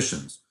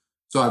physicians.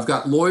 So I've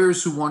got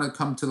lawyers who want to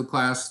come to the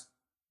class,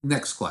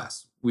 next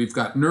class. We've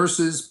got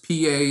nurses,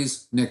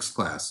 PAs, next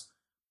class.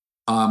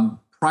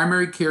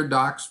 Primary care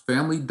docs,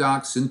 family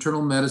docs,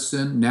 internal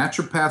medicine,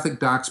 naturopathic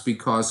docs,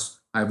 because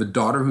I have a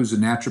daughter who's a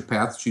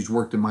naturopath. She's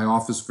worked in my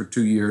office for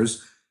 2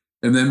 years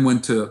and then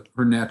went to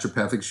her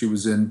naturopathic. She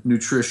was in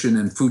nutrition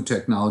and food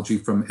technology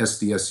from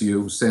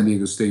SDSU, San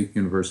Diego State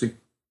University.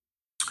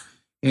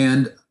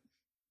 And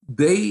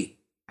they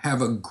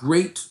have a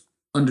great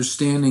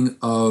understanding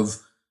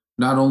of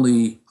not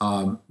only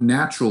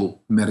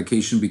natural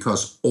medication,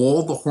 because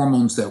all the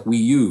hormones that we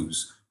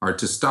use, our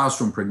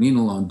testosterone,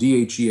 pregnenolone,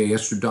 DHEA,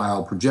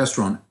 estradiol,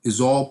 progesterone, is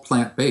all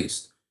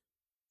plant-based.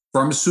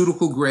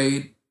 Pharmaceutical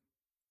grade,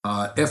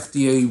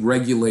 FDA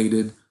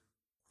regulated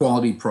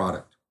quality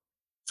product.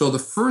 So the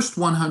first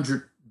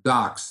 100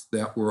 docs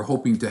that we're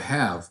hoping to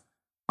have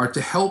are to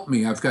help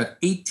me. I've got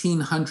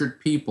 1,800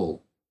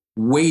 people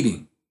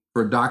waiting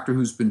for a doctor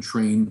who's been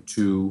trained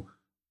to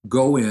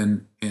go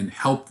in and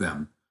help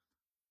them.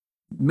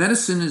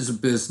 Medicine is a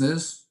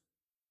business.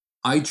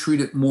 I treat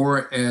it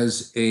more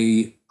as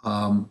a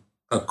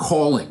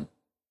calling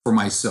for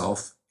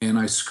myself, and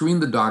I screen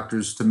the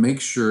doctors to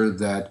make sure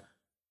that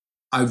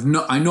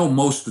I know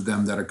most of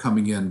them that are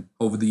coming in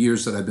over the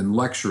years that I've been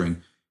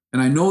lecturing,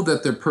 and I know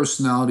that their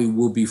personality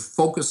will be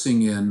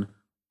focusing in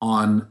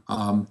on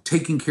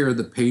taking care of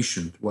the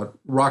patient. What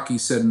Rocky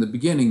said in the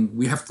beginning,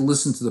 we have to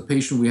listen to the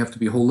patient. We have to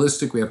be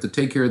holistic. We have to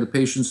take care of the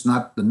patients,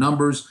 not the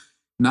numbers,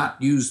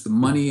 not use the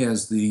money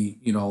as the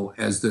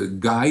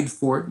guide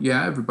for it.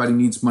 Yeah, everybody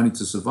needs money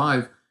to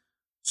survive.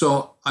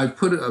 So I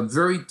put a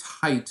very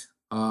tight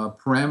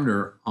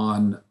parameter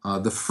on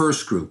the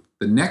first group.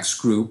 The next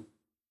group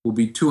will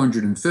be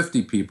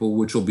 250 people,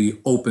 which will be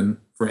open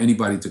for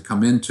anybody to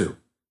come into.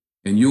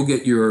 And you'll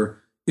get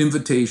your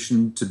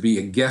invitation to be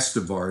a guest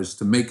of ours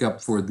to make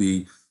up for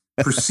the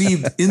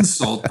perceived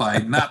insult by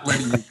not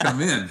letting you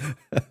come in.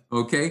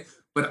 Okay?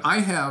 But I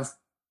have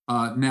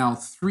now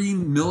 3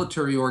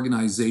 military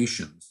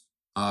organizations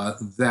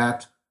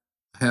that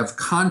have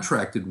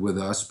contracted with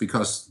us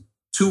because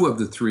 2 of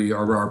the 3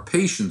 are our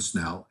patients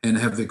now and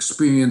have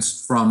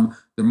experienced from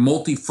the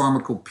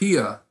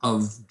multi-pharmacopoeia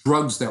of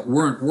drugs that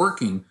weren't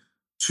working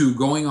to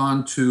going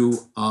on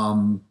to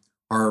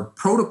our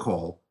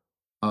protocols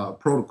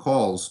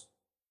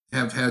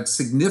have had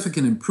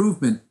significant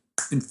improvement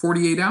in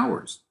 48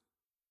 hours.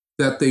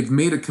 That they've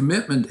made a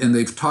commitment, and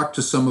they've talked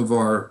to some of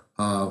our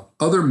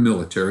other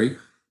military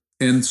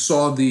and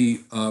saw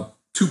the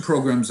 2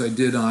 programs I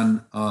did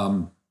on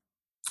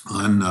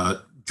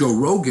Joe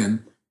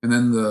Rogan, and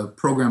then the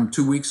program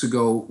 2 weeks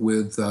ago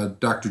with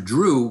Dr.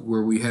 Drew,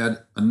 where we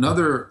had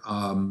another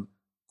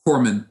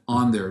corpsman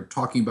on there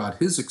talking about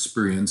his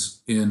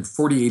experience. In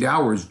 48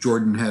 hours,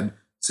 Jordan had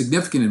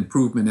significant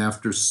improvement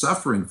after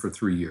suffering for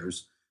 3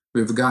 years.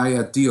 We have a guy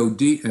at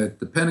DOD, at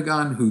the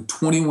Pentagon, who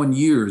 21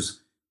 years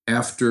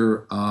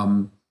after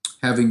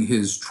having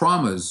his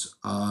traumas,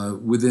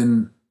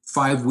 within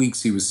 5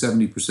 weeks, he was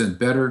 70%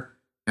 better.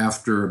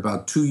 After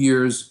about 2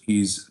 years,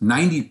 he's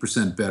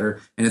 90% better.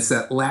 And it's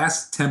that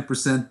last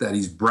 10% that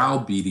he's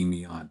browbeating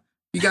me on.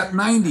 You got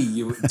 90,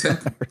 you 10.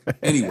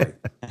 Anyway,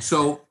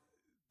 so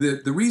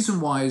the reason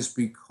why is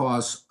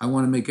because I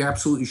want to make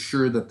absolutely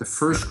sure that the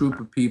first group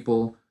of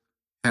people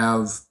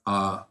have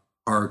I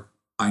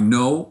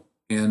know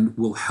and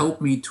will help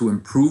me to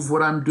improve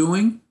what I'm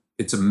doing.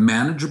 It's a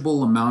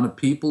manageable amount of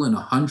people in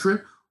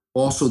 100.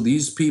 Also,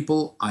 these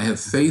people, I have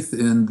faith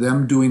in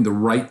them doing the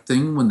right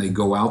thing when they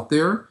go out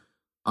there.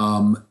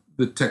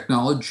 The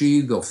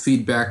technology they'll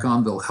feed back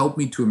on, they'll help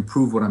me to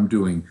improve what I'm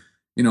doing.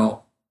 You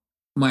know,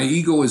 my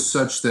ego is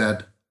such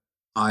that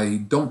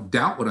I don't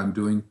doubt what I'm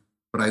doing,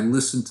 but I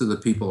listen to the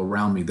people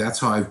around me. That's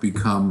how I've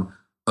become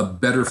a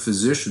better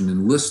physician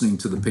in listening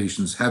to the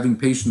patients, having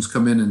patients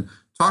come in and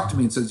talk to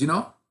me and says, you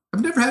know,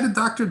 I've never had a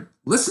doctor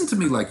listen to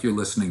me like you're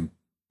listening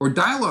or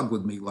dialogue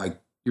with me like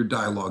you're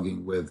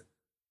dialoguing with.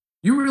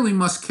 You really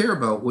must care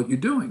about what you're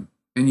doing,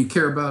 and you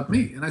care about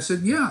me. And I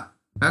said, yeah,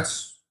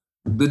 that's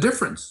the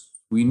difference.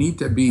 We need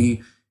to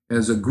be,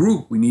 as a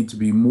group, we need to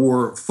be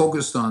more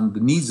focused on the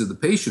needs of the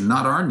patient,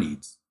 not our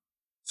needs.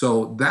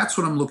 So that's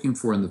what I'm looking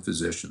for in the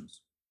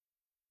physicians,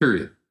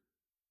 period.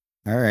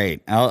 All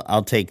right.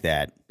 I'll take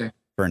that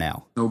for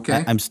now.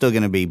 Okay. I'm still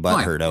going to be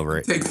butthurt over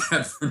it. Take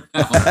that for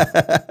now.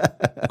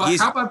 But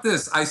how about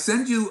this? I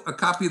send you a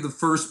copy of the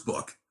first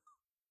book.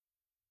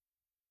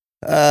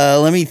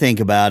 Let me think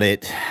about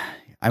it.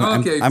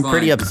 I'm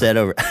pretty upset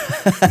over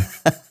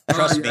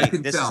Trust me,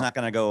 this is not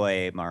going to go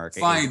away, Mark.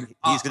 Fine.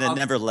 He's going to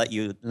never let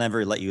you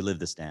live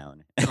this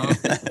down.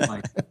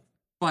 Okay,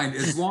 fine.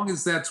 As long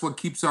as that's what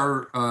keeps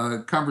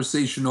our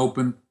conversation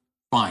open,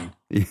 fine.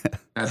 Yeah.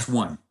 That's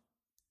one.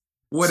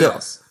 What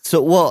else?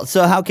 So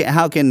how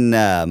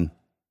can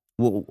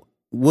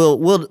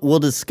we'll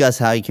discuss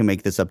how you can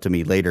make this up to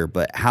me later,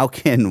 but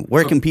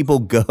where can people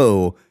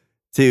go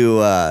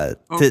to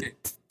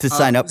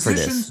sign up for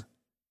this?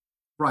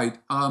 Right.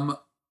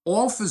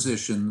 All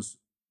physicians,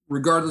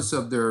 regardless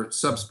of their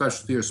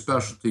subspecialty or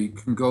specialty,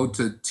 can go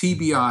to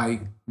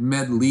TBI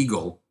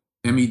Medlegal,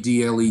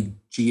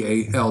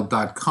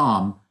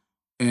 medlegal.com,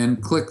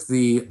 and click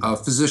the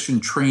physician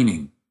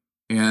training.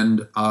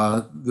 And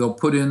they'll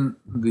put in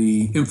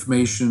the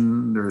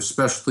information, their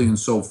specialty, and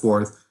so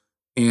forth.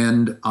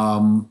 And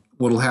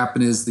what will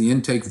happen is the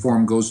intake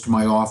form goes to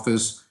my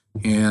office,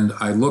 and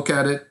I look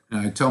at it,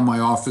 and I tell my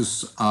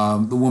office,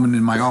 the woman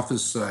in my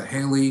office,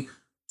 Haley,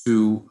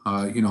 to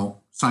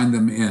sign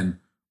them in,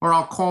 or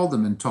I'll call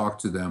them and talk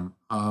to them.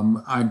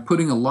 I'm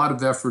putting a lot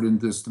of effort in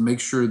this to make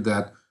sure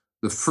that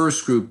the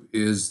first group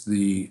is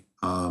the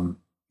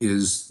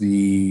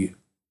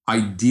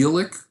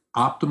idyllic,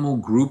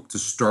 optimal group to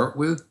start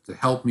with, to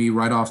help me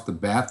right off the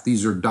bat.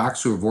 These are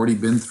docs who have already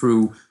been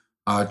through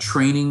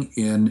training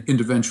in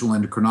interventional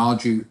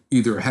endocrinology,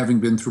 either having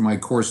been through my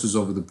courses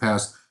over the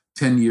past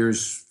 10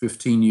 years,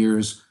 15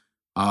 years,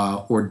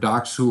 or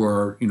docs who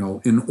are,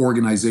 in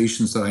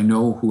organizations that I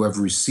know who have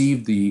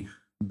received the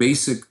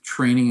basic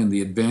training and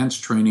the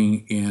advanced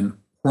training in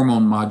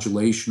hormone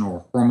modulation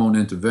or hormone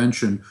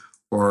intervention,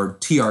 or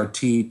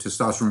TRT,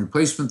 testosterone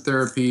replacement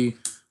therapy,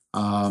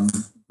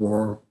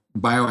 or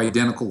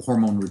bioidentical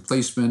hormone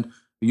replacement.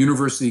 The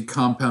University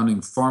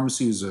Compounding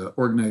Pharmacy is an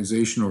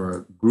organization or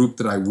a group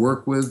that I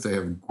work with. They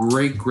have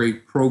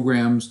great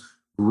programs,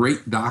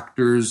 great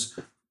doctors,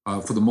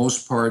 for the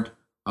most part,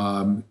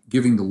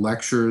 giving the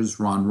lectures.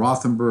 Ron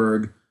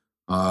Rothenberg,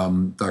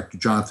 Dr.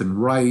 Jonathan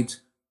Wright,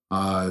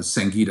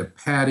 Sangeeta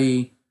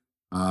Patty.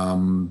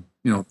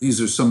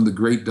 These are some of the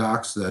great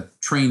docs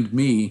that trained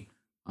me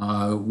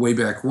way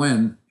back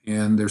when,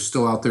 and they're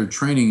still out there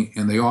training,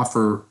 and they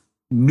offer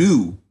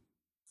new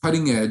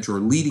cutting edge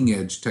or leading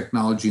edge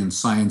technology and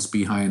science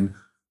behind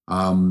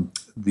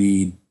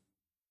the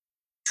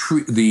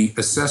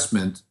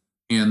assessment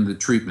and the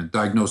treatment,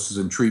 diagnosis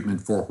and treatment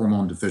for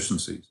hormone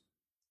deficiencies.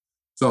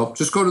 So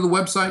just go to the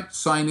website,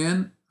 sign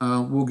in.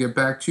 We'll get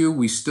back to you.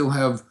 We still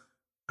have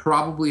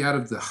probably, out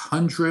of the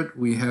 100,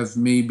 we have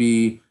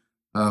maybe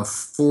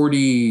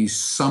 40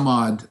 some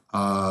odd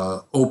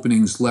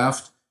openings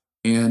left.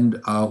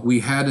 And we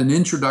had an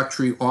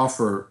introductory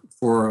offer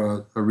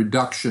for a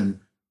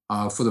reduction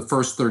for the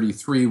first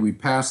 33. We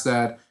passed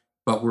that,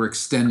 but we're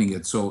extending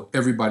it so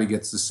everybody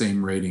gets the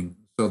same rating.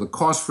 So the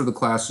cost for the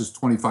class is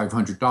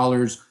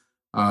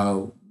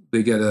 $2,500.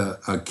 They get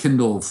a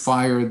Kindle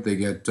Fire. They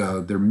get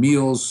their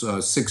meals,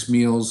 6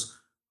 meals.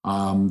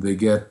 They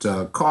get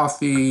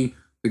coffee.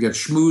 They get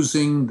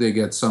schmoozing. They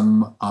get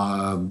some,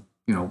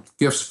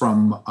 gifts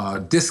from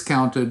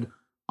Discounted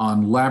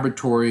on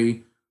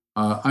laboratory.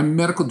 I'm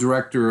medical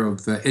director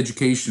of the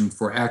education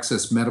for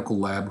Access Medical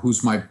Lab,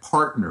 who's my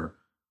partner,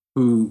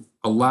 who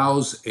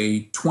allows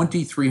a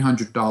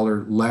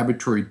 $2,300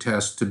 laboratory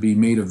test to be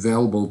made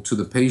available to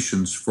the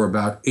patients for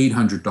about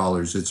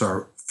 $800. It's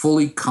our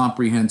fully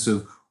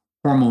comprehensive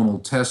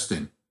hormonal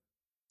testing.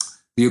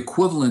 The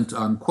equivalent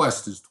on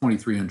Quest is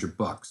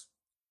 $2,300.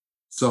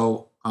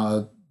 So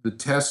the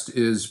test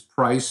is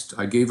priced.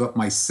 I gave up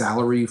my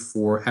salary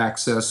for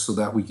Access so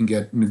that we can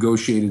get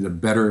negotiated a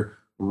better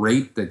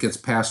rate that gets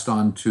passed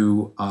on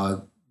to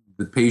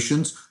the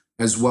patients,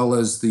 as well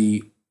as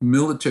the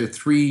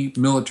three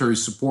military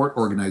support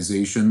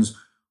organizations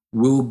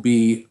will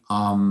be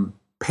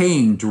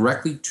paying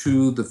directly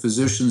to the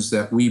physicians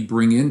that we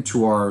bring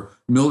into our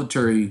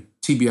military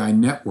TBI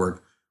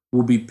network,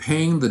 will be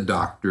paying the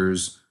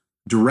doctors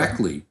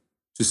directly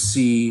to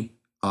see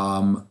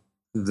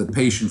the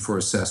patient for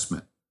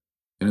assessment.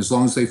 And as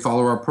long as they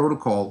follow our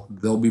protocol,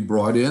 they'll be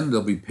brought in,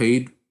 they'll be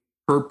paid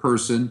per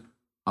person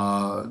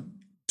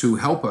to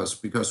help us,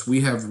 because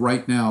we have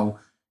right now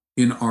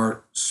in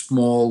our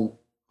small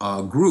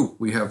group,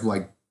 we have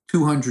like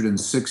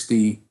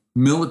 260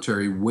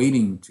 military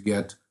waiting to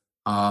get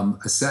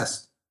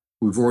assessed.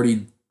 We've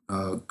already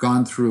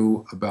gone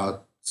through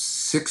about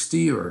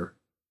 60 or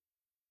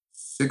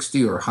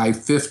high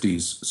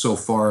 50s so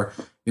far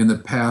in the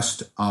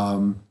past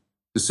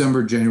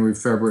December, January,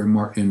 February,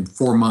 March, in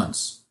 4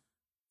 months.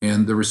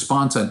 And the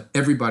response on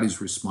everybody's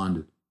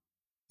responded.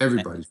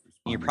 Everybody's responded.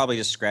 You're probably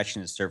just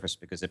scratching the surface,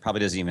 because it probably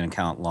doesn't even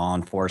count law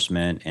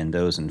enforcement and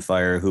those in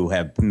fire who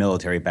have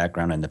military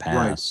background in the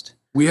past.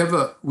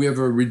 Right. We have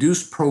a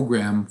reduced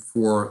program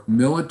for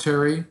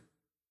military,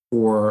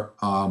 for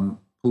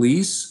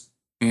police,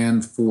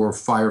 and for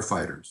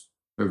firefighters.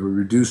 We have a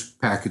reduced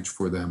package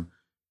for them.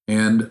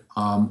 And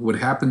what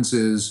happens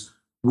is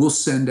we'll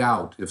send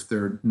out, if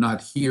they're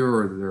not here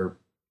or they're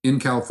in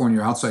California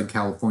or outside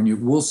California,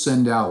 we'll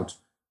send out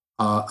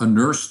a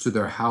nurse to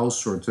their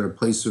house or to their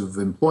place of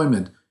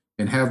employment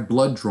and have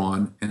blood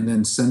drawn, and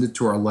then send it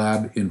to our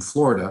lab in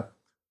Florida.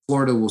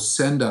 Florida will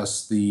send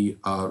us the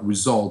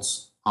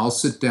results. I'll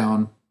sit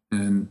down,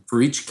 and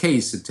for each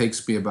case, it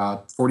takes me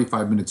about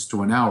 45 minutes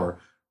to an hour,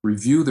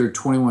 review their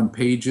 21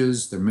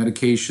 pages, their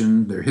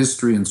medication, their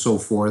history, and so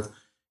forth,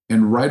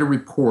 and write a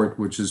report,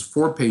 which is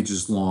 4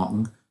 pages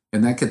long,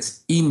 and that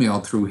gets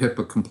emailed through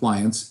HIPAA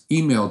compliance,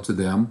 emailed to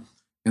them,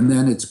 and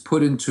then it's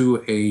put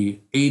into a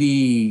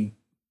 80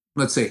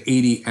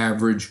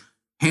 average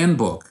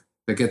handbook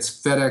that gets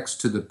FedEx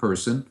to the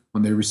person.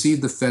 When they receive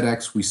the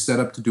FedEx, we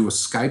set up to do a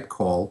Skype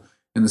call,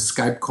 and the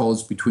Skype call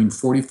is between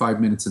 45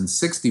 minutes and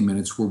 60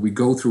 minutes, where we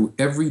go through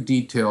every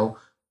detail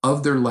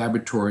of their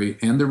laboratory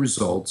and the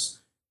results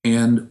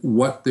and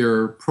what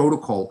their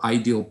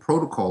ideal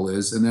protocol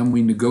is. And then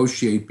we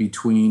negotiate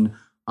between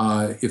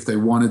if they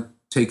want to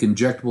take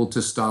injectable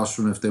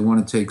testosterone, if they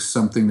want to take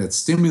something that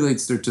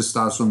stimulates their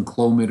testosterone,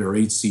 Clomid or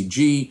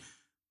HCG,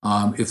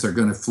 if they're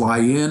going to fly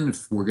in,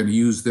 if we're going to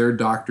use their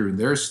doctor in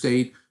their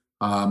state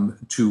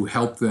to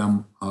help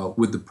them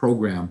with the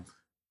program.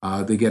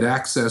 They get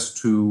access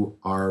to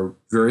our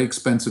very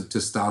expensive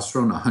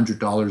testosterone,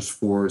 $100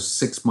 for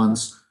 6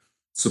 months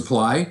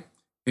supply.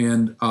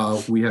 And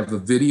we have a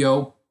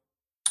video,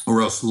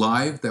 or else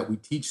live, that we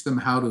teach them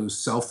how to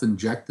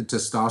self-inject the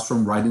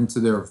testosterone right into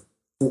their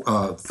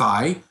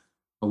thigh,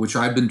 which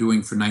I've been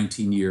doing for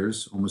 19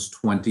 years, almost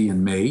 20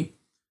 in May.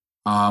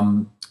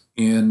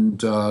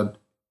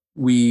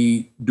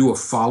 We do a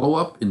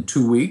follow-up in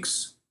 2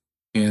 weeks,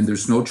 and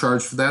there's no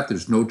charge for that.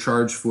 There's no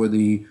charge for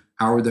the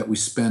hour that we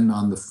spend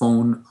on the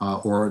phone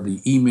or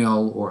the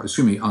email, or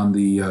on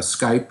the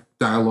Skype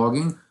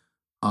dialoguing.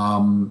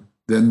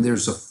 Then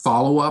there's a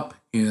follow-up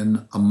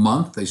in a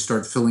month. They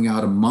start filling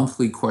out a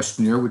monthly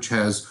questionnaire, which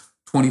has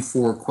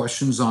 24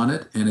 questions on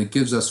it, and it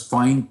gives us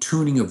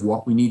fine-tuning of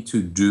what we need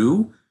to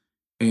do.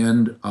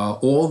 And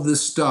all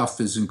this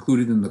stuff is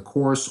included in the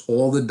course.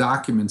 All the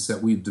documents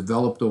that we've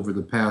developed over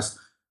the past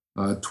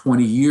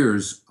 20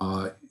 years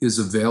is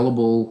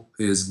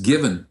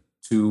given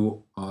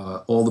to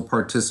all the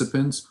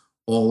participants.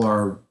 All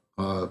our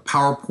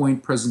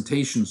PowerPoint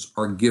presentations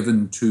are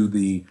given to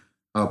the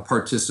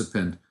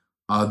participant.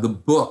 The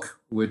book,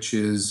 which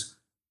is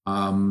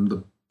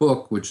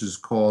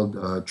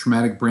called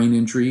Traumatic Brain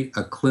Injury,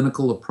 A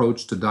Clinical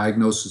Approach to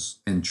Diagnosis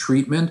and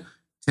Treatment,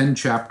 10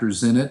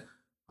 chapters in it.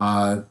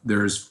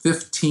 There's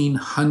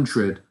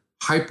 1,500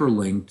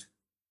 hyperlinked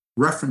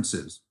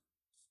references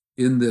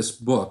in this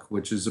book,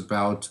 which is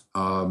about,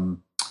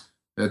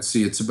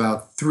 it's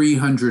about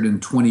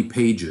 320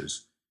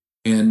 pages.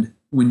 And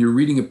when you're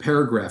reading a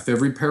paragraph,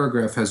 every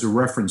paragraph has a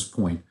reference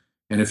point.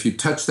 And if you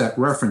touch that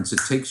reference, it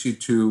takes you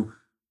to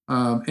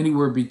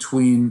anywhere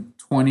between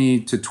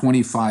 20 to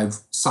 25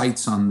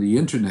 sites on the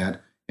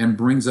internet and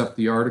brings up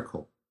the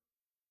article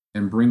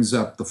and brings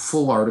up the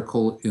full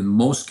article in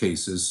most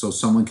cases, so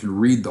someone can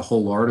read the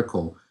whole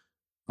article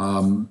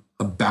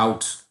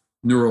about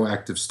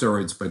neuroactive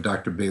steroids by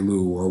Dr.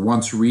 Belu, or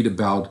wants to read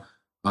about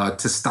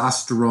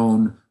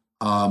testosterone,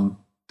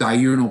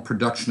 diurnal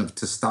production of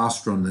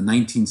testosterone, the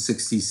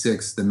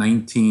 1966, the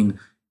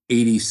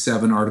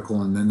 1987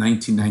 article, and the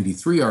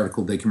 1993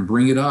 article. They can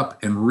bring it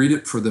up and read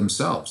it for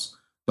themselves.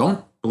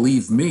 Don't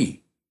believe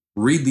me.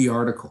 Read the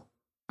article.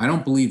 I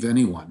don't believe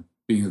anyone.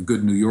 Being a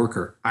good New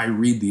Yorker, I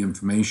read the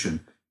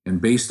information.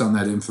 And based on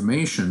that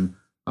information,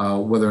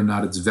 whether or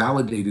not it's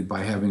validated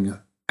by having an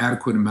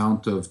adequate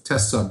amount of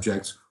test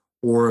subjects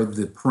or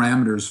the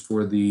parameters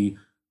for the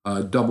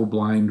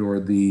double-blind or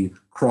the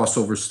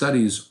crossover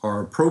studies are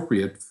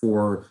appropriate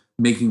for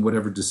making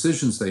whatever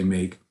decisions they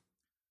make.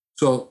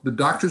 So the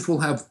doctors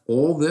will have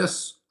all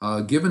this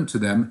given to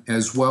them,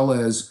 as well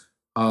as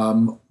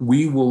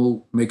we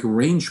will make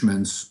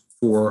arrangements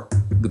for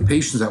the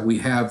patients that we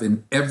have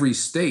in every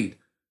state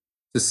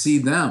to see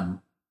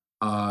them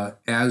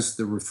as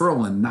the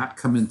referral and not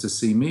come in to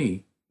see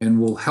me. And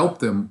we'll help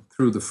them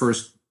through the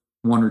first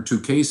one or two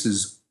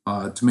cases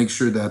to make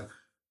sure that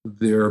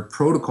their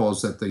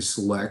protocols that they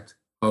select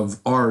of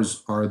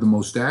ours are the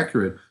most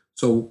accurate.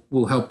 So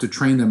we'll help to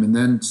train them. And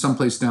then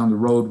someplace down the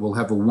road, we'll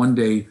have a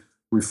one-day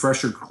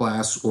refresher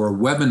class or a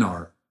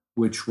webinar,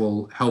 which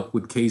will help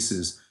with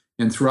cases.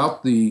 And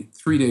throughout the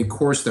 3-day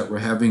course that we're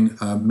having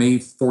May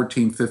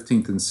 14th,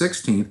 15th, and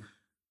 16th,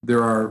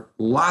 there are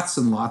lots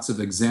and lots of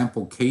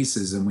example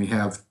cases, and we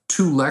have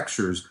 2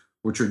 lectures,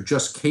 which are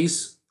just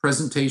case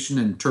presentation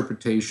and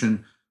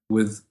interpretation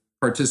with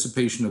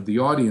participation of the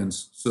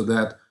audience so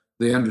that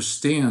they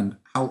understand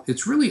how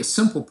it's really a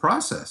simple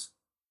process.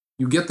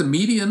 You get the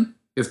median.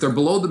 If they're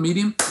below the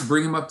median,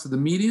 bring them up to the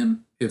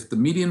median. If the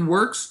median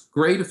works,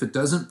 great. If it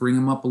doesn't, bring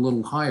them up a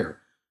little higher.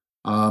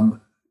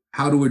 How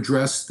to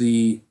address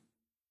the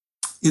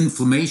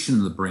inflammation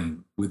in the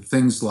brain with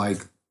things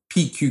like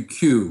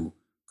PQQ,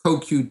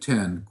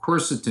 CoQ10,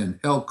 quercetin,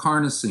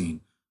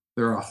 L-carnosine.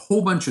 There are a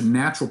whole bunch of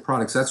natural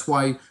products. That's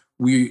why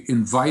we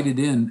invited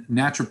in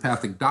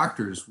naturopathic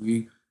doctors.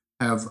 We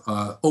have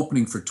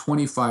opening for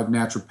 25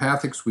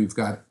 naturopathics. We've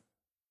got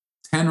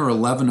 10 or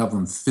 11 of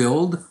them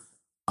filled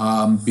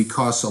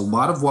because a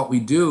lot of what we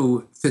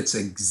do fits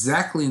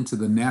exactly into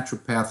the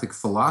naturopathic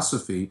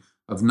philosophy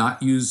of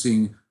not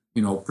using,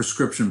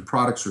 prescription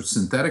products or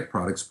synthetic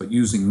products, but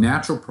using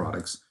natural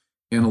products.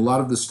 And a lot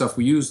of the stuff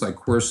we use, like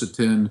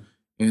quercetin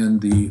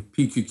and the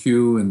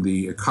PQQ and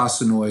the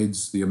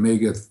eicosanoids, the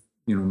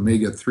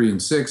omega 3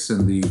 and 6,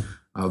 and the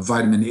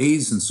vitamin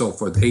A's and so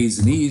forth, A's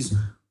and E's,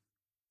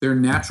 they're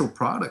natural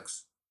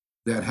products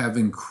that have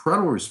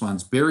incredible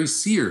response. Barry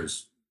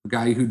Sears, the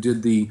guy who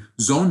did the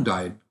Zone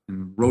Diet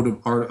and wrote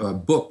a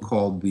book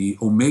called The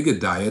Omega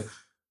Diet,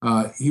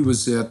 he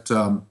was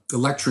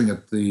lecturing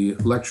at the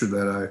lecture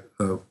that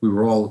we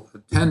were all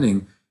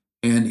attending,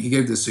 and he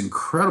gave this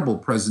incredible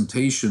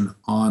presentation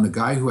on a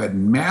guy who had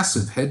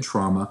massive head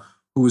trauma,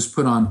 who was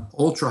put on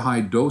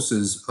ultra-high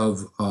doses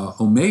of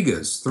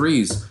omegas,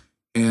 3s,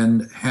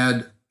 and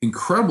had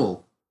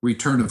incredible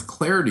return of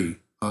clarity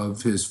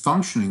of his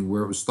functioning,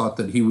 where it was thought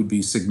that he would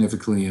be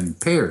significantly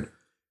impaired.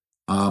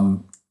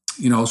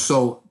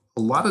 So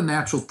a lot of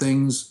natural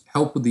things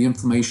help with the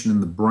inflammation in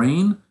the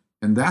brain,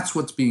 and that's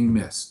what's being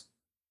missed.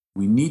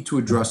 We need to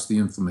address the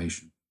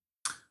inflammation.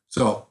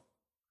 So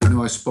I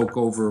know I spoke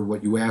over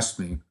what you asked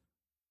me.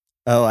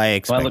 Oh, I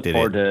expected it.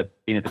 Well, I look forward to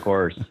being at the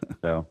course.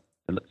 So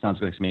it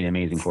sounds like it's going to be an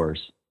amazing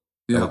course.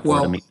 Yeah,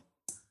 well,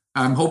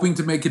 I'm hoping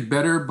to make it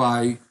better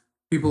by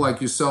people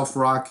like yourself,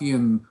 Rocky,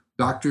 and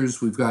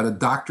doctors. We've got a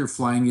doctor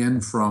flying in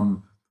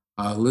from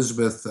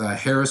Elizabeth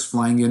Harris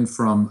flying in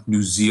from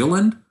New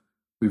Zealand.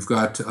 We've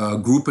got a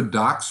group of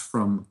docs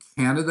from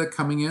Canada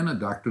coming in, a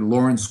Dr.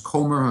 Lawrence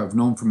Comer, who I've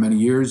known for many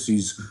years.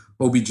 He's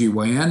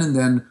OBGYN, and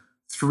then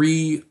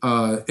 3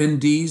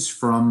 NDs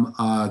from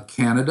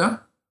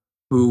Canada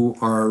who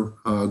are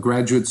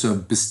graduates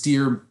of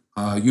Bastyr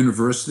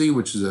University,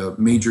 which is a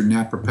major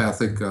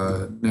naturopathic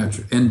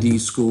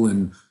ND school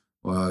in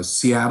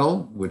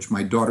Seattle, which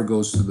my daughter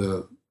goes to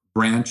the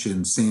branch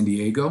in San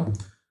Diego.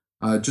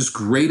 Just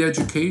great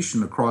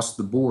education across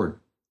the board.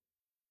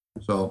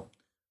 So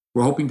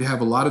we're hoping to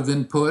have a lot of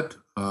input,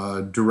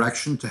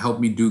 direction to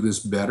help me do this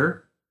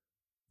better.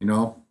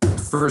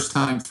 First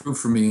time through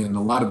for me in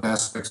a lot of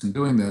aspects in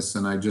doing this,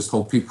 and I just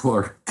hope people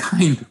are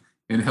kind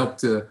and help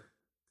to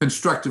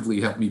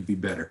constructively help me be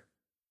better.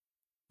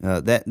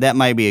 That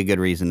might be a good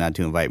reason not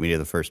to invite me to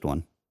the first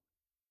one.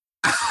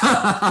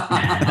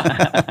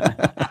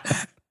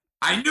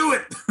 I knew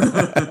it.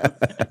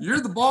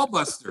 You're the ball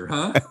buster,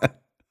 huh?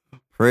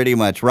 Pretty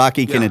much.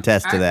 Rocky can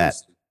attest to that.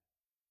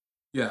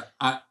 Yeah,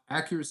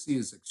 accuracy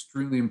is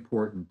extremely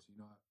important.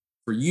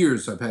 For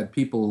years, I've had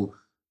people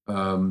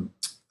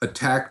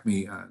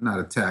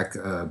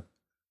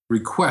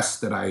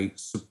request that I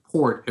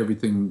support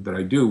everything that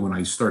I do when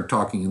I start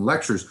talking in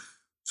lectures.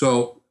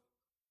 So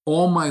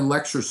all my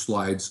lecture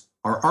slides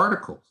are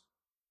articles.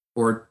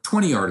 or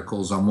 20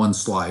 articles on one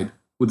slide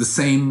with the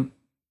same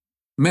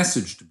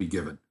message to be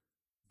given,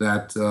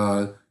 that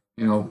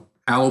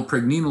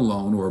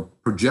allopregnanolone or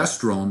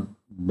progesterone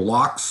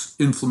blocks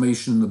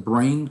inflammation in the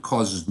brain,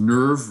 causes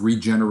nerve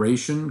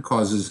regeneration,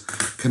 causes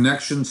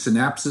connection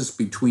synapses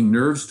between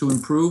nerves to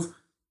improve.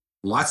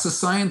 Lots of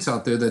science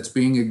out there that's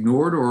being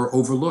ignored or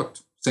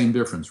overlooked. Same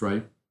difference,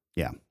 right?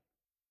 Yeah.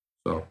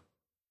 So,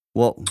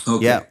 well,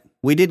 okay. Yeah,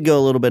 we did go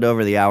a little bit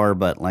over the hour,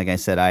 but like I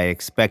said, I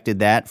expected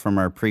that from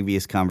our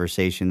previous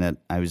conversation, that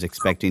I was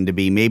expecting to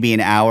be maybe an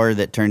hour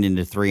that turned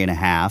into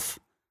 3.5.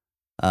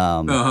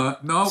 No,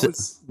 it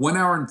was 1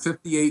 hour and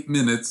 58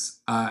 minutes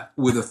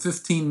with a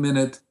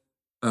 15-minute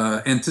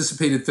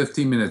anticipated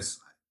 15 minutes.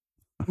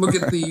 Look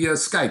at the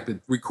Skype; it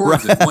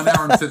records it 1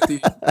 hour and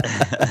 58.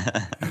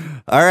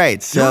 All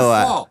right, so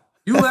your fault.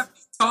 You let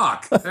me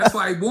talk. That's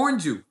why I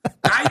warned you.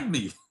 Guide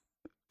me.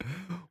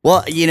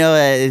 Well,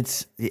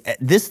 it's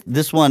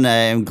this one.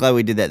 I'm glad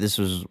we did that. This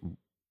was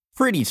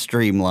pretty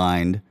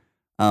streamlined,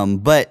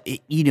 but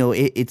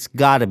it's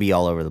got to be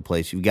all over the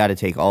place. You've got to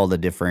take all the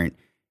different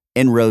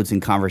inroads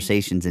and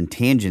conversations and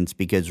tangents,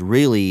 because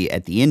really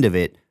at the end of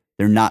it,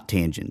 they're not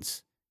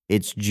tangents.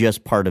 It's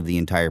just part of the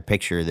entire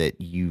picture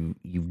that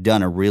you've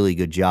done a really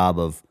good job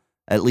of,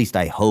 at least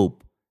I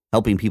hope,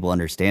 helping people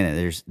understand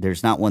it.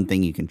 There's not one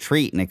thing you can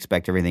treat and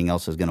expect everything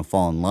else is going to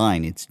fall in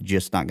line. It's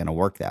just not going to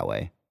work that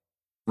way.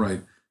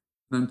 Right.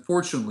 And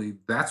unfortunately,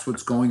 that's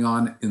what's going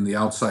on in the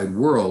outside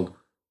world,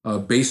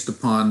 based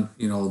upon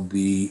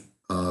the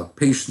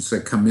patients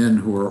that come in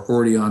who are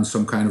already on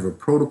some kind of a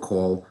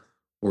protocol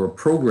or a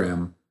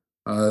program,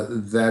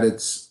 that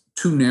it's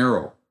too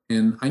narrow.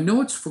 And I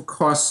know it's for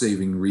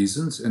cost-saving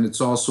reasons, and it's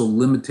also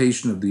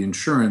limitation of the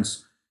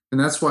insurance.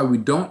 And that's why we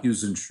don't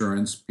use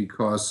insurance,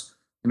 because,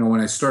 when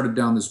I started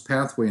down this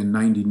pathway in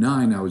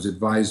 99, I was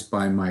advised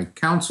by my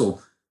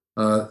counsel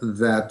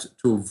that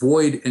to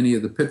avoid any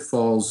of the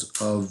pitfalls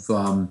of,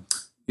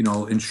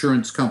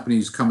 insurance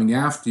companies coming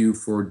after you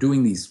for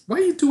doing these, why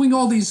are you doing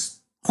all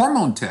these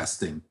hormone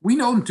testing? We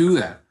don't do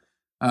that.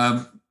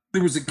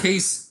 There was a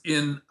case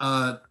in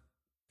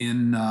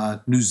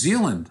New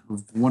Zealand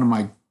of one of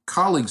my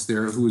colleagues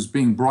there who was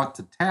being brought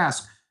to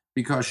task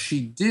because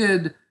she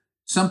did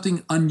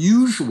something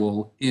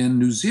unusual in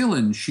New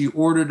Zealand. She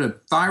ordered a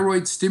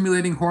thyroid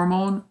stimulating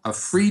hormone, a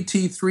free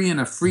T3 and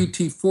a free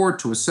T4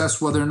 to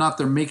assess whether or not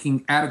they're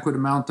making adequate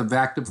amount of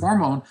active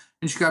hormone.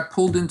 And she got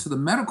pulled into the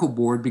medical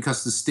board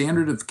because the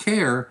standard of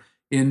care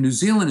in New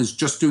Zealand is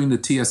just doing the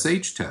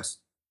TSH test.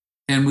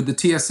 And with the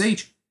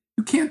TSH,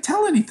 you can't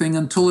tell anything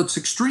until it's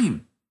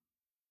extreme.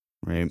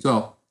 Right.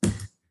 So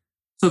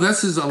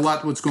this is a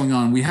lot what's going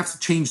on. We have to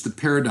change the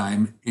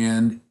paradigm.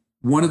 And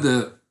one of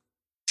the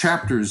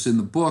chapters in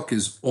the book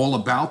is all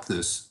about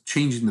this,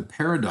 changing the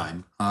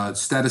paradigm.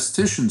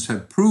 Statisticians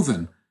have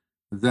proven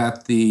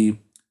that the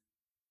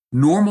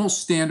normal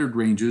standard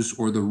ranges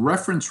or the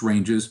reference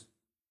ranges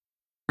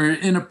are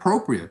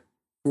inappropriate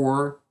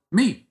for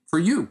me, for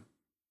you,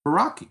 for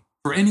Rocky,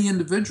 for any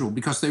individual,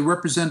 because they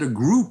represent a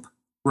group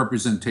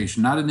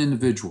representation, not an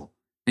individual.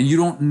 And you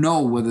don't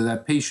know whether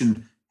that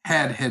patient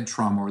had head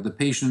trauma or the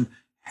patient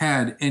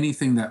had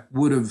anything that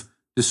would have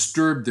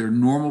disturbed their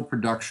normal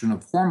production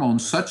of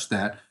hormones, such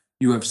that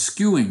you have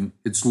skewing.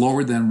 It's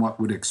lower than what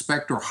would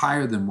expect or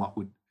higher than what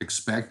would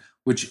expect,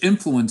 which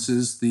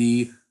influences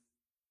the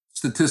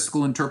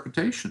statistical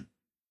interpretation,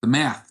 the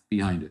math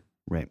behind it.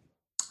 Right.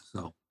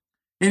 So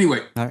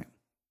anyway, all right.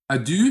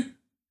 Adieu.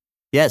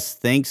 Yes.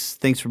 Thanks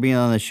for being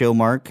on the show,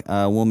 Mark.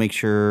 We'll make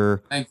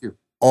sure Thank you.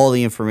 All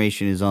the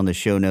information is on the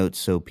show notes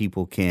so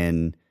people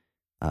can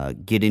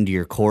get into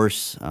your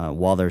course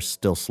while there's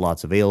still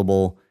slots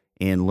available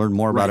and learn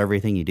more about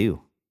everything you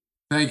do.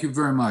 Thank you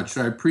very much.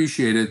 I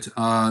appreciate it.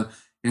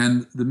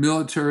 And the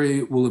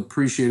military will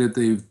appreciate it.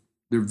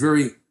 They're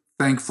very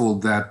thankful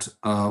that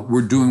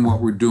we're doing what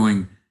we're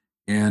doing,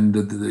 and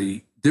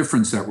the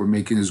difference that we're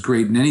making is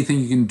great. And anything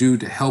you can do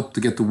to help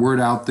to get the word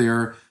out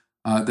there,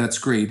 that's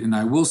great. And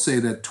I will say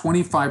that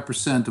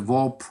 25% of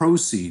all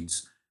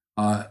proceeds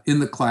in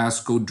the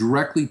class go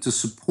directly to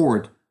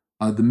support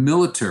the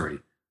military.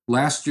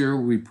 Last year,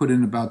 we put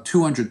in about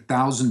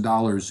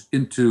 $200,000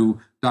 into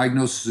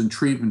diagnosis and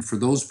treatment for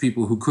those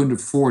people who couldn't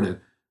afford it,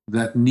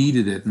 that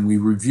needed it. And we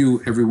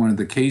review every one of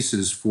the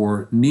cases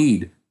for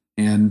need.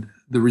 And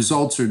the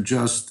results are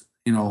just,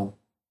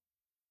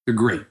 they're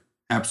great.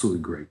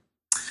 Absolutely great.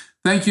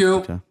 Thank you.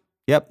 Okay.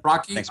 Yep.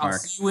 Rocky, Thanks, I'll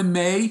Mark. see you in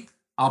May.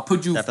 I'll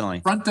put you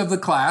Definitely. front of the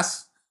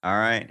class. All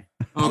right.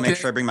 I'll make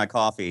sure I bring my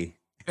coffee.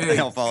 Hey, I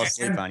don't fall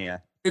asleep on you.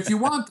 If you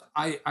want,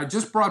 I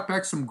just brought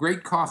back some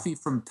great coffee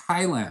from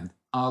Thailand.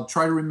 I'll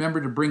try to remember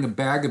to bring a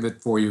bag of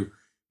it for you.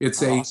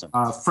 It's awesome.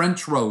 a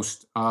French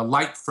roast,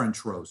 light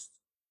French roast.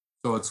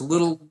 So it's a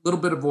little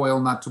bit of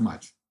oil, not too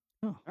much.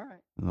 Oh, all right.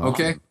 Awesome.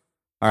 Okay.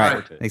 All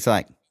right. Thanks a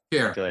lot.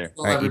 Care. Talk to you later.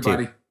 Well, All right, you too.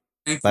 everybody.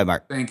 Thank you. Bye,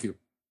 Mark. Thank you.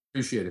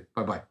 Appreciate it.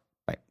 Bye-bye.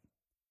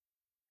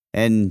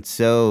 And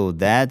so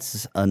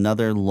that's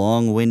another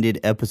long-winded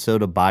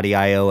episode of Body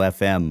IO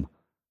FM.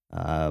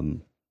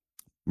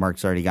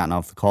 Mark's already gotten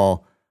off the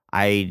call.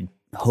 I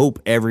hope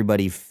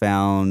everybody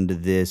found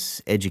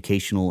this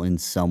educational in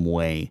some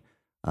way.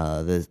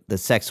 The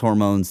sex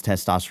hormones,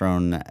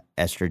 testosterone,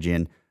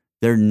 estrogen,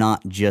 they're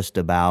not just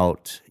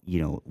about,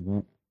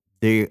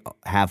 they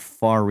have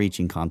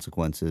far-reaching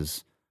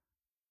consequences,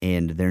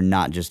 and they're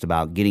not just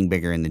about getting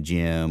bigger in the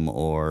gym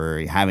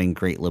or having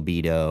great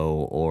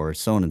libido or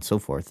so on and so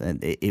forth.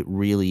 And it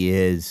really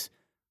is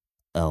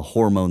a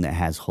hormone that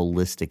has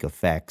holistic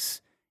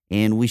effects,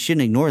 and we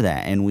shouldn't ignore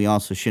that. And we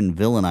also shouldn't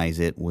villainize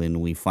it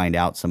when we find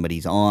out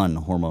somebody's on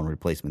hormone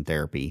replacement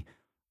therapy.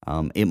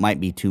 It might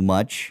be too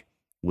much,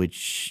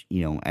 which,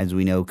 as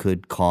we know,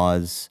 could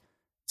cause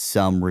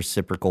some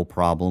reciprocal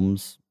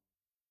problems.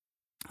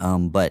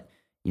 But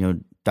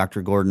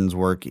Dr. Gordon's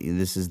work,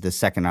 this is the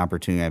second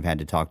opportunity I've had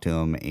to talk to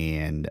him,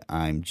 and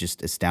I'm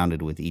just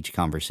astounded with each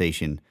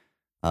conversation.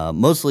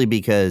 Mostly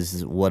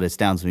because what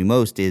astounds me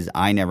most is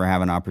I never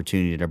have an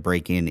opportunity to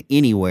break in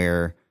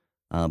anywhere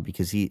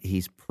because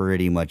he's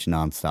pretty much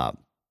nonstop.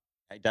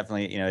 I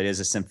definitely, it is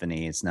a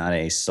symphony. It's not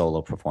a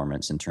solo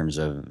performance in terms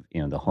of,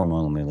 the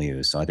hormonal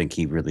milieu. So I think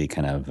he really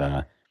kind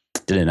of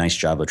did a nice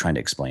job of trying to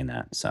explain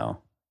that. So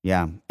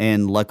yeah,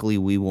 and luckily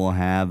we will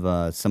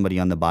have somebody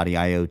on the Body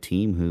IO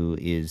team who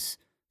is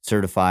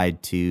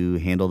certified to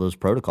handle those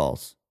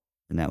protocols,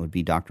 and that would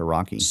be Dr.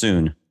 Rocky.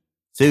 Soon.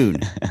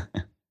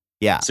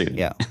 Yeah. Soon.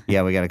 Yeah,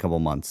 we got a couple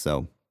months,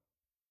 so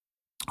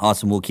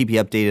awesome. We'll keep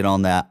you updated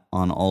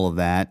on all of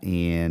that,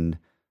 and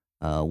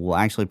we'll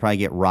actually probably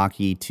get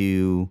Rocky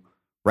to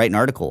write an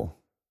article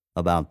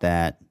about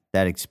that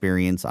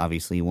experience.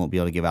 Obviously, he won't be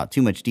able to give out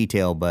too much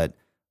detail, but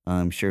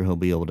I'm sure he'll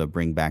be able to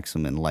bring back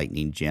some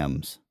enlightening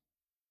gems.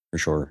 For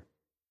sure.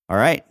 All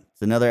right,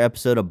 it's another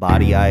episode of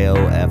Body IO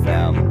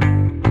FM.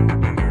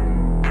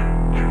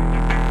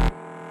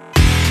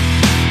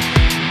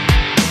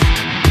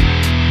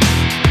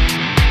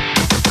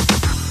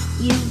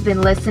 You've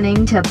been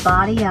listening to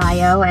Body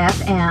IO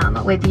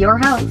FM with your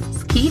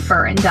hosts,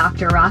 Kiefer and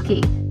Dr.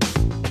 Rocky.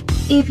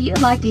 If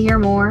you'd like to hear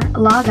more,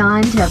 log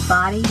on to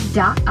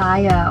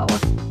body.io.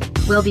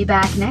 We'll be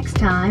back next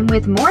time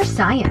with more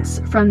science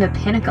from the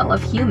pinnacle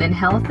of human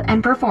health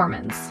and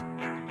performance.